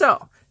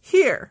 So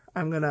here,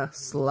 I'm going to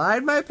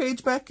slide my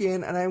page back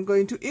in, and I'm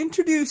going to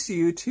introduce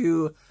you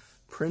to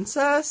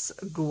Princess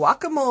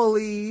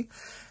Guacamole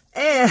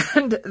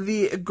and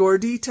the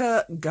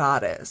Gordita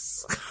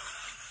Goddess.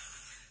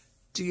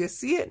 Do you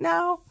see it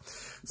now?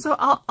 So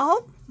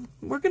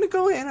we're going to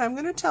go in. I'm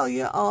going to tell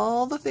you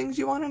all the things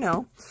you want to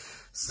know.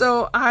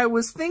 So I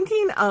was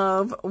thinking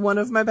of one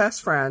of my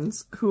best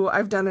friends who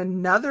I've done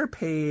another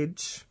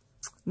page,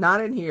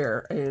 not in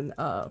here, in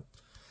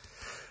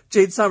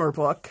Jade Summer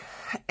book.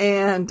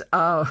 And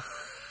I'm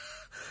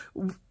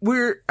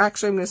going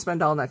to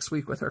spend all next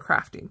week with her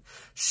crafting.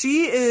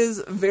 She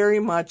is very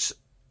much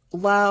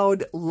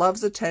loud,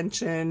 loves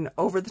attention,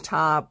 over the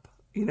top,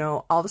 you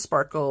know, all the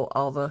sparkle,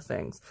 all the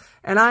things.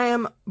 And I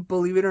am,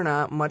 believe it or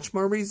not, much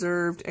more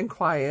reserved and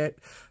quiet.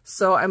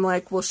 So I'm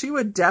like, well, she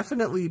would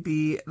definitely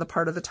be the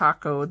part of the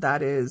taco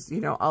that is,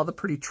 you know, all the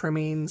pretty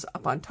trimmings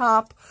up on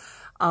top.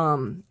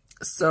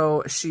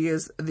 So she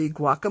is the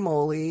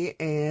guacamole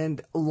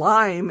and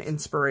lime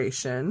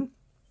inspiration.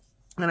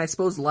 And I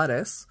suppose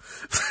lettuce.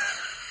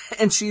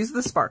 And she's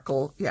the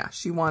sparkle. Yeah,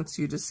 she wants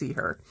you to see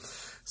her.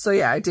 So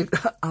yeah, I did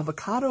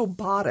avocado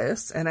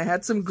bodice, and I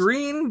had some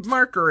green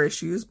marker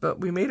issues, but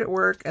we made it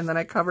work. And then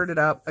I covered it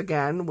up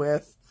again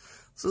with,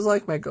 this is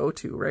like my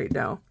go-to right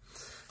now,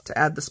 to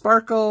add the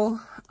sparkle.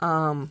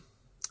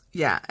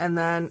 Yeah, and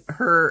then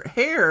her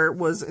hair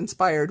was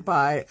inspired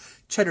by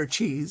cheddar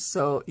cheese.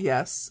 So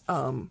yes,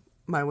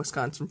 my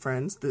Wisconsin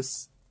friends,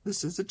 this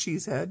is a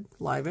cheesehead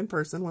live in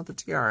person with a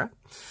tiara.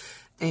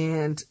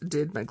 And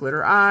did my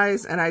glitter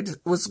eyes, and I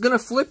was gonna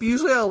flip.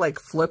 Usually I'll like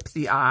flip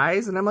the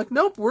eyes, and I'm like,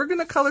 nope, we're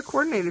gonna color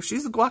coordinate. If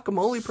she's the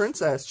guacamole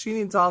princess, she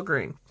needs all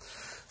green.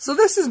 So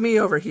this is me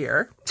over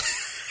here.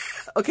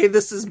 Okay,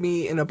 this is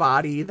me in a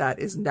body that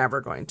is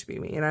never going to be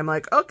me. And I'm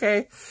like,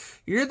 okay,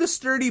 you're the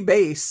sturdy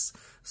base.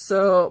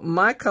 So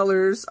my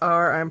colors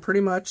are, I'm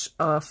pretty much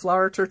a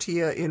flour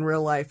tortilla in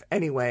real life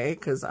anyway,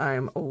 because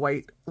I'm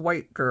a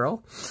white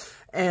girl.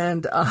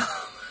 And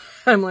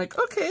I'm like,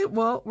 okay,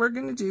 well, we're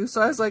going to do,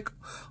 so I was like,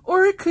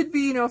 or it could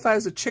be, you know, if I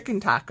was a chicken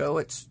taco,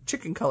 it's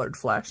chicken colored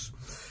flesh.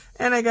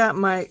 And I got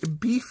my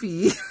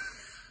beefy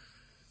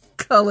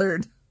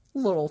colored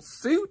little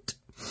suit.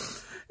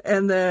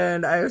 And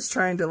then I was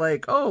trying to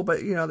like, oh,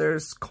 but you know,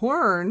 there's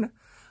corn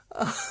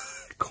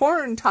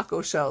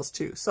taco shells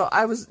too. So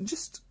I was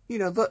just, you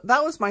know,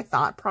 that was my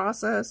thought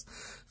process,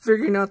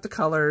 figuring out the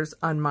colors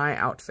on my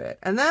outfit.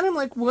 And then I'm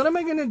like, what am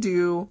I going to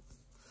do?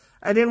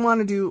 I didn't want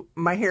to do,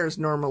 my hair is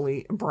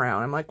normally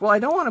brown. I'm like, well, I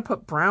don't want to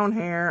put brown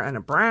hair and a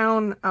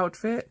brown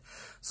outfit.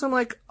 So I'm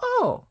like,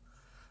 oh,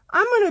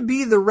 I'm going to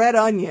be the red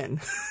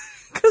onion.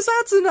 Because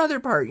that's another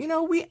part. You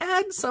know, we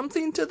add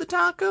something to the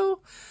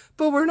taco,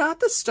 but we're not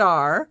the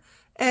star.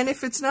 And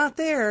if it's not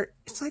there,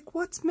 it's like,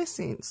 what's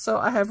missing? So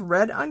I have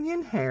red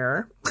onion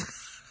hair.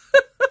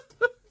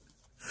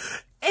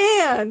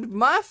 And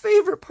my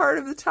favorite part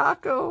of the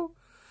taco,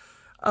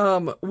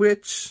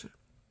 which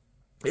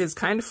is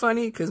kind of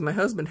funny because my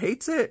husband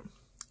hates it,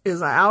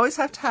 is I always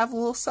have to have a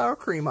little sour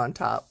cream on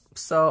top.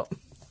 So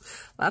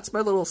that's my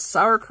little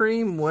sour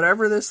cream,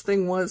 whatever this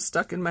thing was,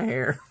 stuck in my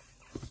hair.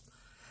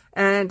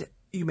 And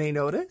you may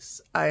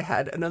notice I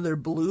had another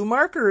blue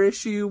marker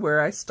issue where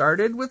I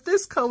started with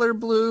this color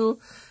blue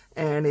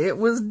and it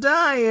was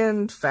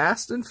dying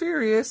fast and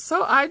furious.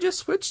 So I just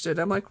switched it.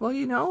 I'm like, well,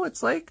 you know,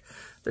 it's like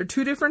they're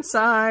two different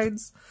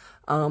sides.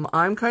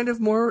 I'm kind of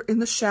more in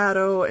the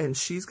shadow and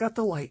she's got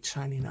the light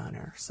shining on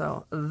her.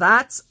 So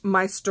that's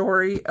my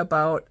story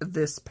about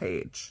this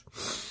page.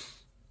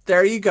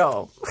 There you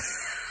go.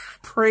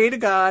 Pray to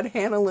God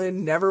Hannah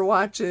Lynn never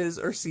watches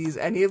or sees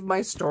any of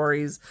my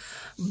stories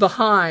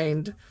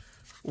behind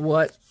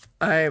what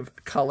I've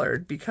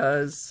colored,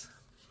 because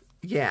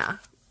yeah,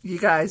 you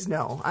guys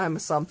know I'm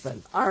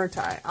something, aren't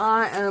I?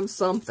 I am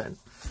something.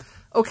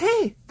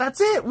 Okay,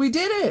 that's it. We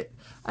did it.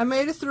 I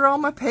made it through all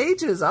my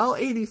pages, all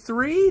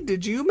 83.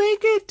 Did you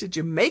make it? Did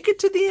you make it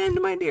to the end,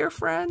 my dear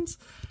friends?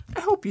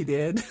 I hope you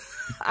did.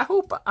 I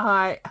hope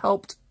I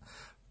helped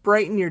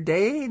brighten your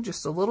day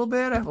just a little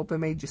bit. I hope I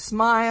made you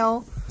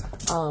smile.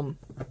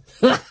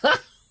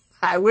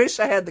 I wish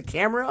I had the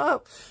camera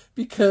up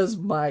because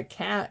my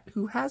cat,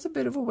 who has a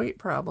bit of a weight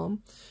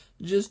problem,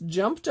 just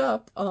jumped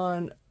up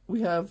on,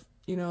 we have,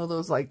 you know,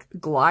 those like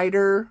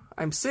glider.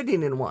 I'm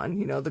sitting in one,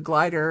 you know, the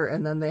glider,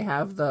 and then they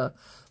have the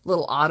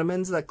little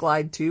ottomans that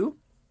glide too.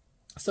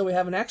 So we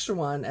have an extra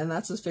one, and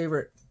that's his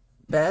favorite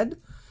bed.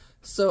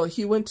 So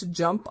he went to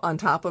jump on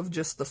top of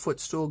just the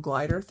footstool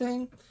glider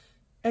thing,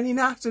 and he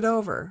knocked it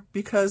over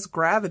because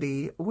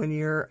gravity, when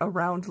you're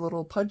around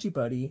little Pudgy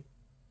Buddy,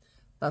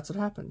 that's what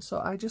happens. So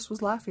I just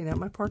was laughing at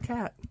my poor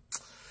cat.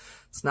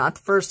 It's not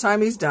the first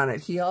time he's done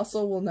it. He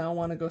also will now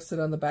want to go sit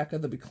on the back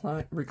of the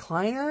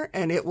recliner,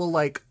 and it will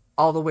like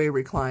all the way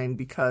recline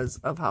because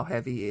of how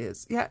heavy he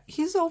is. Yeah,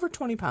 he's over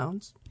 20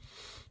 pounds.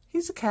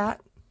 He's a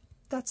cat.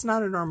 That's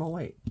not a normal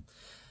weight.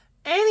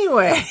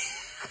 Anyway,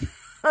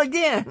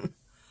 again,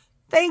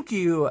 thank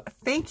you.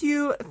 Thank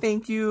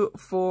you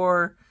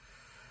for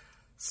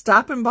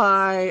stopping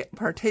by,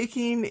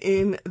 partaking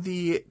in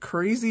the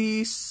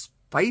crazy,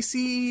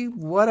 spicy,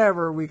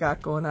 whatever we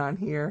got going on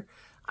here.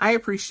 I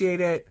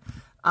appreciate it.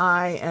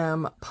 I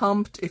am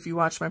pumped. If you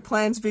watch my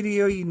plans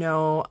video, you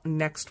know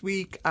next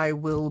week I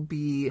will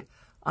be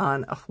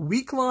on a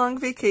week-long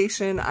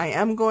vacation. I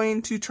am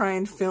going to try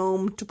and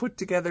film to put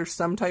together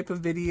some type of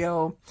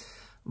video,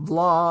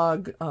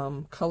 vlog,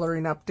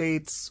 coloring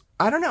updates.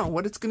 I don't know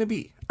what it's going to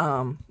be.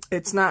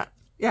 It's not,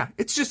 yeah,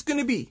 it's just going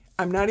to be.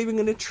 I'm not even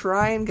going to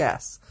try and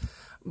guess,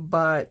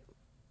 but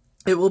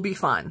it will be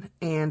fun.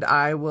 And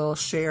I will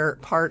share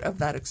part of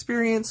that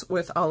experience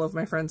with all of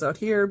my friends out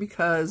here,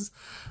 because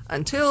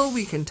until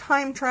we can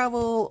time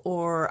travel,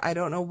 or I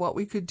don't know what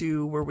we could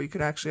do where we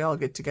could actually all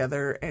get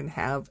together and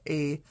have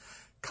a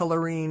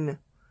coloring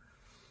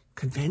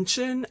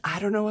convention. I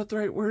don't know what the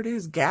right word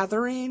is.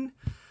 Gathering.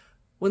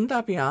 Wouldn't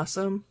that be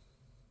awesome?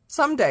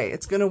 Someday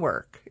it's going to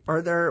work.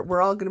 Or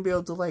we're all going to be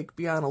able to like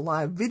be on a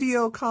live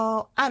video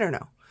call. I don't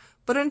know.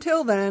 But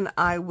until then,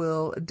 I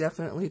will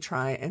definitely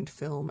try and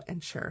film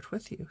and share it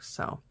with you.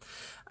 So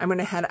I'm going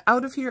to head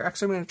out of here.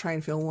 Actually, I'm going to try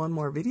and film one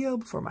more video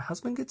before my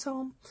husband gets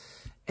home.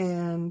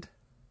 And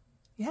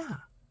yeah,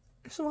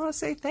 I just want to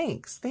say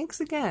thanks.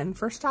 Thanks again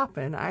for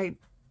stopping.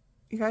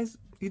 You guys,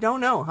 you don't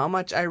know how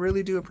much I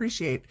really do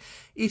appreciate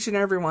each and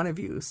every one of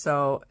you.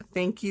 So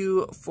thank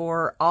you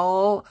for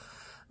all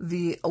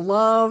the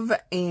love,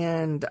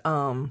 and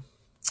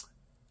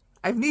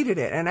I've needed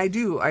it, and I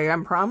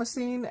am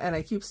promising, and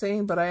I keep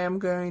saying, but I am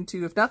going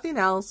to, if nothing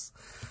else,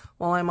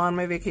 while I'm on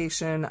my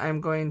vacation,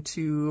 I'm going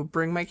to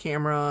bring my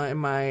camera and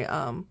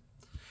my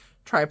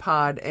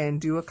tripod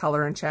and do a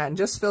color and chat and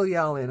just fill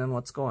y'all in on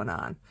what's going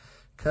on,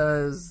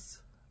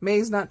 because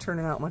May's not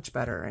turning out much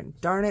better, and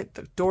darn it,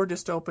 the door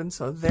just opened,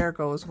 so there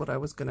goes what I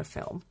was going to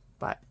film.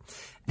 But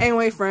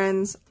anyway,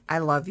 friends, I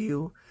love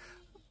you.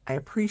 I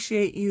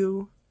appreciate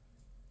you.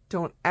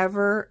 Don't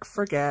ever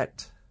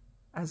forget,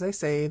 as I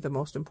say, the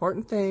most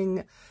important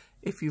thing,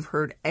 if you've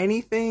heard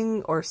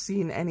anything or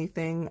seen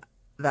anything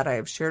that I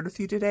have shared with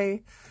you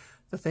today,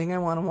 the thing I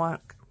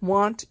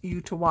want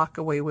you to walk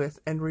away with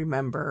and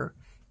remember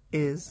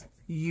is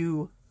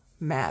you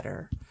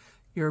matter.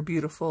 You're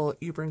beautiful.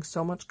 You bring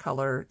so much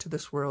color to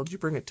this world. You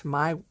bring it to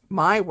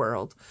my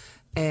world.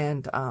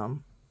 And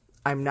I'm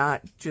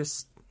not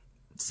just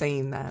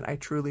saying that. I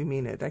truly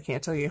mean it. I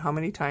can't tell you how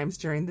many times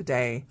during the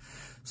day,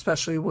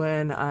 especially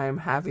when I'm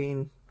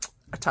having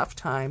a tough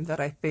time, that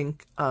I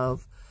think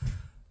of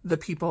the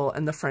people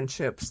and the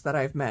friendships that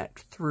I've met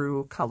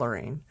through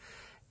coloring.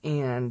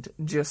 And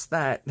just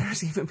that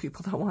there's even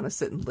people that want to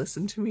sit and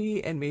listen to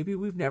me, and maybe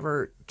we've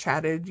never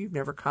chatted, you've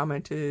never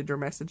commented or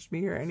messaged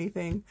me or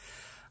anything.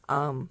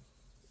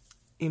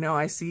 You know,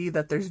 I see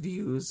that there's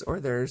views or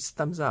there's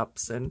thumbs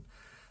ups,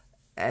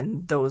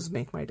 and those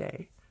make my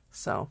day.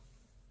 So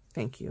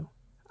thank you.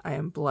 I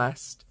am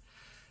blessed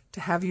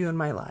to have you in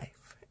my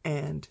life,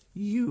 and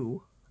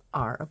you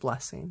are a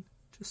blessing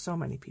to so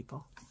many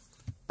people.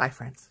 Bye,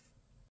 friends.